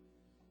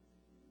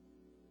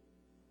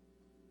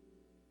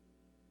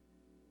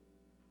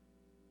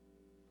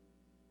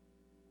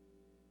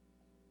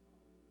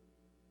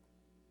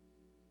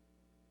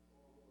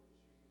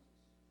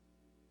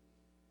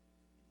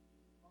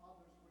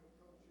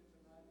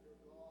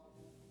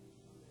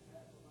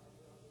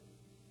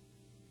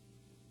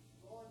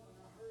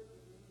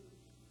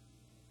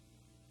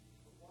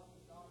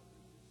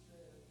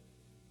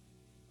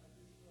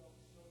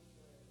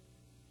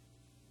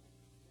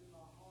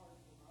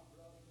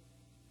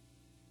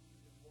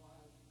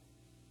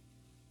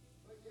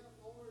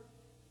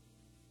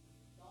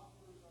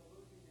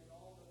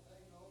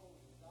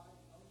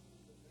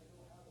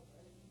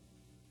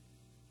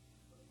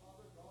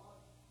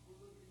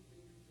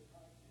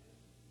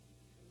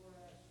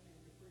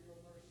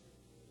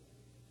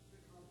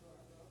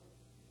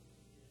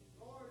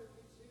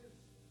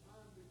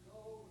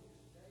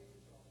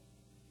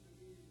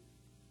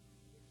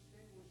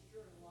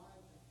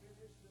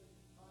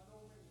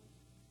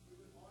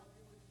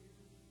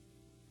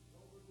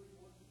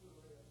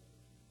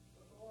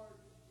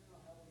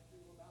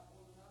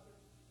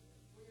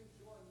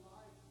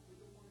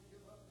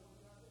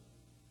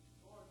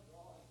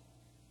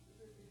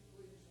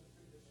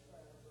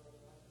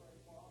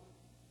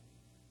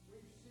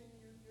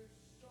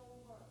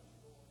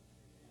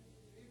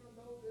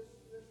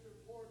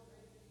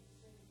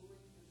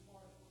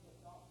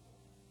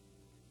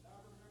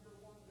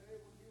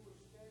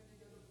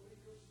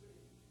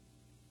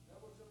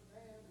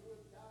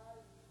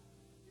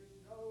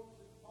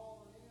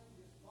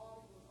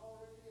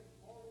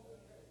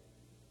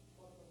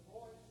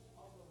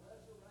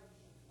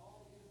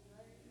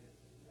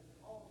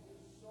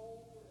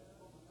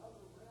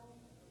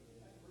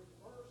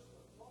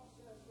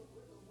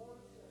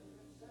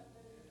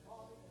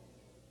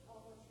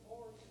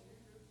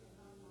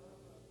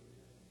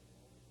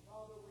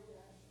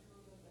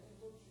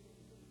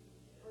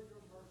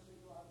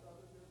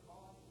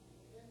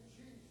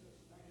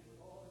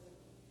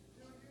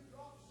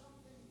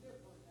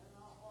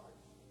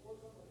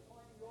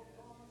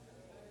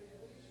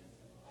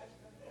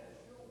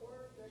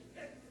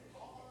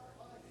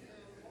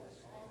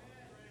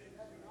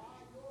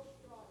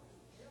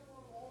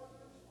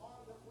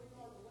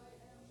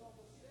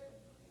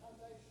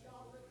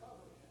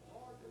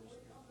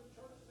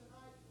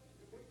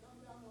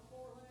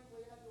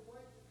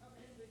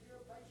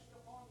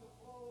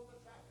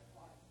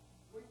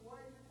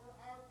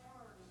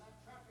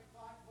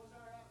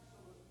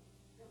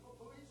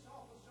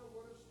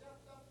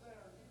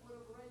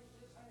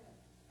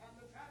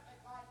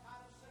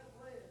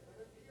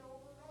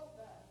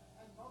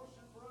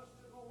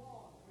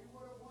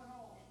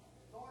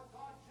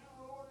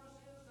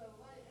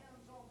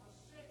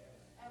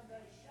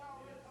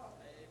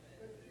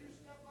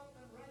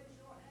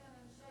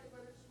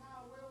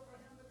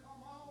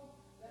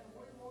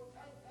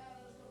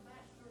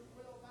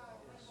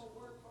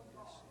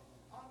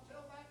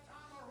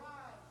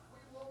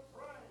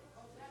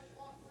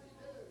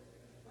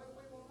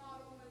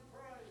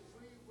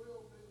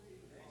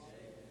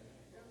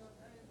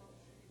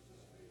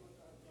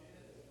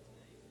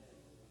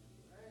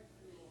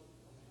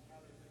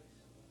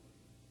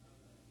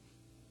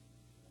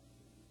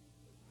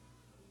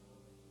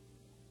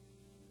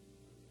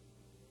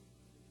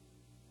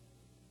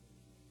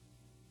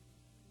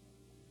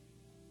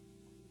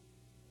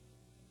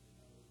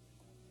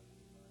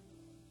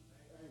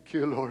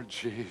 Thank you, Lord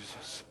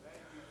Jesus.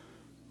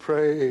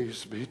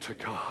 Praise be to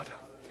God.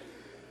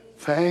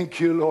 Thank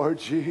you, Lord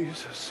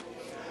Jesus.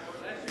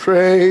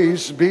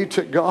 Praise be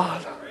to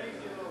God.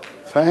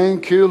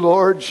 Thank you,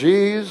 Lord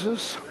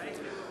Jesus.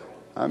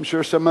 I'm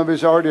sure some of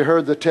you's already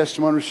heard the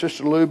testimony of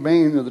Sister Lou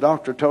Bean. The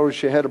doctor told her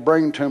she had a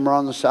brain tumor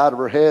on the side of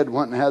her head.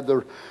 Went and had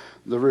the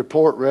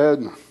report read.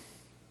 And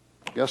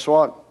guess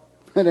what?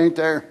 It ain't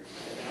there.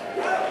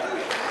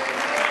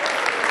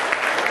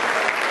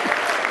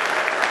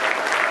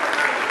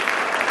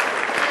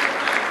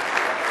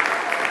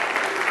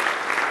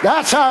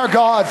 That's our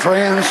God,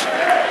 friends.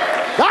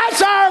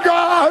 That's our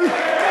God.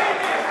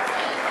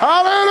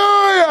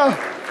 Hallelujah.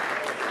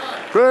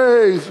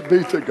 Praise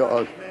be to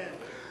God.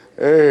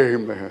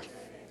 Amen.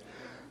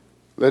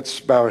 Let's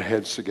bow our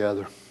heads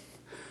together.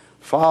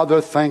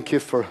 Father, thank you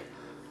for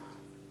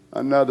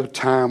another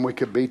time we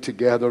could be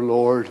together,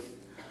 Lord.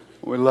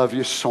 We love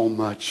you so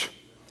much.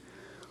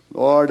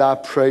 Lord, I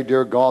pray,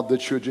 dear God,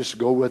 that you just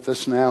go with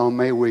us now.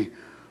 May we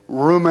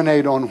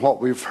ruminate on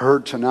what we've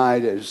heard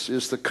tonight, as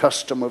is the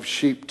custom of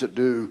sheep to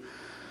do,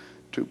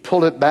 to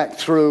pull it back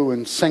through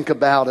and think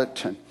about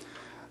it. And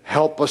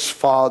help us,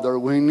 Father.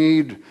 We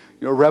need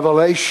your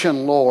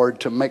revelation, Lord,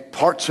 to make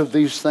parts of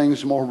these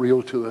things more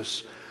real to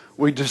us.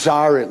 We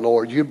desire it,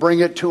 Lord. You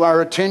bring it to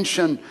our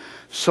attention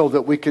so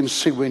that we can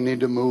see we need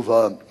to move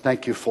up.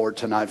 Thank you for it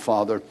tonight,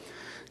 Father.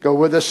 Go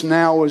with us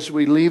now as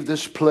we leave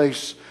this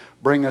place.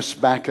 Bring us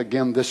back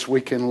again this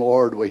weekend,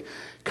 Lord. We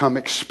come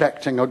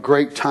expecting a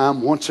great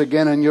time once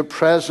again in your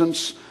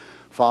presence.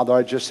 Father,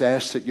 I just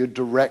ask that you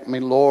direct me,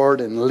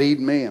 Lord, and lead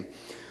me. And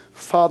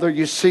Father,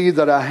 you see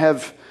that I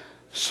have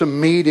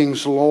some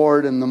meetings,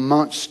 Lord, in the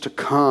months to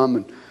come.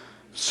 And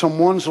some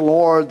ones,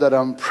 Lord, that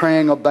I'm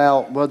praying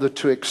about whether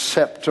to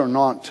accept or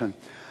not. And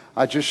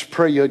I just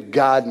pray you'd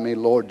guide me,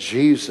 Lord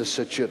Jesus,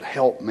 that you'd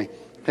help me.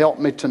 Help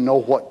me to know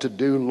what to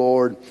do,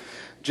 Lord.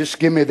 Just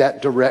give me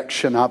that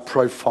direction, I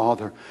pray,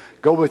 Father.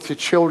 Go with your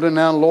children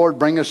now, Lord.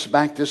 Bring us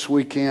back this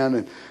weekend,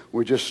 and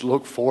we just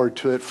look forward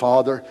to it,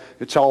 Father.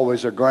 It's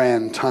always a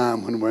grand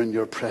time when we're in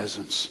your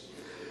presence.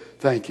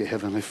 Thank you,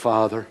 Heavenly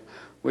Father.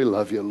 We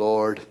love you,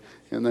 Lord.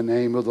 In the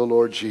name of the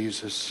Lord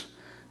Jesus.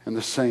 And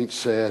the saints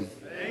said,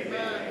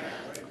 amen.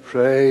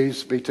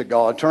 Praise be to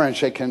God. Turn and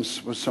shake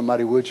hands with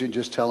somebody, would you?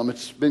 Just tell them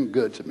it's been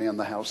good to me in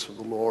the house of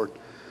the Lord.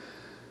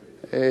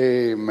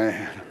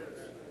 Amen.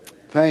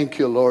 Thank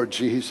you, Lord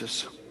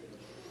Jesus.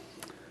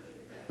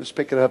 Let's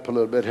pick it up a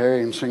little bit,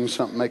 Harry, and sing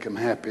something, make them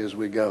happy as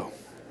we go.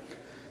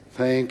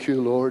 Thank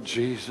you, Lord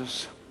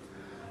Jesus.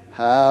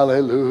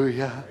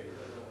 Hallelujah.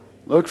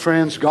 Look,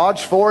 friends,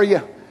 God's for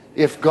you.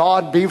 If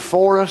God be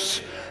for us,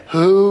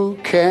 who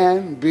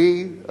can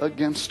be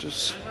against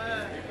us?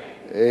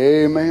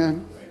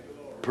 Amen.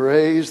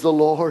 Praise the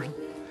Lord.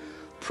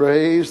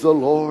 Praise the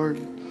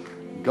Lord.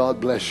 God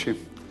bless you.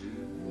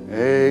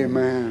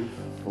 Amen.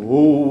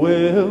 Oh,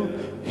 well,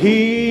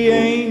 he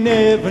ain't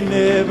never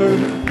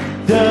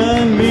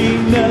done me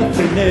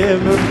nothing,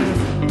 never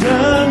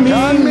done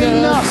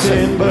me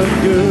nothing but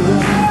good.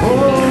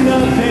 Oh,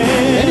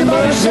 nothing.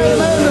 Anybody say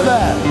amen to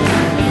that?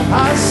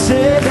 I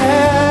said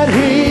that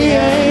he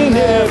ain't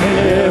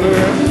never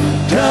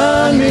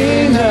done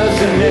me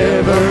nothing,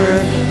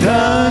 never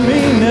done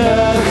me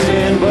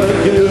nothing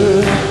but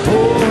good.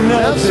 Oh,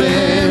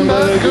 nothing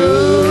but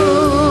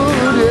good.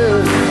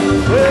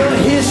 Yeah. Well,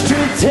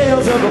 history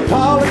tells of a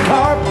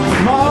Polycarp,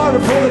 martyr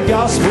for the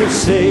gospel's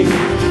sake.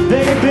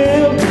 They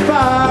built a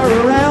fire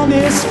around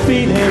his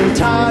feet and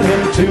tied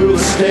him to a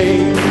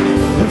stake.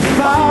 The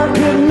fire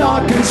could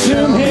not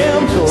consume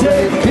him,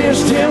 they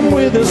pierced him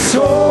with a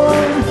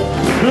sword.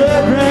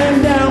 Blood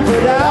ran down,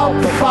 put out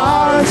the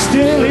fire, and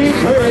still he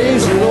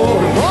praised the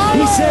Lord.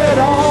 He said,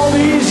 all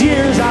these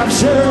years I've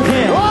served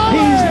him,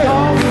 he's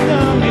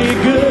done me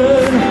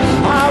good.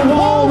 I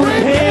won't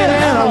repent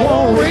and I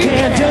won't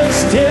recant,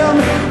 just tell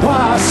me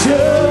why I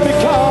should,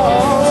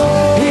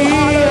 because he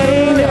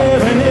ain't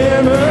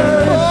never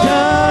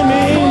done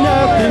me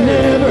nothing,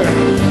 never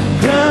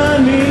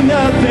done me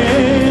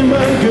nothing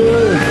but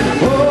good.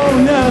 Oh,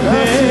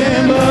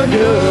 nothing but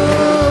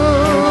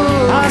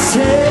good. I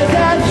said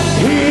that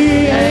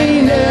he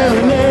ain't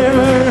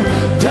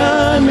never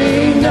done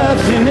me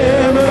nothing,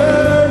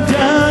 never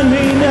done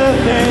me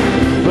nothing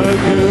but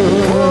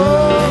good.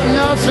 Oh,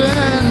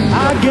 nothing.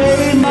 I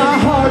gave my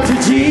heart to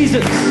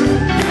Jesus.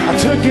 I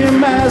took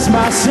him as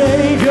my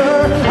Savior.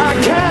 I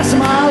cast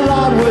my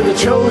lot with a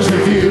chosen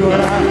few,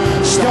 and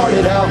I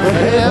started out for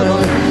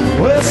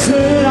heaven. Well,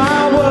 soon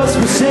I was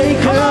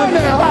forsaken.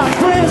 My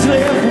friends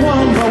left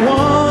one by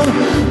one,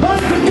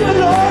 but the good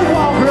Lord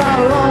walked right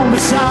along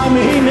beside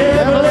me. He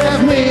never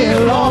left me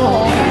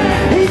alone.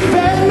 He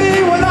fed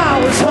me when I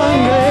was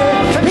hungry.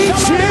 He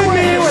cheered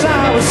me when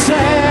I was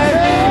sad.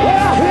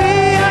 Well,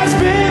 he has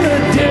been the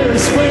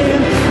dearest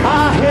friend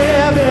I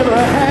have ever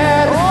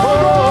had.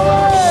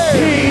 Oh,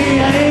 he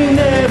ain't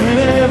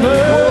never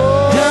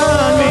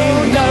done me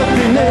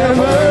nothing,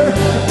 never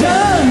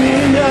done me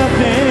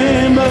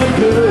nothing but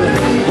good.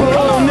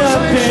 Oh,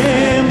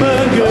 nothing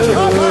but good.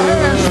 Clap our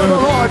hands to the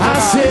Lord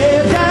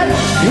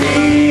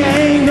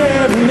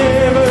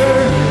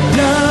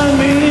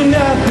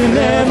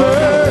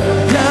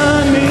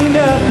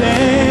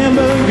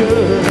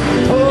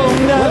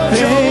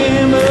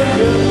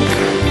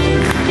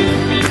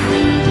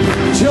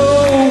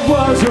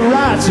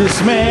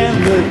this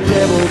man, the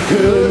devil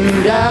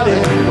couldn't doubt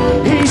it.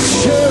 He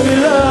surely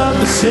loved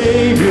the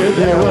Savior,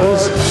 there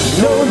was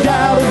no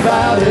doubt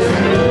about it.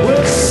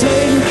 Well,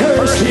 Satan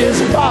cursed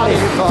his body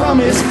from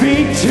his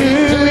feet to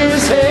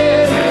his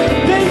head.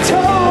 They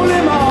told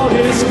him all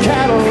his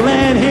cattle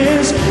and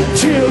his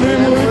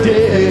children were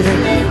dead.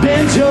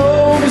 Then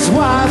Job, his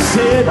wife,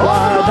 said,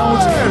 why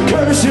don't you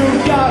curse your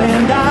God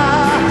and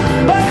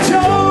die? But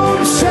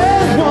Job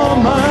said,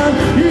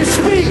 woman, you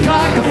speak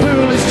like a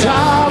foolish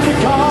child,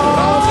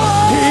 because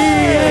he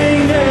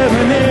ain't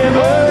never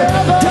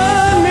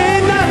done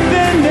me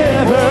nothing,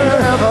 never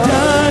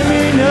done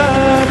me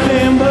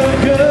nothing but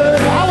good.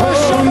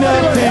 Oh,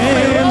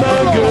 nothing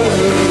but good.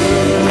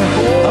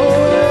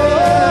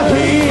 Oh,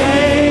 he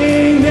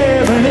ain't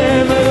never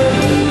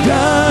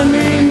done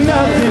me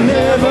nothing,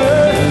 never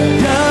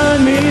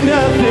done me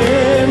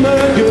nothing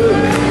but good.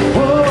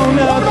 Oh,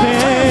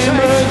 nothing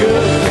but good.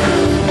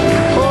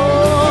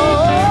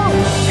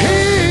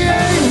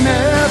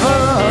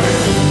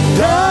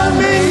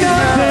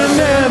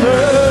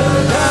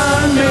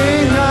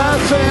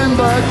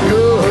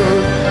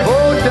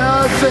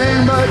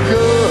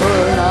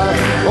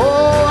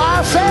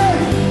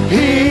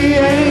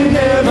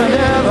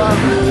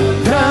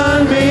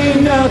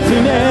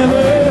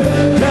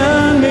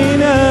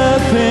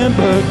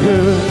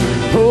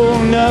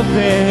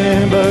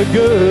 Nothing but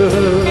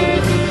good.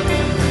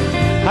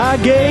 I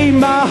gave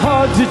my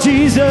heart to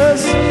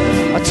Jesus.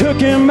 I took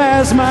him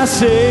as my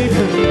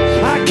Savior.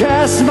 I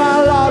cast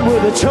my lot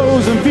with a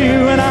chosen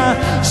few, and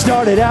I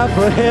started out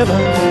for heaven.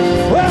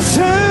 Well,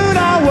 soon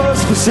I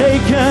was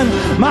forsaken.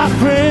 My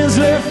friends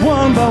left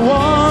one by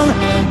one,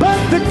 but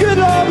the good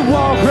Lord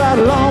walked right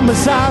along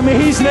beside me.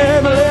 He's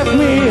never left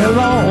me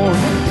alone.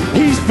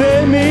 He's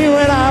fed me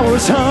when I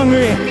was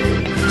hungry,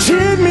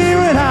 cheered me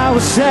when I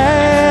was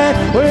sad.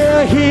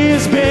 Well, he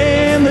has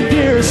been the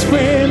dearest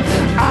friend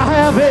I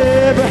have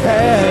ever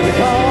had,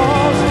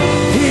 because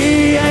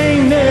he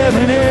ain't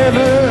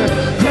never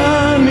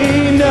done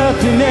me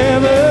nothing,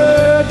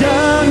 never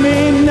done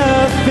me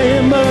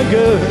nothing but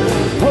good.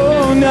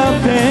 Oh,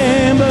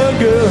 nothing but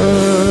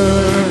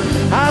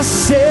good. I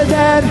said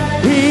that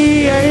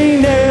he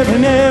ain't never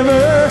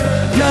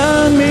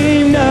done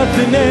me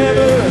nothing,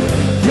 never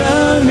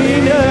done me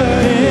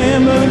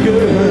nothing but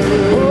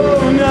good.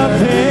 Oh,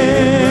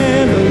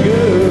 nothing but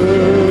good.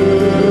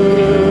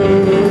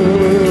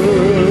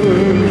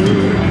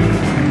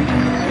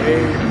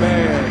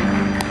 Amen.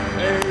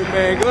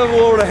 Amen. Give the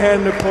Lord a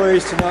hand of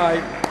praise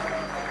tonight.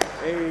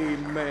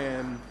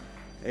 Amen.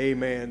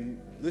 Amen.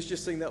 Let's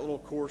just sing that little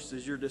chorus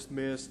as you're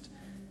dismissed.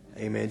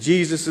 Amen.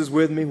 Jesus is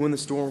with me when the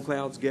storm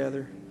clouds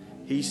gather.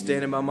 He's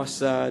standing by my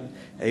side.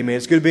 Amen.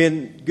 It's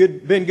been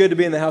good to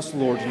be in the house of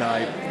the Lord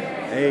tonight.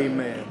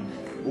 Amen.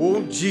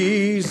 Oh,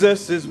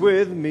 Jesus is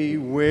with me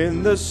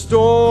when the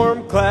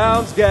storm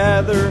clouds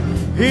gather.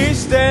 He's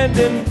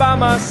standing by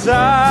my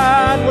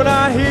side when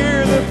I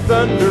hear the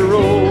thunder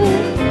roll.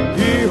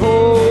 He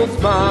holds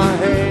my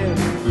hand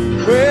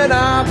when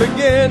I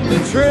begin to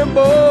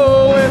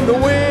tremble and the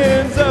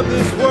winds of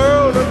this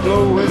world are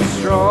blowing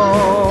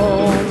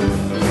strong.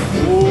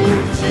 Oh,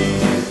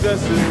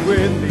 Jesus is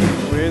with me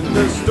when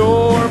the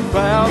storm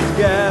clouds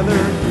gather.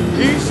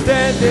 He's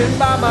standing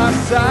by my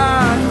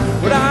side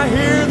when I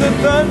hear the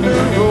thunder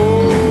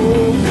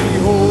roll. He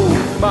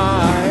holds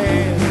my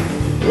hand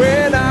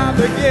when I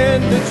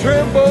begin to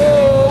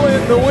tremble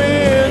and the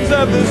winds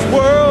of this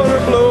world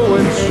are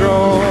blowing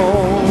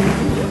strong.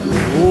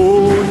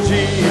 Oh,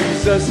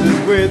 Jesus is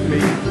with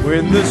me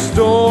when the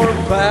storm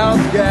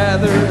clouds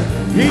gather.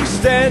 He's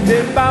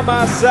standing by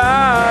my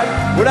side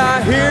when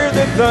I hear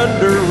the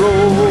thunder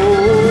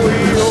roll.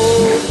 He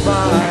holds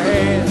my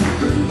hand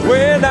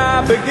when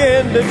I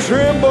begin to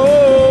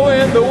tremble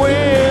and the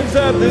winds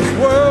of this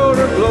world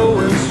are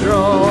blowing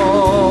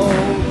strong.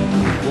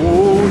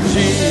 Oh,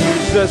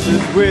 Jesus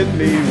is with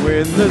me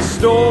when the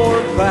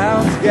storm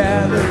clouds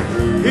gather.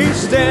 He's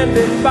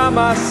standing by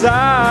my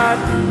side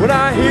when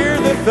I hear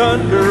the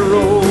thunder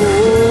roll.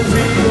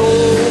 He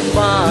holds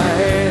my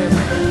hand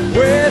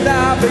when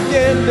I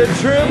begin to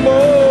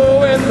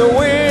tremble and the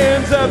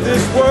winds of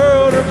this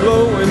world are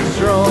blowing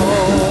strong.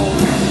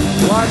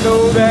 Well, I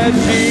know that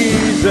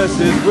Jesus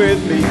is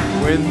with me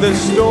when the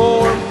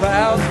storm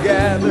clouds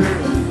gather.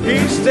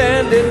 He's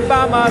standing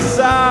by my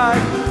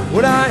side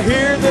when I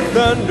hear the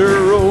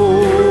thunder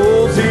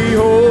rolls. He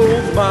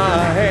holds my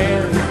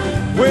hand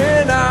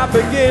when I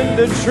begin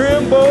to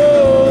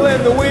tremble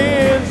and the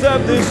winds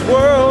of this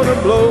world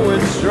are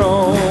blowing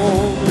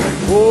strong.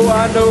 Oh,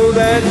 I know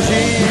that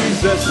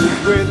Jesus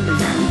is with me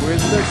when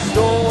the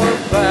storm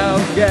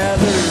clouds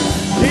gather.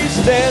 He's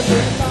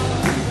standing